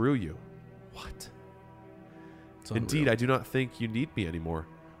shines through you. What? Indeed, I do not think you need me anymore.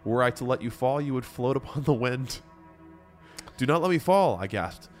 Were I to let you fall, you would float upon the wind. Do not let me fall, I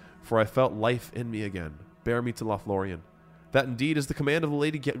gasped, for I felt life in me again. Bear me to Lothlorien. That indeed is the command of the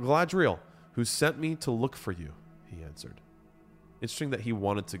Lady Galadriel, who sent me to look for you, he answered. Interesting that he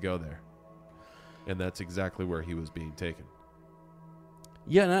wanted to go there. And that's exactly where he was being taken.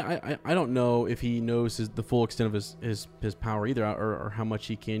 Yeah, and I don't know if he knows the full extent of his power either, or how much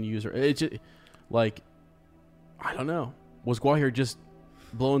he can use. Or it's just, like, I don't know. Was Gwaihir just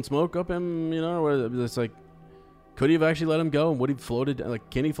blowing smoke up him, you know? Or it's like, could he have actually let him go? And would he have floated?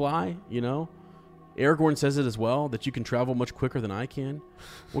 Like, can he fly, you know? Aragorn says it as well, that you can travel much quicker than I can.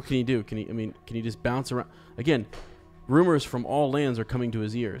 What can he do? Can he just bounce around? Again, rumors from all lands are coming to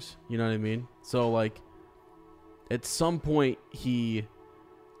his ears. You know what I mean? So, like, at some point,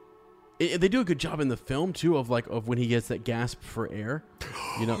 they do a good job in the film, too, of when he gets that gasp for air.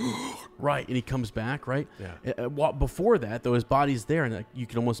 You know? Right, and he comes back, right? Yeah. Before that, though, his body's there, and you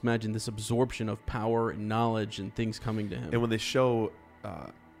can almost imagine this absorption of power and knowledge and things coming to him. And when they show...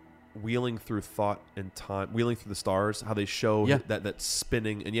 wheeling through thought and time, wheeling through the stars, how they show that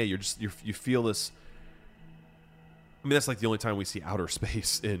spinning, and you feel this. I mean, that's like the only time we see outer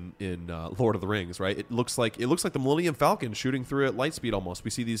space in Lord of the Rings, right? It looks like the Millennium Falcon shooting through at light speed almost. We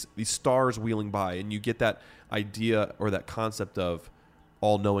see these stars wheeling by, and you get that idea or that concept of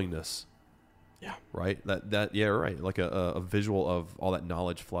all knowingness. Yeah. Right. That right. Like a visual of all that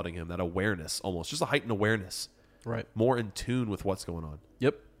knowledge flooding him, that awareness, almost just a heightened awareness. Right. More in tune with what's going on.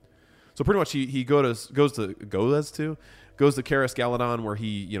 Yep. So pretty much he goes to Karis Galadon, where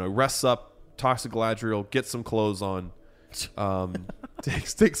he rests up, talks to Galadriel, gets some clothes on,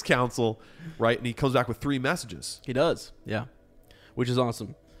 takes counsel, right, and he comes back with 3 messages. He does, yeah, which is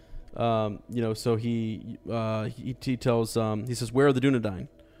awesome. So he tells he says, "Where are the Dunedain?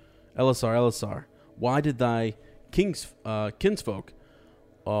 Elisar, why did thy kinsfolk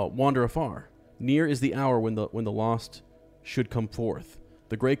wander afar? Near is the hour when the lost should come forth.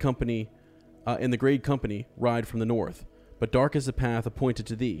 The Grey Company and the Grey Company ride from the north, but dark is the path appointed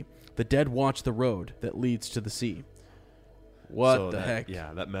to thee. The dead watch the road that leads to the sea." What the heck?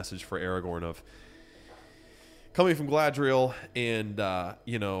 Yeah, that message for Aragorn of coming from Galadriel, and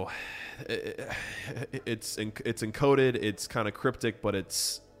it's encoded. It's kind of cryptic, but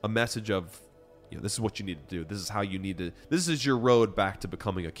it's a message of this is what you need to do. This is how you need to. This is your road back to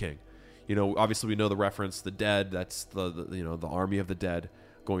becoming a king. Obviously we know the reference, the dead. That's the army of the dead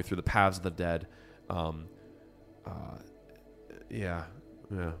going through the paths of the dead. Yeah,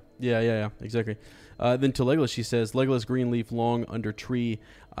 exactly. Then to Legolas she says, "Legolas Greenleaf, long under tree,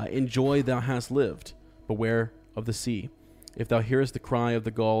 enjoy thou hast lived. Beware of the sea. If thou hearest the cry of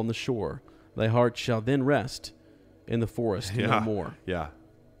the gull on the shore, thy heart shall then rest in the forest no more." Yeah.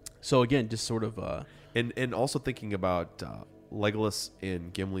 So again, just sort of and also thinking about Legolas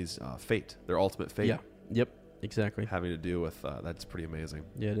and Gimli's fate, their ultimate fate. Yeah. Yep. Exactly. Having to do with that's pretty amazing.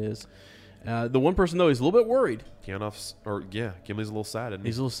 Yeah, it is. The one person though, he's a little bit worried. Gimli's a little sad, isn't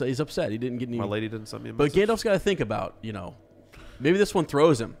he? He's upset. He didn't get any. My lady didn't send me a message. But Gandalf's got to think about, maybe this one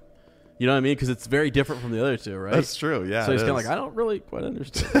throws him. You know what I mean? Because it's very different from the other two, right? That's true. Yeah. So he's kind of like, I don't really quite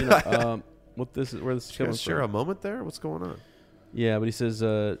understand. What this is, where this is coming from. Share a moment there. What's going on? Yeah, but he says,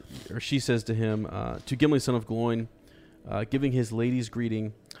 or she says to him, to Gimli, son of Gloin, giving his lady's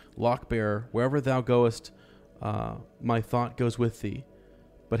greeting, Lockbearer, wherever thou goest, my thought goes with thee,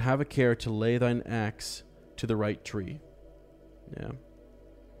 but have a care to lay thine axe to the right tree. Yeah.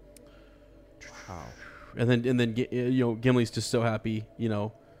 Wow. And then Gimli's just so happy.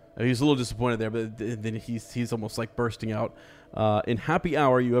 He's a little disappointed there, but then he's almost like bursting out. In happy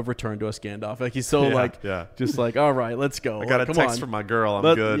hour you have returned to us, Gandalf. Like he's so just like, all right, let's go. I got a text from my girl.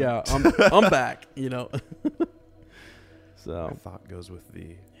 I'm good. Yeah, I'm back. So My thought goes with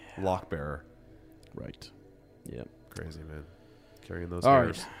the lock bearer. right. Yep. Crazy, man. Carrying those All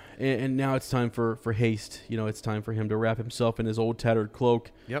hairs. right. And now it's time for Haste. You know, it's time for him to wrap himself in his old tattered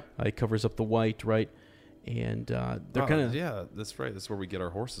cloak. Yep. He covers up the white, right? And they're kind of Yeah, that's right. That's where we get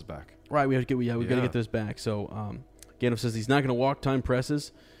our horses back. right. We have to get we got to Yeah. get those back. So Gandalf says he's not going to walk. Time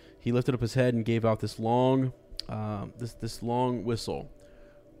presses. He lifted up his head and gave out this long, this long whistle.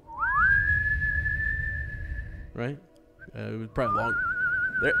 Right? It was probably long.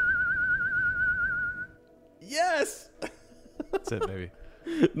 There. Yes. That's it, baby.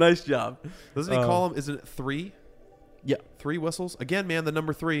 Nice job. Doesn't he call him? Isn't it 3? Yeah. 3 whistles again, man. The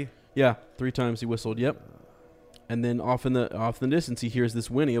number 3. Yeah. 3 times he whistled. Yep. And then off in the distance, he hears this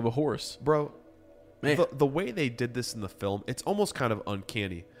whinny of a horse. Bro, Man. the way they did this in the film, it's almost kind of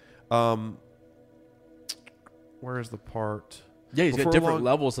uncanny. Where is the part? Yeah, he's got Before different long-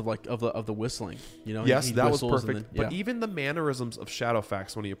 levels of like of the whistling. You know. Yes, he that was whistles and perfect. then- But even the mannerisms of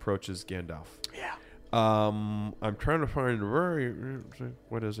Shadowfax when he approaches Gandalf. yeah. I'm trying to find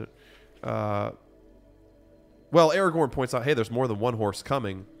what is it? Well, Aragorn points out, hey, there's more than one horse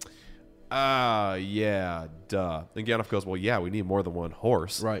coming. Yeah, duh. And Gandalf goes, well, yeah, we need more than one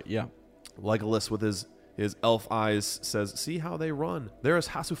horse. Right. Yeah. Legolas, with his elf eyes, says, see how they run. There is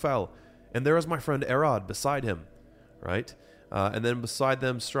Hasufel, and there is my friend Arod beside him. Right? And then beside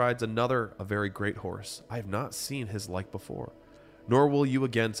them strides a very great horse. I have not seen his like before. Nor will you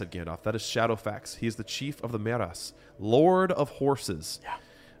again, said Gandalf. That is Shadowfax. He is the chief of the Meras, lord of horses.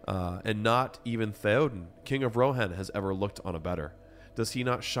 Yeah. And not even Theoden, king of Rohan, has ever looked on a better. Does he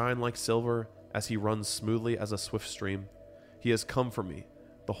not shine like silver as he runs smoothly as a swift stream? He has come for me,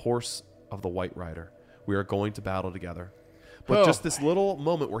 the horse of the White Rider. We are going to battle together. But just this little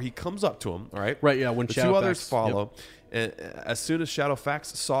moment where he comes up to him, all right? Right, yeah, when the Shadowfax- two others follow. And as soon as Shadowfax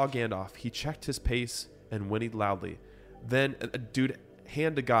saw Gandalf, he checked his pace and whinnied loudly. Then, dude,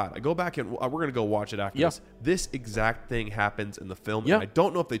 hand to God. I go back and we're going to go watch it after Yeah. this. This exact thing happens in the film. Yeah. And I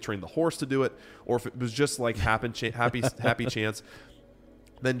don't know if they trained the horse to do it or if it was just like happy chance.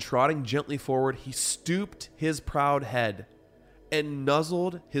 Then trotting gently forward, he stooped his proud head and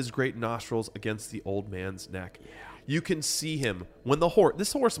nuzzled his great nostrils against the old man's neck. Yeah. You can see him when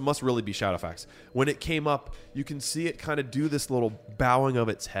this horse must really be Shadowfax. When it came up, you can see it kind of do this little bowing of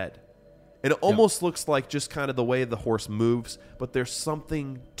its head. And it almost looks like just kind of the way the horse moves, but there's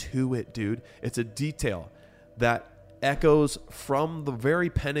something to it, dude. It's a detail that echoes from the very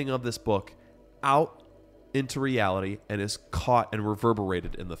penning of this book out into reality and is caught and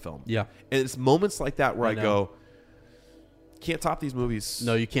reverberated in the film. Yeah. And it's moments like that where I know. go, can't top these movies.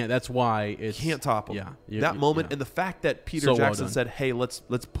 No, you can't. That's why it's Can't top them. Yeah. That moment yeah. and the fact that Peter So well Jackson done. said, "Hey, let's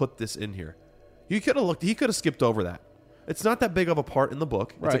put this in here." He could have skipped over that. It's not that big of a part in the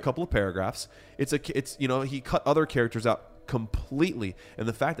book. It's a Right. couple of paragraphs. It's he cut other characters out completely, and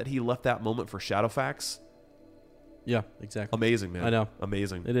the fact that he left that moment for Shadowfax, Yeah, exactly. amazing, man. I know.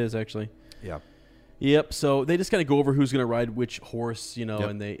 Amazing. It is actually. Yeah. Yep. So they just kind of go over who's going to ride which horse, you know, Yep.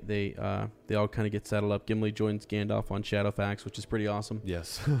 and they all kind of get saddled up. Gimli joins Gandalf on Shadowfax, which is pretty awesome.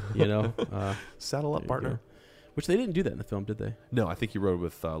 Yes. You know, Saddle up, there you partner. go. Which they didn't do that in the film, did they? No, I think he rode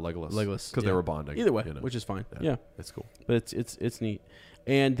with Legolas. Legolas, because they yeah. were bonding. Either way, you know. which is fine. Yeah. It's cool. But it's neat,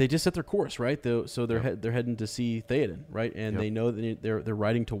 and they just set their course right. So they're heading to see Theoden, right? And Yep. they know that they're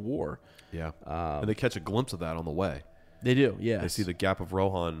riding to war. Yeah. And they catch a glimpse of that on the way. They do, yeah. They see the Gap of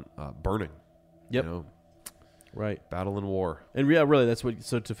Rohan burning. Yep. You know, Right. battle and war. And yeah, really, that's what.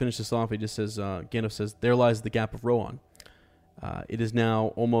 So to finish this off, he just says, Gandalf says, "There lies the Gap of Rohan. It is now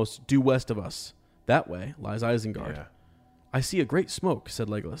almost due west of us. That way lies Isengard." Yeah. "I see a great smoke," said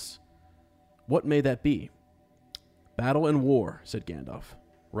Legolas. "What may that be?" "Battle and war," said Gandalf.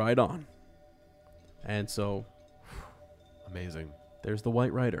 "Ride on." And so Amazing. there's the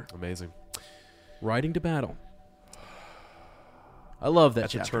White Rider Amazing. riding to battle. I love that At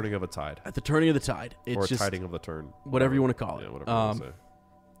the chapter. turning of a tide. At the turning of the tide. It's Or a just tiding of the turn. whatever you want to call it. Yeah, whatever you want to say.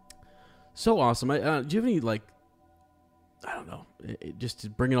 So awesome. Do you have any I don't know, just to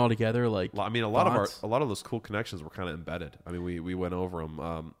bring it all together? Like, I mean, a lot of those cool connections were kind of embedded. I mean, we went over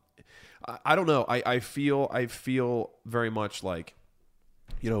them. I don't know. I feel very much like,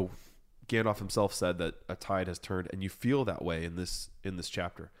 you know, Gandalf himself said that a tide has turned, and you feel that way in this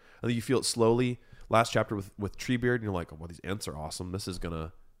chapter. I think you feel it slowly. Last chapter with Treebeard, and you're like, oh, well, these Ents are awesome. This is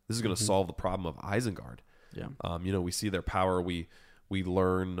gonna solve the problem of Isengard. Yeah. You know, we see their power. We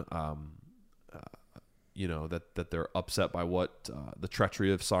learn. You know, that they're upset by what the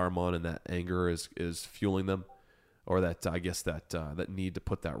treachery of Saruman, and that anger is fueling them, or that I guess that need to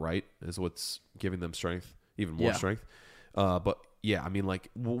put that right is what's giving them strength, even more strength. But yeah, I mean, like,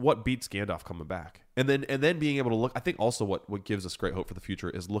 what beats Gandalf coming back? And then being able to look. I think also what gives us great hope for the future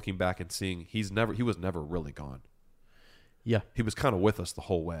is looking back and seeing he was never really gone. Yeah, he was kind of with us the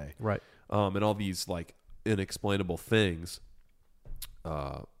whole way, right? And all these like inexplainable things.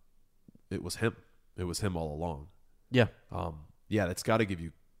 It was him. It was him all along. Yeah. Yeah, that's got to give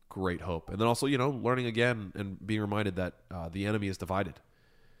you great hope. And then also, learning again and being reminded that the enemy is divided.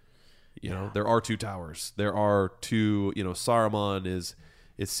 You know, there are two towers. There are two, Saruman is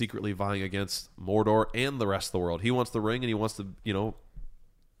secretly vying against Mordor and the rest of the world. He wants the ring and he wants to,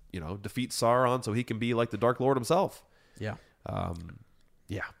 defeat Sauron so he can be like the Dark Lord himself. Yeah.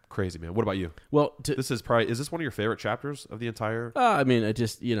 Yeah, crazy, man. What about you? Well, is this one of your favorite chapters of the entire? I mean, it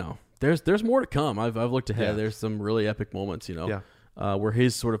just, there's more to come. I've looked ahead. Yeah. There's some really epic moments, where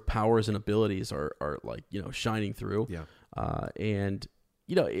his sort of powers and abilities are like, shining through. Yeah. And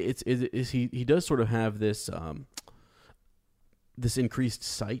he does sort of have this this increased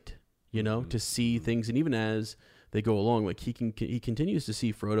sight, to see things, and even as they go along, like he continues to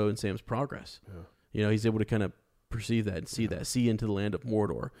see Frodo and Sam's progress. Yeah. He's able to kind of perceive that and see into the land of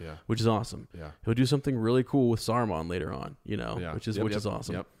Mordor, which is awesome. Yeah. He'll do something really cool with Saruman later on, which is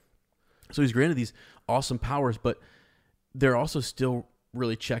awesome. Yep. So he's granted these awesome powers, but they're also still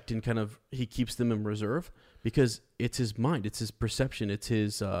really checked and kind of he keeps them in reserve because it's his mind, it's his perception, it's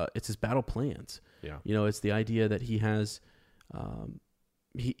his battle plans. Yeah. It's the idea that he has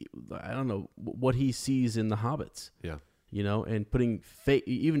I don't know what he sees in the hobbits. Yeah. And putting faith,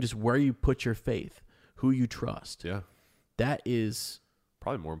 even just where you put your faith, who you trust. Yeah. That is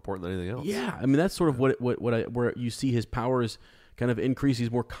probably more important than anything else. Yeah. I mean, that's sort of where you see his powers kind of increase.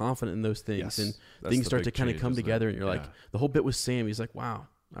 He's more confident in those things, and things start to kind of come together. And you're like, the whole bit with Sam, he's like, wow,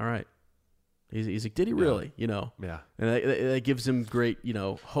 all right. He's like, did he really? Yeah. And that gives him great,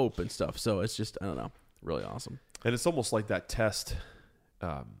 hope and stuff. So it's just, I don't know, really awesome. And it's almost like that test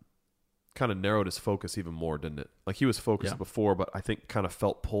kind of narrowed his focus even more, didn't it? Like he was focused before, but I think kind of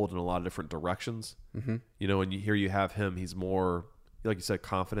felt pulled in a lot of different directions. Mm-hmm. And you have him, he's more, like you said,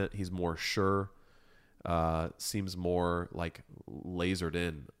 confident. He's more sure. Seems more like lasered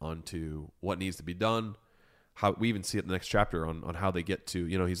in onto what needs to be done. How we even see it in the next chapter on how they get to,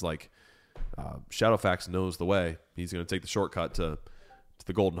 he's like, Shadowfax knows the way. He's going to take the shortcut to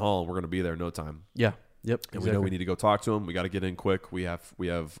the Golden Hall, and we're going to be there in no time. Yeah. Yep. And we know we need to go talk to him. We got to get in quick. We have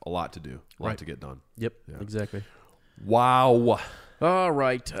a lot to do, a lot to get done. Yep. Yeah. Exactly. Wow. All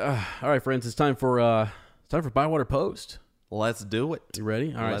right. All right, friends. It's time for Bywater Post. Let's do it. You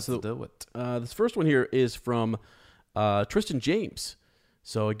ready? All right. Let's do it. This first one here is from Tristan James.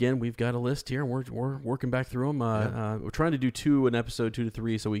 So again, we've got a list here, and we're working back through them. We're trying to do an episode 2 to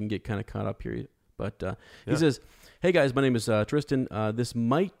 3, so we can get kind of caught up here. But he says, "Hey guys, my name is Tristan. This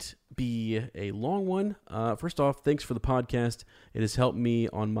might be a long one. First off, thanks for the podcast. It has helped me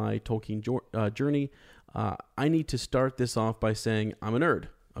on my Tolkien journey. I need to start this off by saying I'm a nerd.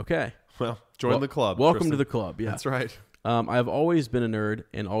 Okay. Well, join the club. Welcome Tristan. to the club. Yeah, that's right. I've always been a nerd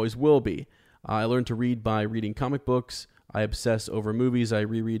and always will be. I learned to read by reading comic books. I obsess over movies. I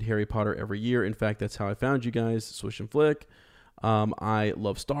reread Harry Potter every year. In fact, that's how I found you guys, Swish and Flick. I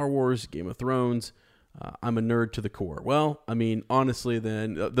love Star Wars, Game of Thrones. I'm a nerd to the core. Well, I mean, honestly,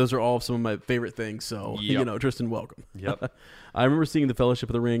 then those are all some of my favorite things. So, Tristan, welcome. Yep. I remember seeing The Fellowship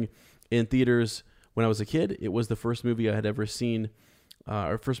of the Ring in theaters when I was a kid. It was the first movie I had ever seen,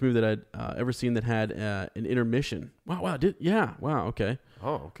 or first movie that I'd ever seen that had an intermission. Wow. Wow. Okay.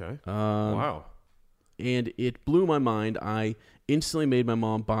 Oh, okay. Wow. And it blew my mind. I instantly made my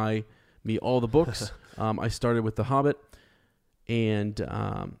mom buy me all the books. I started with The Hobbit and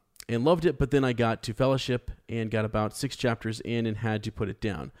loved it, but then I got to Fellowship and got about 6 chapters in and had to put it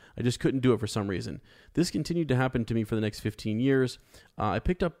down. I just couldn't do it for some reason. This continued to happen to me for the next 15 years. I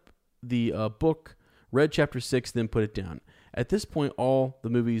picked up the book, read chapter 6, then put it down. At this point, all the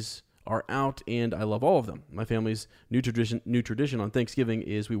movies are out, and I love all of them. My family's new tradition on Thanksgiving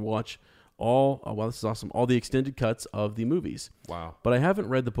is we watch this is awesome, all the extended cuts of the movies. Wow. But I haven't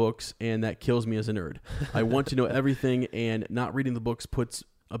read the books, and that kills me as a nerd. I want to know everything, and not reading the books puts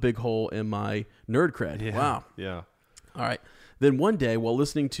a big hole in my nerd cred. Yeah. Wow. Yeah. All right. Then one day, while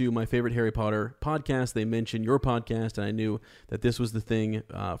listening to my favorite Harry Potter podcast, they mentioned your podcast, and I knew that this was the thing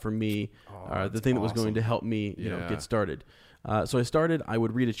for me, the thing that was going to help me get started. So I started, I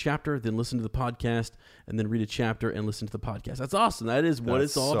would read a chapter, then listen to the podcast, and then read a chapter and listen to the podcast. That's awesome. That is what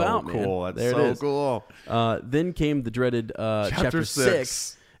it's all about, man. Cool. That's there so it is. Cool. Then came the dreaded chapter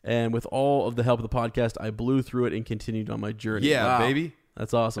 6. And with all of the help of the podcast, I blew through it and continued on my journey. Yeah, baby.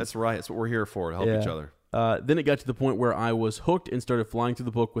 That's awesome. That's right. That's what we're here for, to help each other. then it got to the point where I was hooked and started flying through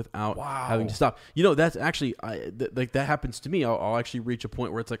the book without having to stop. That's actually like that happens to me. I'll actually reach a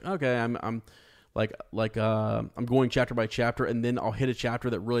point where it's like, okay, I'm going chapter by chapter, and then I'll hit a chapter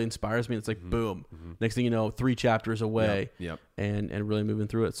that really inspires me. And it's like, boom. Next thing you know, 3 chapters away, and really moving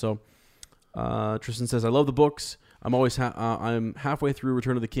through it. So Tristan says, I love the books. I'm always I'm halfway through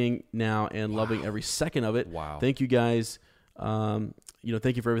Return of the King now and loving every second of it. Wow. Thank you guys. Thank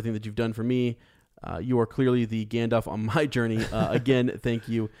you for everything that you've done for me. You are clearly the Gandalf on my journey. Again, thank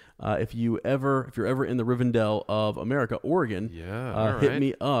you. If you're ever in the Rivendell of America, Oregon, hit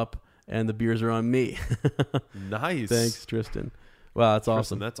me up, and the beers are on me. Nice. Thanks, Tristan. Wow, that's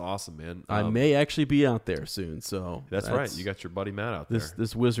awesome. That's awesome, man. I may actually be out there soon. So that's right. You got your buddy Matt out there.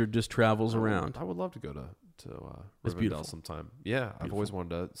 This wizard just travels around. I would love to go to Rivendell sometime. Yeah, I've always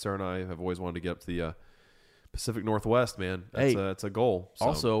wanted to. Sarah and I have always wanted to get up to the Pacific Northwest, man. That's a goal. So.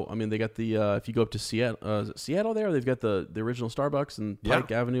 Also, I mean, they got the if you go up to Seattle there, they've got the original Starbucks and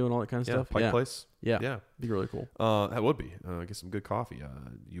Pike Avenue and all that kind of stuff. Pike Place. Yeah, it'd be really cool. That would be. Get some good coffee.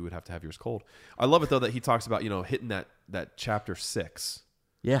 You would have to have yours cold. I love it though that he talks about hitting that chapter 6.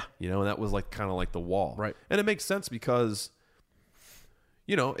 Yeah, and that was kind of like the wall, right? And it makes sense because,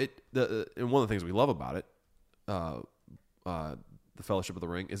 and one of the things we love about it, the Fellowship of the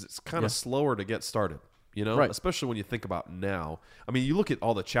Ring, is it's kind of slower to get started. Right. Especially when you think about now. I mean, you look at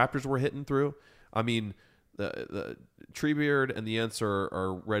all the chapters we're hitting through. I mean, the Treebeard and the Ents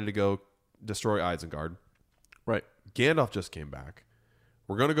are ready to go destroy Isengard. Right. Gandalf just came back.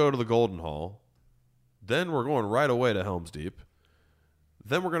 We're going to go to the Golden Hall. Then we're going right away to Helm's Deep.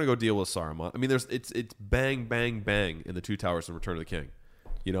 Then we're going to go deal with Saruman. I mean, it's bang, bang, bang in the Two Towers and Return of the King.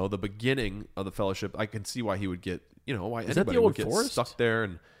 The beginning of the Fellowship, I can see why he would get, why is anybody that the old would get forest? Stuck there.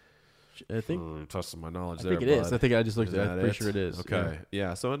 And I think trusting my knowledge I there. think it is. I think I just looked at it. I'm pretty sure it is. Okay.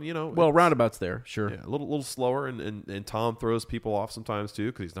 Yeah. So, well, roundabout's there. Sure. Yeah, a little slower. And Tom throws people off sometimes, too,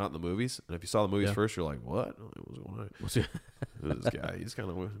 because he's not in the movies. And if you saw the movies first, you're like, what? What's going on? Who's this guy? He's kind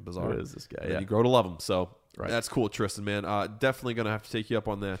of bizarre. Who is this guy? And you grow to love him. So that's cool, Tristan, man. Definitely going to have to take you up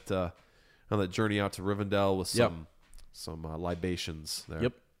on that journey out to Rivendell with some libations there.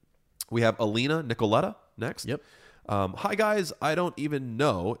 Yep. We have Alina Nicoletta next. Yep. Hi, guys. I don't even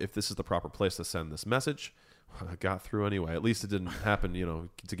know if this is the proper place to send this message. I got through anyway. At least it didn't happen,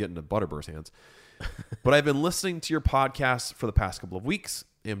 to get into Butterbird's hands. But I've been listening to your podcast for the past couple of weeks.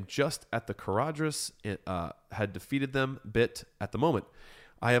 Am just at the Caradhras. Had defeated them bit at the moment.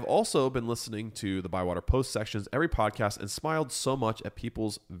 I have also been listening to the Bywater Post sections every podcast and smiled so much at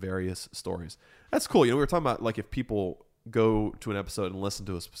people's various stories. That's cool. We were talking about if people go to an episode and listen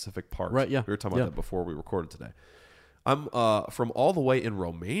to a specific part. Right, yeah. We were talking about that before we recorded today. I'm from all the way in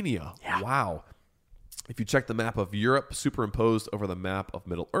Romania. Yeah. Wow. If you check the map of Europe superimposed over the map of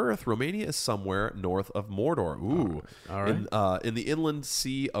Middle Earth, Romania is somewhere north of Mordor. Ooh. All right. In the inland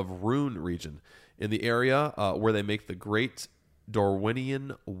sea of Rhune region, in the area where they make the great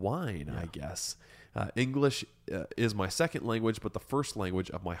Dorwinian wine, I guess. English is my second language, but the first language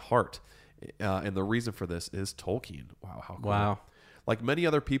of my heart. And the reason for this is Tolkien. Wow, how cool. Wow. Like many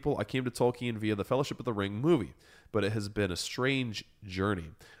other people, I came to Tolkien via the Fellowship of the Ring movie, but it has been a strange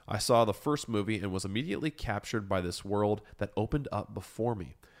journey. I saw the first movie and was immediately captured by this world that opened up before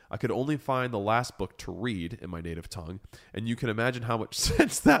me. I could only find the last book to read in my native tongue, and you can imagine how much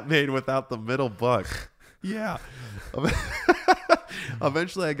sense that made without the middle book. Yeah.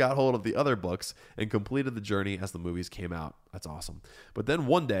 Eventually, I got hold of the other books and completed the journey as the movies came out. That's awesome. But then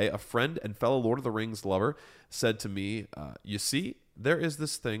one day, a friend and fellow Lord of the Rings lover said to me, you see, there is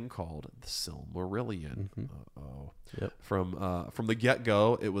this thing called the Silmarillion. Yep. From the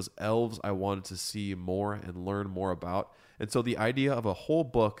get-go, it was elves I wanted to see more and learn more about. And so the idea of a whole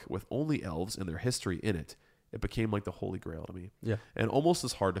book with only elves and their history in it, it became like the Holy Grail to me. Yeah. And almost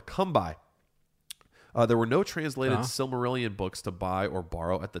as hard to come by. There were no translated Silmarillion books to buy or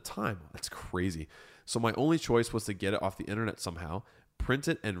borrow at the time. That's crazy. So my only choice was to get it off the internet somehow, print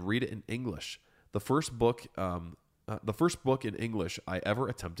it, and read it in English. The first book in English I ever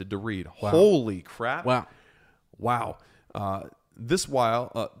attempted to read. Wow. Holy crap! Wow.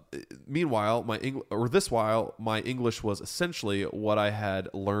 Meanwhile, my English was essentially what I had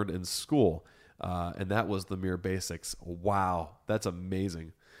learned in school, and that was the mere basics. Wow, that's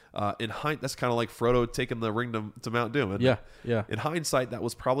amazing. That's kind of like Frodo taking the ring to Mount Doom. Yeah. In hindsight, that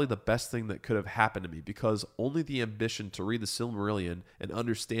was probably the best thing that could have happened to me because only the ambition to read the Silmarillion and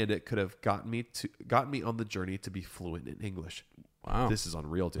understand it could have gotten me on the journey to be fluent in English. Wow, this is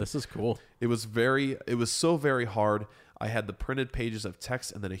unreal, dude. This is cool. It was so very hard. I had the printed pages of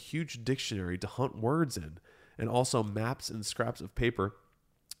text and then a huge dictionary to hunt words in, and also maps and scraps of paper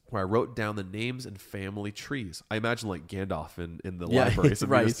where I wrote down the names and family trees. I imagine like Gandalf in the libraries of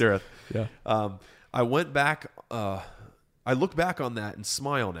Minas Tirith. Yeah. I went back. I look back on that and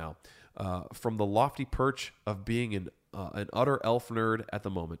smile now. From the lofty perch of being an utter elf nerd at the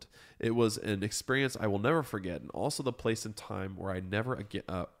moment, it was an experience I will never forget, and also the place and time where I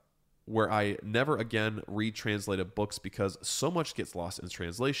never again retranslated books because so much gets lost in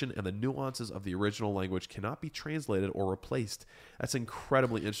translation, and the nuances of the original language cannot be translated or replaced. That's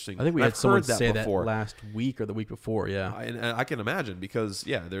incredibly interesting. I think we had someone that say before. that last week or the week before. Yeah, and I can imagine because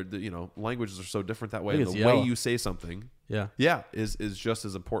they're languages are so different that way. I And think the it's way yellow. you say something, is just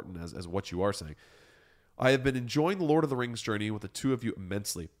as important as what you are saying. I have been enjoying the Lord of the Rings journey with the two of you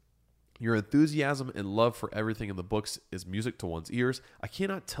immensely. Your enthusiasm and love for everything in the books is music to one's ears. I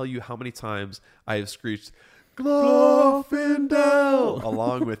cannot tell you how many times I have screeched, Glorfindel,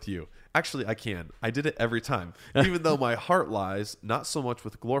 along with you. Actually, I can. I did it every time, even though my heart lies not so much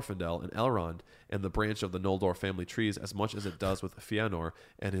with Glorfindel and Elrond and the branch of the Noldor family trees as much as it does with Fëanor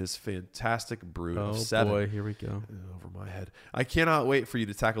and his fantastic brood of 7. Oh boy, here we go. Over my head. I cannot wait for you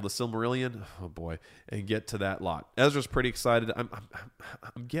to tackle the Silmarillion. Oh boy, and get to that lot. Ezra's pretty excited. I'm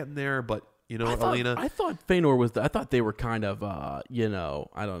getting there, but Alina. I thought Fëanor was. I thought they were kind of. I don't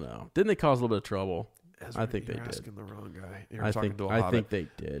know. Didn't they cause a little bit of trouble? Ezra, I think they you're did. asking the wrong guy. You're talking to a I hobbit. think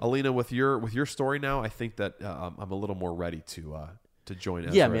they did. Alina, with your story now, I think that I'm a little more ready to join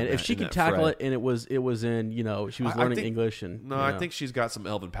Ezra. Yeah, man. in If that- she in could that tackle fray. it, and it was in, she was I learning think- English, and No, I think she's got some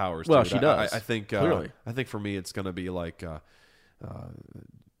elven powers. Well, dude. she does, I think clearly. I think for me, it's gonna be like I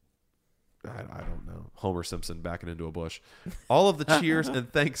don't know, Homer Simpson backing into a bush. All of the cheers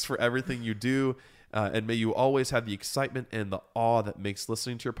and thanks for everything you do. And may you always have the excitement and the awe that makes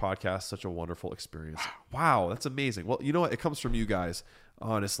listening to your podcast such a wonderful experience. Wow, that's amazing. Well, you know what? It comes from you guys,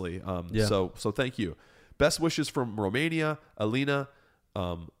 honestly. So thank you. Best wishes from Romania. Alina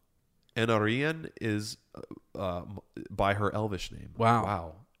Enarian is by her Elvish name.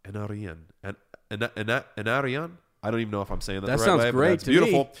 Wow. Enarian. Enarian? I don't even know if I'm saying that the right sounds way. But great that's to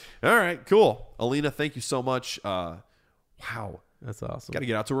beautiful. me. All right, cool. Alina, thank you so much. Wow. that's awesome. Got to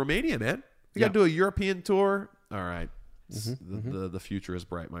get out to Romania, man. We got to do a European tour. All right. The future is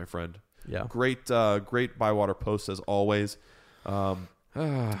bright, my friend. Yeah. Great Bywater posts as always.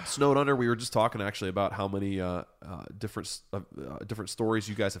 Snowed Under, we were just talking actually about how many different stories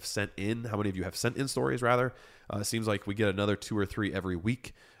you guys have sent in. How many of you have sent in stories, rather. It seems like we get another 2 or 3 every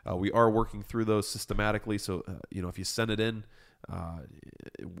week. We are working through those systematically. So, if you send it in,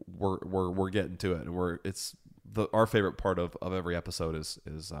 we're getting to it. And our favorite part of every episode is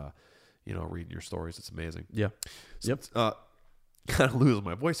reading your stories. It's amazing. Yeah. Yep. Kind of losing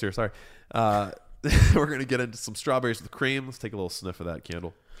my voice here. Sorry. We're going to get into some strawberries with cream. Let's take a little sniff of that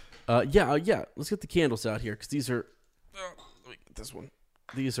candle. Yeah. Let's get the candles out here because these are. Let me get this one.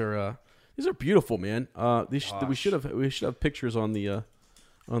 These are beautiful, man. We should have pictures on the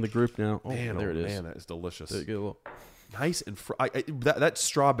group now. Oh, Man, there it is. Man, that is delicious. There you go. Nice and that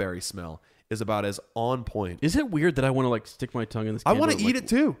strawberry smell is about as on point. Is it weird that I want to stick my tongue in this I candle? want to eat it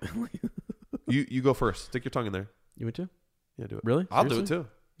too. You go first. Stick your tongue in there. You want to? Yeah, do it. Really? I'll do Seriously? it too.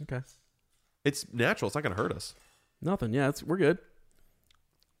 Okay. It's natural. It's not going to hurt us. Nothing. Yeah, we're good.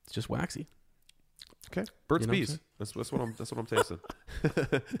 It's just waxy. Okay. Burt's You know what I'm Bees. saying? That's what I'm tasting.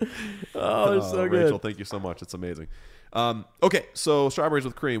 Oh, it's so good. Rachel, thank you so much. It's amazing. Okay, so strawberries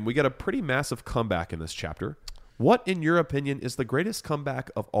with cream. We got a pretty massive comeback in this chapter. What, in your opinion, is the greatest comeback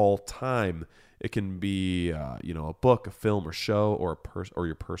of all time? It can be, a book, a film, or show, or or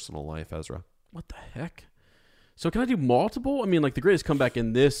your personal life, Ezra. What the heck? So can I do multiple? I mean, the greatest comeback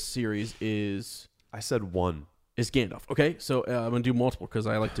in this series is I said one. Gandalf. Okay, so I'm gonna do multiple because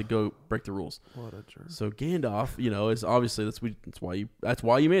I like to go break the rules. What a jerk. So Gandalf, is obviously that's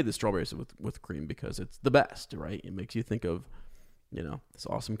why you made the strawberries with cream, because it's the best, right? It makes you think of, this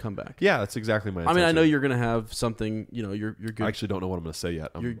awesome comeback. Yeah, that's exactly my I intention. mean, I know you're gonna have something. You're good. I actually don't know what I'm going to say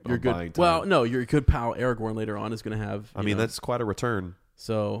yet. you're I'm good. buying time. Well, no, your good pal Aragorn later on is gonna have. I mean, that's quite a return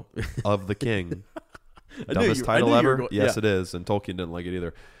so. of the king. I knew Dumbest you- I title knew you were ever. going- Yes, yeah. it is, and Tolkien didn't like it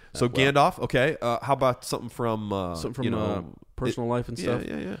either. So well. Gandalf, okay. How about something from Personal life and stuff.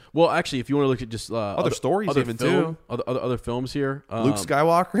 Yeah. Well, actually, if you want to look at just Other stories even, too. other films here. Luke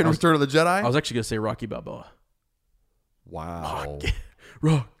Skywalker in Return of the Jedi. I was actually gonna say Rocky Balboa. Wow.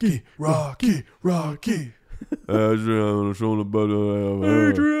 Rocky.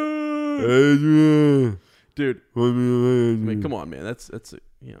 Adrian. Dude, I mean, come on, man. That's a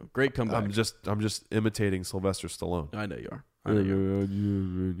great comeback. I'm just imitating Sylvester Stallone. I know you are.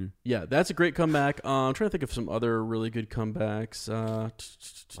 Yeah, that's a great comeback. I'm trying to think of some other really good comebacks.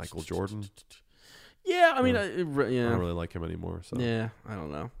 Michael Jordan. Yeah, I mean, I don't really like him anymore. So yeah, I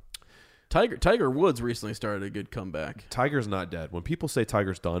don't know. Tiger Woods recently started a good comeback. Tiger's not dead. When people say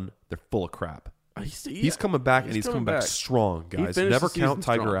Tiger's done, they're full of crap. He's coming back, and he's coming back strong, guys. Never count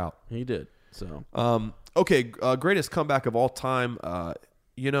Tiger out. He did. So okay, greatest comeback of all time.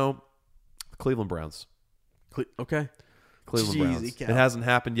 Cleveland Browns. Okay. Cleveland Browns. It hasn't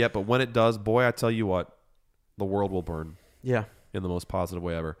happened yet, but when it does, boy, I tell you what, the world will burn. Yeah. In the most positive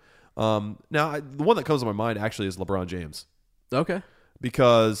way ever. Now, the one that comes to my mind actually is LeBron James. Okay.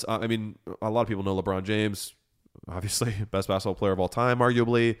 Because, a lot of people know LeBron James, obviously, best basketball player of all time,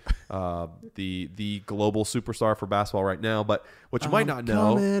 arguably, the global superstar for basketball right now. But what you might not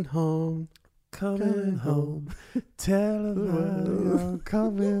know... Coming home, tell I'm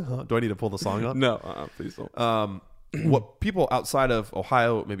coming home. Do I need to pull the song up? No, please don't. What people outside of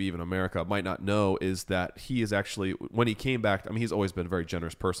Ohio, maybe even America, might not know is that he is actually, when he came back, he's always been a very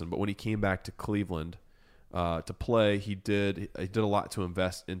generous person, but when he came back to Cleveland to play, he did a lot to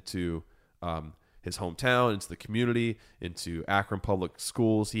invest into his hometown, into the community, into Akron Public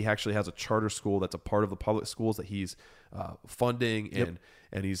Schools. He actually has a charter school that's a part of the public schools that he's funding,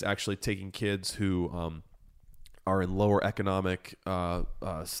 and he's actually taking kids who are in lower economic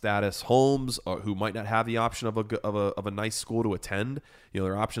status homes, who might not have the option of a nice school to attend.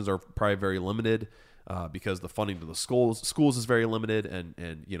 Their options are probably very limited because the funding to the schools is very limited, and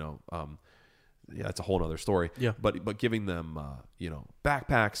that's a whole other story. Yeah. But giving them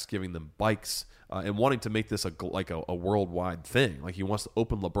backpacks, giving them bikes, and wanting to make this a worldwide thing. Like he wants to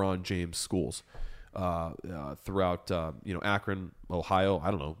open LeBron James schools throughout Akron, Ohio,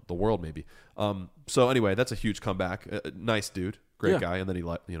 I don't know, the world maybe. So anyway, that's a huge comeback. Nice dude, great guy, and then he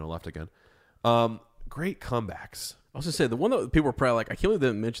left again. Great comebacks. I was gonna say the one that people were probably like, I can't believe they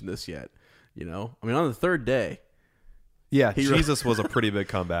didn't mention this yet. On the third day. Yeah, Jesus was a pretty big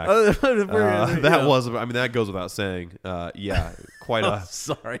comeback. That goes without saying. Quite a.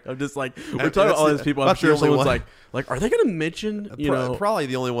 Sorry, I'm just like we're talking about all these people. I'm sure someone's like, are they going to mention? Probably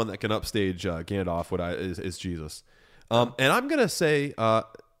the only one that can upstage Gandalf is Jesus. And I'm going to say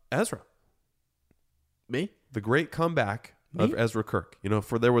Ezra. Me? The great comeback of Ezra Kirk.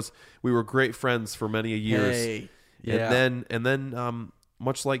 We were great friends for many years. Hey, yeah. And then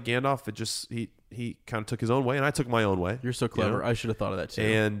much like Gandalf, he kind of took his own way, and I took my own way. You're so clever. I should have thought of that too.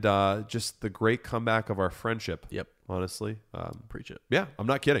 And just the great comeback of our friendship. Yep. Honestly. Preach it. Yeah, I'm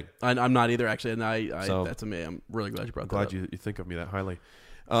not kidding. I'm not either, actually. And that's amazing. I'm really glad you brought that up. Glad you think of me that highly.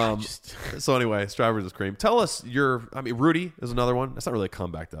 So anyway, Strive versus Cream. Tell us Rudy is another one. That's not really a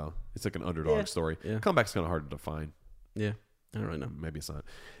comeback, though. It's like an underdog story. Yeah. Comeback's kind of hard to define. Yeah. I don't really know. Maybe it's not.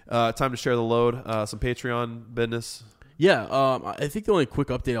 Time to share the load. Some Patreon business. Yeah, I think the only quick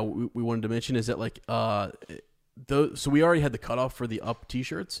update we wanted to mention is that so we already had the cutoff for the Up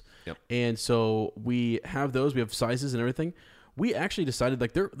T-shirts, and so we have those. We have sizes and everything. We actually decided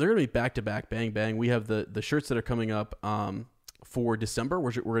they're going to be back to back, bang bang. We have the shirts that are coming up for December.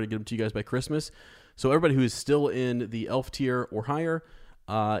 We're going to get them to you guys by Christmas. So everybody who is still in the Elf tier or higher,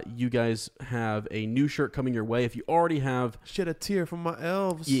 you guys have a new shirt coming your way. If you already have, shed a tear from my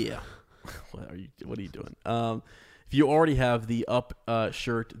elves. Yeah, what are you doing? If you already have the Up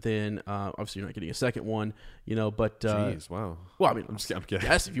shirt, then obviously you're not getting a second one, but... Jeez, wow. Well, I mean, I'm kidding.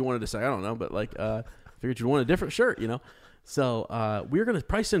 Yes, if you wanted to say, I don't know, but figured you'd want a different shirt, So we're going to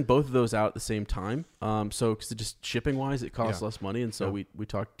probably send both of those out at the same time. So because just shipping-wise, it costs less money, and so we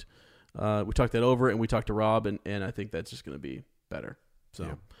talked that over, and we talked to Rob, and I think that's just going to be better.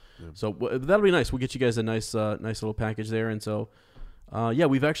 So so that'll be nice. We'll get you guys a nice little package there, and so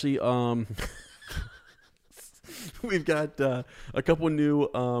we've actually... We've got a couple of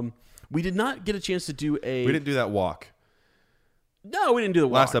new. We did not get a chance to do a. We didn't do that walk. No, we didn't do the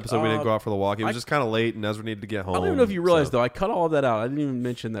walk. Last episode, we didn't go out for the walk. It was just kind of late, and Ezra needed to get home. I don't even know if you realized, though. I cut all of that out. I didn't even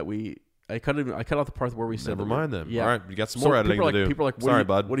mention that I cut off the part where we said. Never mind then. Yeah. All right, you got some more editing to do. People are like, sorry,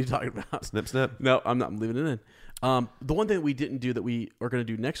 bud. What are you talking about? Snip, snip. No, I'm not. I'm leaving it in. The one thing that we didn't do that we are going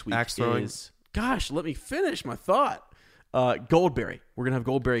to do next week is. Gosh, let me finish my thought. Goldberry. We're going to have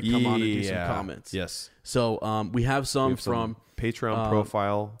Goldberry come on and do some comments. Yes. So we have some from Patreon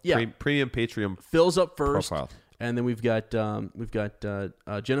profile. Premium Patreon. Phil's up first. Profile. And then we've got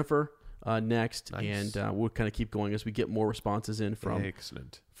Jennifer next, nice. And we'll kind of keep going as we get more responses in from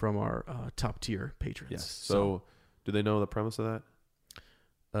Excellent. from our top tier patrons. Yes. So do they know the premise of that?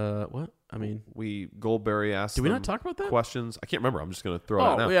 What? I mean, Goldberry asked. Did we not talk about that? Questions? I can't remember. I'm just going to throw it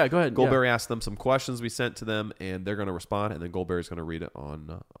out now. Yeah, go ahead. Goldberry asked them some questions we sent to them, and they're going to respond, and then Goldberry's going to read it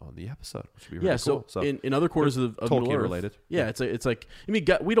on the episode, which would be really cool. So in other corners of Tolkien related. Yeah, it's like I mean,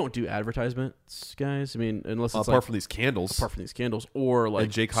 we don't do advertisements, guys. I mean, unless it's apart from these candles, or like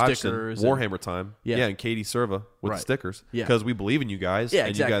and Jake Hodgson, stickers, Warhammer Time, and Katie Serva with stickers, because we believe in you guys,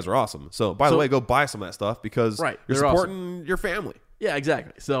 and you guys are awesome. So by the way, go buy some of that stuff because you're supporting your family. Yeah,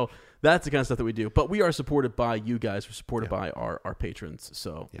 exactly. So that's the kind of stuff that we do. But we are supported by you guys. We're supported by our patrons.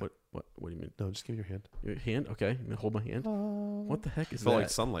 So what do you mean? No, just give me your hand. Your hand? Okay. You hold my hand. What the heck is that? Felt like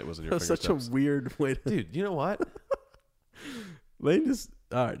sunlight was in your That's fingertips. such a weird way to... Dude, you know what? Lane just...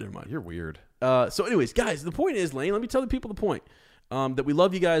 All right, never mind. You're weird. So anyways, guys, the point is, Lane, let me tell the people the point. That we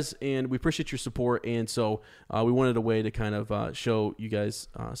love you guys and we appreciate your support. And so we wanted a way to kind of show you guys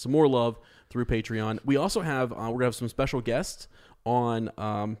some more love through Patreon. We also have... we're going to have some special guests on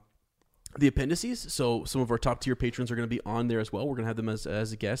the appendices. So some of our top tier patrons are going to be on there as well. We're going to have them as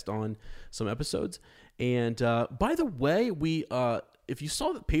a guest on some episodes. And by the way, we if you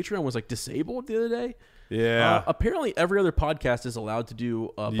saw that Patreon was like disabled the other day, apparently every other podcast is allowed to do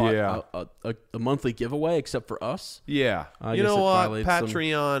a monthly giveaway except for us. Yeah, you know what?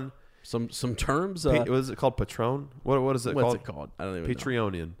 Patreon, some terms. Was it called Patron? What is it called? What's it called? I don't even know.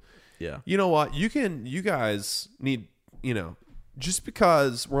 Patreonian. Yeah. You know what? You guys need, just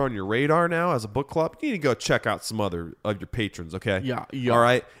because we're on your radar now as a book club, you need to go check out some other of your patrons, okay? Yeah. All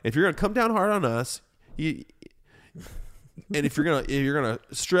right? If you're going to come down hard on us, and if you're gonna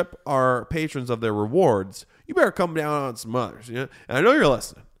strip our patrons of their rewards, you better come down on some others. And I know you're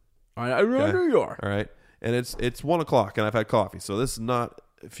listening. I really know you are. All right? And it's 1:00, and I've had coffee, so this is not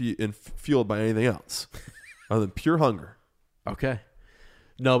fueled by anything else other than pure hunger. Okay.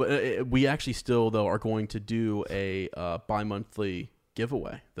 No, but we actually still, though, are going to do a bi-monthly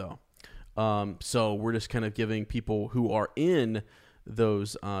giveaway, though. So we're just kind of giving people who are in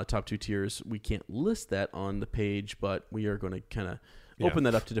those top two tiers. We can't list that on the page, but we are going to kind of open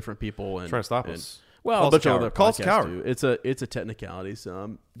that up to different people. And trying to stop us. Well, a bunch of other podcasts do. It's a technicality, so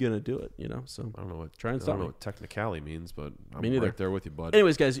I'm going to do it, So I don't know what try and stop I don't know what technicality means, but I'm Me neither. right there with you, bud.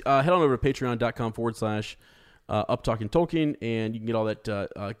 Anyways, guys, head on over to patreon.com/. Up Talking Tolkien, and you can get all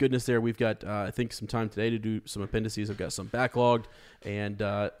that goodness there. We've got, I think, some time today to do some appendices. I've got some backlogged. And,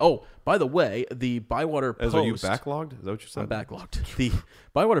 by the way, the Bywater Post... Are you backlogged? Is that what you said? I'm backlogged. The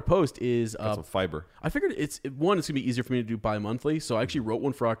Bywater Post is... got some fiber. I figured it's going to be easier for me to do bi-monthly, so I actually wrote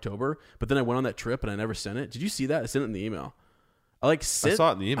one for October, but then I went on that trip and I never sent it. Did you see that? I sent it in the email. I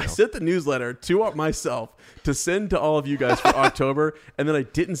saw it in the email. I sent the newsletter to myself to send to all of you guys for October, and then I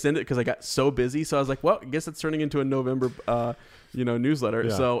didn't send it because I got so busy. So I was like, well, I guess it's turning into a November, newsletter.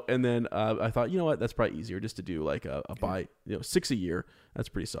 Yeah. So, and then I thought, you know what, that's probably easier just to do like a buy, 6 a year. That's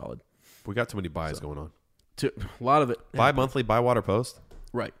pretty solid. We got too many buys going on. A lot of it. Bi-monthly Bywater Post?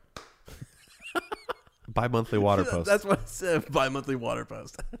 Right. Bi-monthly water post. That's what I said, bi-monthly water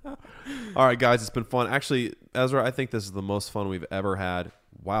post. All right, guys, it's been fun. Actually, Ezra, I think this is the most fun we've ever had.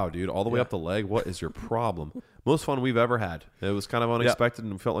 Wow, dude, all the way up the leg. What is your problem? Most fun we've ever had. It was kind of unexpected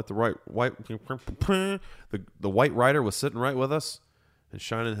and felt like the White Rider was sitting right with us and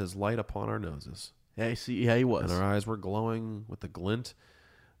shining his light upon our noses. Yeah, he was. And our eyes were glowing with the glint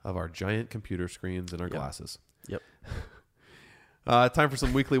of our giant computer screens and our glasses. Yep. Time for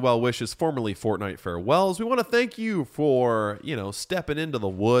some weekly well wishes, formerly Fortnite farewells. We want to thank you for, stepping into the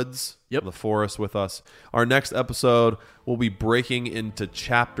woods, the forest with us. Our next episode will be breaking into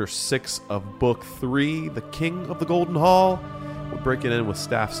chapter 6 of book 3, The King of the Golden Hall. We'll break it in with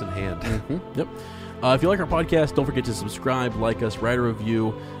staffs in hand. Mm-hmm. Yep. If you like our podcast, don't forget to subscribe, like us, write a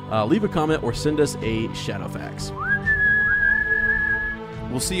review, leave a comment, or send us a Shadowfax.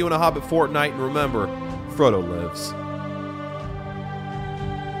 We'll see you in a Hobbit fortnight, and remember, Frodo lives.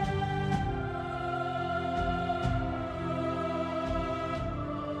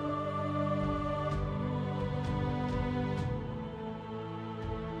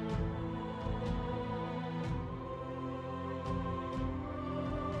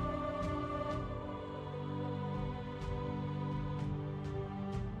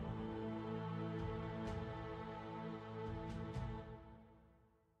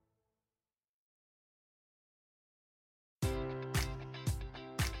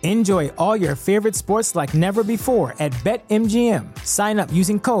 Enjoy all your favorite sports like never before at BetMGM. Sign up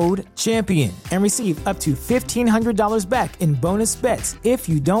using code CHAMPION and receive up to $1,500 back in bonus bets if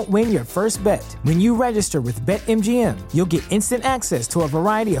you don't win your first bet. When you register with BetMGM, you'll get instant access to a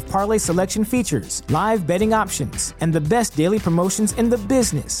variety of parlay selection features, live betting options, and the best daily promotions in the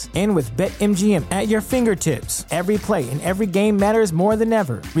business. And with BetMGM at your fingertips, every play and every game matters more than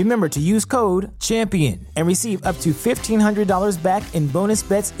ever. Remember to use code CHAMPION and receive up to $1,500 back in bonus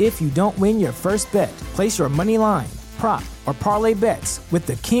bets if you don't win your first bet. Place your money line, prop, or parlay bets with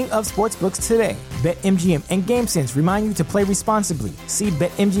the king of sportsbooks today. BetMGM and GameSense remind you to play responsibly. See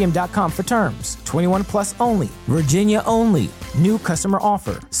BetMGM.com for terms. 21 plus only. Virginia only. New customer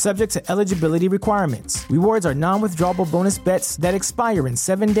offer. Subject to eligibility requirements. Rewards are non-withdrawable bonus bets that expire in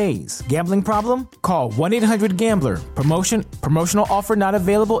 7 days. Gambling problem? Call 1-800-GAMBLER. Promotional offer not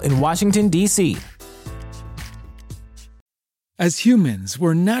available in Washington, D.C. As humans,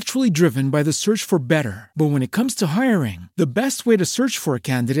 we're naturally driven by the search for better. But when it comes to hiring, the best way to search for a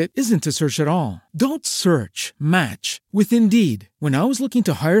candidate isn't to search at all. Don't search, match with Indeed. When I was looking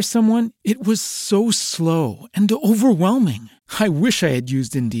to hire someone, it was so slow and overwhelming. I wish I had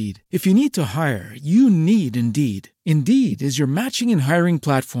used Indeed. If you need to hire, you need Indeed. Indeed is your matching and hiring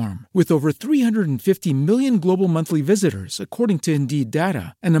platform with over 350 million global monthly visitors, according to Indeed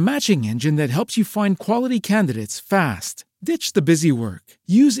data, and a matching engine that helps you find quality candidates fast. Ditch the busy work.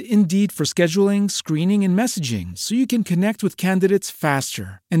 Use Indeed for scheduling, screening, and messaging so you can connect with candidates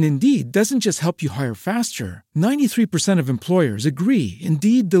faster. And Indeed doesn't just help you hire faster. 93% of employers agree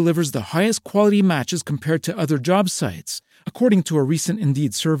Indeed delivers the highest quality matches compared to other job sites, according to a recent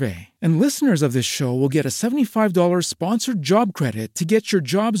Indeed survey. And listeners of this show will get a $75 sponsored job credit to get your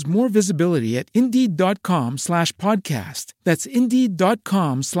jobs more visibility at Indeed.com/podcast. That's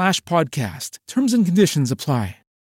Indeed.com/podcast. Terms and conditions apply.